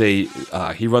 He is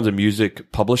he runs a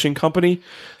music publishing company,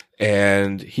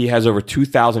 and he has over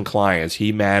 2,000 clients.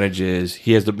 He manages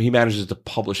the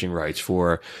publishing rights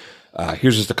for.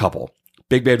 Here's just a couple: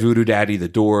 Big Bad Voodoo Daddy, The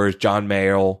Doors, John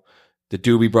Mayall, the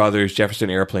Doobie Brothers, Jefferson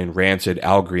Airplane, Rancid,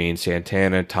 Al Green,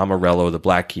 Santana, Tom Morello, the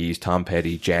Black Keys, Tom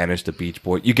Petty, Janis, the Beach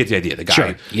Boys. You get the idea. The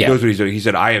guy knows what he's doing. He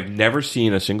said, "I have never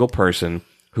seen a single person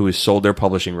who has sold their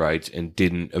publishing rights and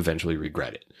didn't eventually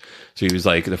regret it." So he was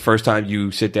like, the first time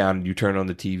you sit down and you turn on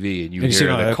the TV and you And you hear see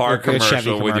the a car Chevy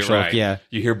commercial with your commercial, right. yeah.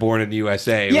 You hear Born in the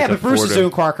USA. Yeah, with but the Bruce is Ford-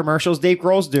 doing car commercials. Dave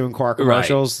Grohl's doing car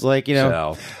commercials. Like, you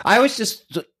know, So- I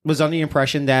was under the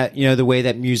impression that, you know, the way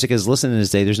that music is listened in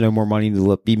this day, there's no more money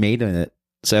to be made in it.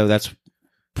 So that's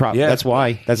that's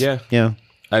why. That's, yeah.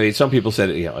 I mean, some people said,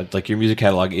 you know, like your music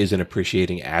catalog is an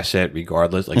appreciating asset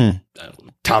regardless. Like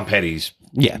Tom Petty's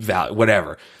value,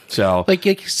 whatever. So, Like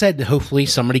you said, hopefully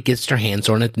somebody gets their hands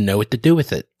on it and know what to do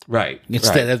with it. right.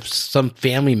 Instead of some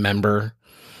family member,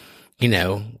 you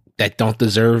know, that don't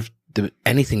deserve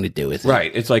anything to do with it. Right.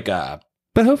 It's like,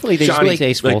 But hopefully they just be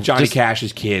tasteful. like Johnny Just-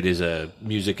 Cash's kid is a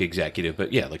music executive,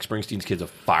 but yeah, like Springsteen's kid's a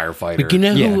firefighter. But you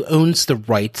know who owns the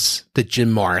rights to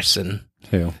Jim Morrison?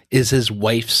 Who? Is his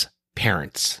wife's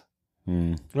parents.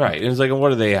 Right. And it's like, what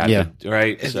do they have? Yeah. To,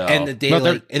 right. So, And they Well,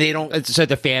 like, and they don't So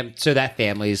that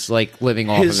family's like living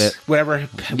off his of it. whatever.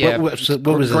 Yeah, What was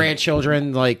it?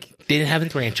 grandchildren? Like, They didn't have any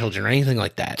grandchildren or anything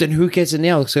like that. then who gets it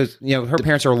now? So, you know, her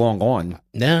parents are long gone.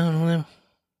 No.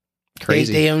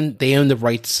 Crazy. They own the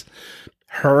rights.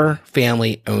 Her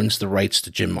family owns the rights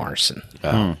to Jim Morrison.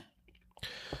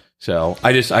 So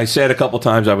I said a couple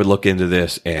times I would look into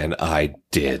this, and I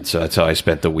did. So that's how I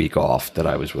spent the week off that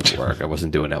I was with work. I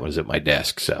wasn't doing that when I was at my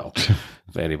desk. So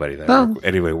if anybody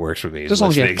works with me is as long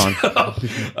as you have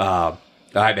listening. All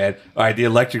right, man. All right, the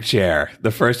electric chair, the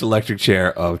first electric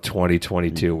chair of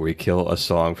 2022, where we kill a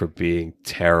song for being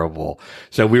terrible.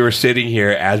 So we were sitting here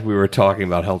as we were talking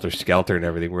about Helter Skelter and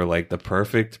everything. We're like the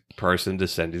perfect person to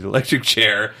send to the electric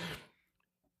chair.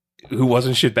 Who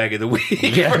wasn't shitbag of the week? for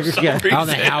some I don't know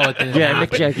reason. how it didn't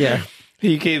happen.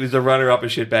 He came as the runner-up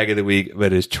and shitbag of the week,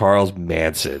 but is Charles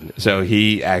Manson. So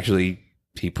he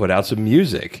put out some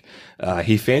music.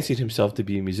 He fancied himself to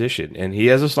be a musician, and he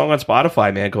has a song on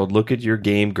Spotify, man, called "Look at Your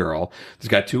Game, Girl." It's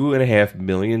got 2.5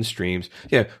 million streams.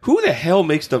 Yeah, who the hell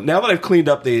makes them? Now that I've cleaned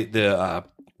up the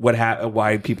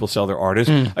why people sell their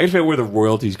artists. I can figure where the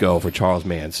royalties go for Charles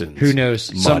Manson. Who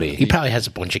knows? Money. He probably has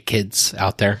a bunch of kids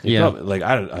out there. Yeah. Like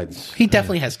He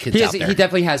definitely has kids out there. He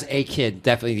definitely has a kid.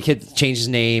 Definitely, the kid changed his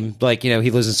name. Like,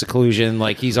 he lives in seclusion.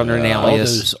 Like, he's under an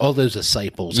alias. All those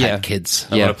disciples had kids.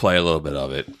 I'm gonna play a little bit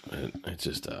of it. It's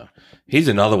just he's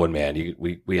another one, man.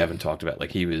 We haven't talked about.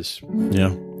 Like, he was.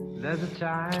 Yeah.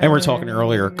 And we were talking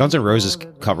earlier. Guns N' Roses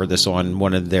covered this on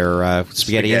one of their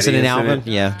Spaghetti Incident album.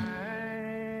 Yeah.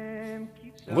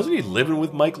 Wasn't he living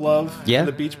with Mike Love? Yeah. In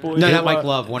the Beach Boys. No, not Mike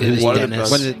Love. One of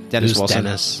Dennis. Dennis Wilson.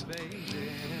 Dennis.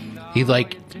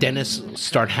 Dennis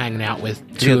started hanging out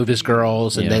with two of his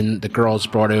girls, and then the girls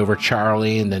brought over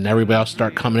Charlie, and then everybody else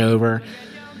started coming over.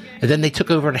 And then they took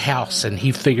over the house, and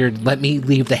he figured, let me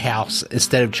leave the house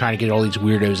instead of trying to get all these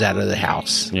weirdos out of the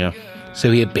house. Yeah. So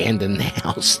he abandoned the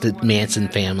house, the Manson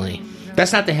family.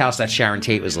 That's not the house that Sharon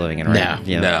Tate was living in, right?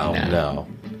 No.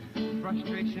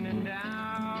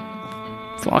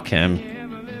 Fuck him.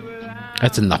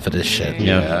 That's enough of this shit.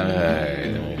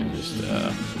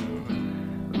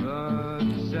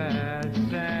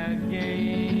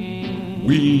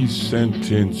 We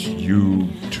sentence you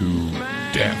to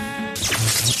death.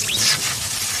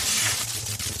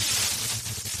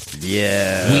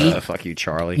 Yeah. Fuck you,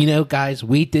 Charlie. You know, guys,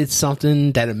 we did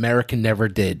something that America never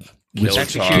did. Killed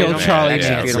Charlie.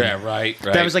 Yeah, right.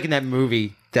 That was like in that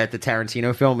movie, the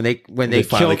Tarantino film, when they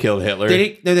finally killed Hitler.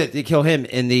 They kill him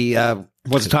in the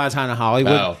Chinatown in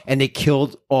Hollywood, and they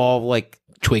killed all like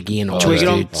Twiggy and all Twiggy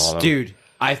those dudes. dude.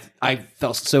 I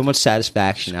felt so much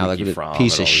satisfaction out of a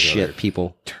piece of shit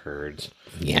people. Turds.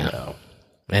 Yeah.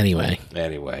 Anyway.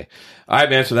 All right,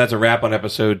 man. So that's a wrap on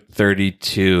episode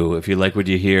 32. If you like what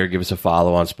you hear, give us a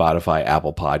follow on Spotify,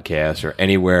 Apple Podcasts, or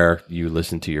anywhere you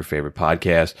listen to your favorite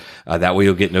podcast. That way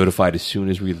you'll get notified as soon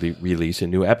as we release a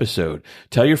new episode.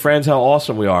 Tell your friends how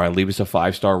awesome we are and leave us a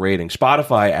 5-star rating.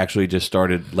 Spotify actually just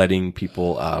started letting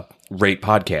people rate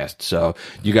podcasts. So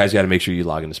you guys got to make sure you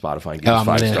log into Spotify and give us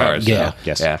 5 stars. Yeah. So,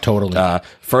 Yes, totally.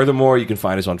 Furthermore, you can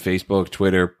find us on Facebook,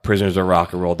 Twitter,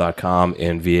 prisonersofrockandroll.com,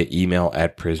 and via email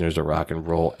at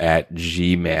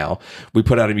prisonersofrockandroll@gmail. We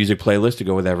put out a music playlist to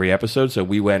go with every episode, so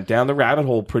we went down the rabbit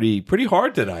hole pretty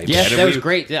hard tonight. Yeah, man. that was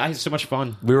great. I had so much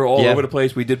fun. We were all over the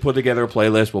place. We did put together a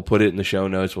playlist. We'll put it in the show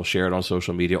notes. We'll share it on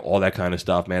social media, all that kind of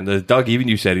stuff, man. Doug, even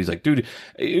you said, he's like, dude,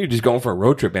 you're just going for a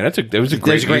road trip, man. It was a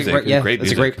great music.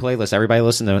 It's a great playlist. Everybody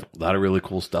listen to it. A lot of really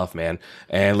cool stuff, man.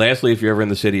 And lastly, if you're ever in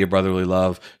the city of brotherly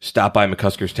love, stop by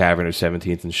McCusker's Tavern at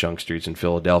 17th and Shunk Streets in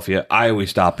Philadelphia. I always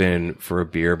stop in for a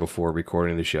beer before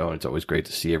recording the show, and it's always great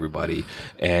to see everybody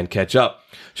and catch up.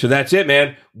 So that's it,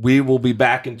 man. We will be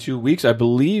back in 2 weeks. I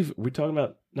believe we're talking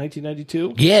about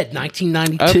 1992? Yeah,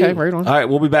 1992. Okay, right on. All right,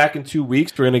 we'll be back in 2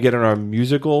 weeks. We're going to get on our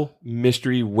musical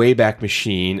mystery Wayback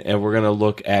Machine, and we're going to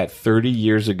look at 30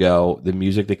 years ago, the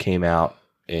music that came out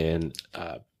in...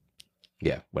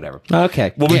 yeah, whatever.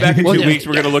 Okay. We'll be back in 2 weeks.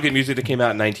 We're going to look at music that came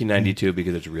out in 1992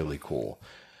 because it's really cool.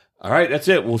 All right, that's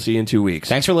it. We'll see you in 2 weeks.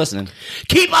 Thanks for listening.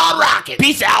 Keep on rocking.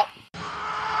 Peace out.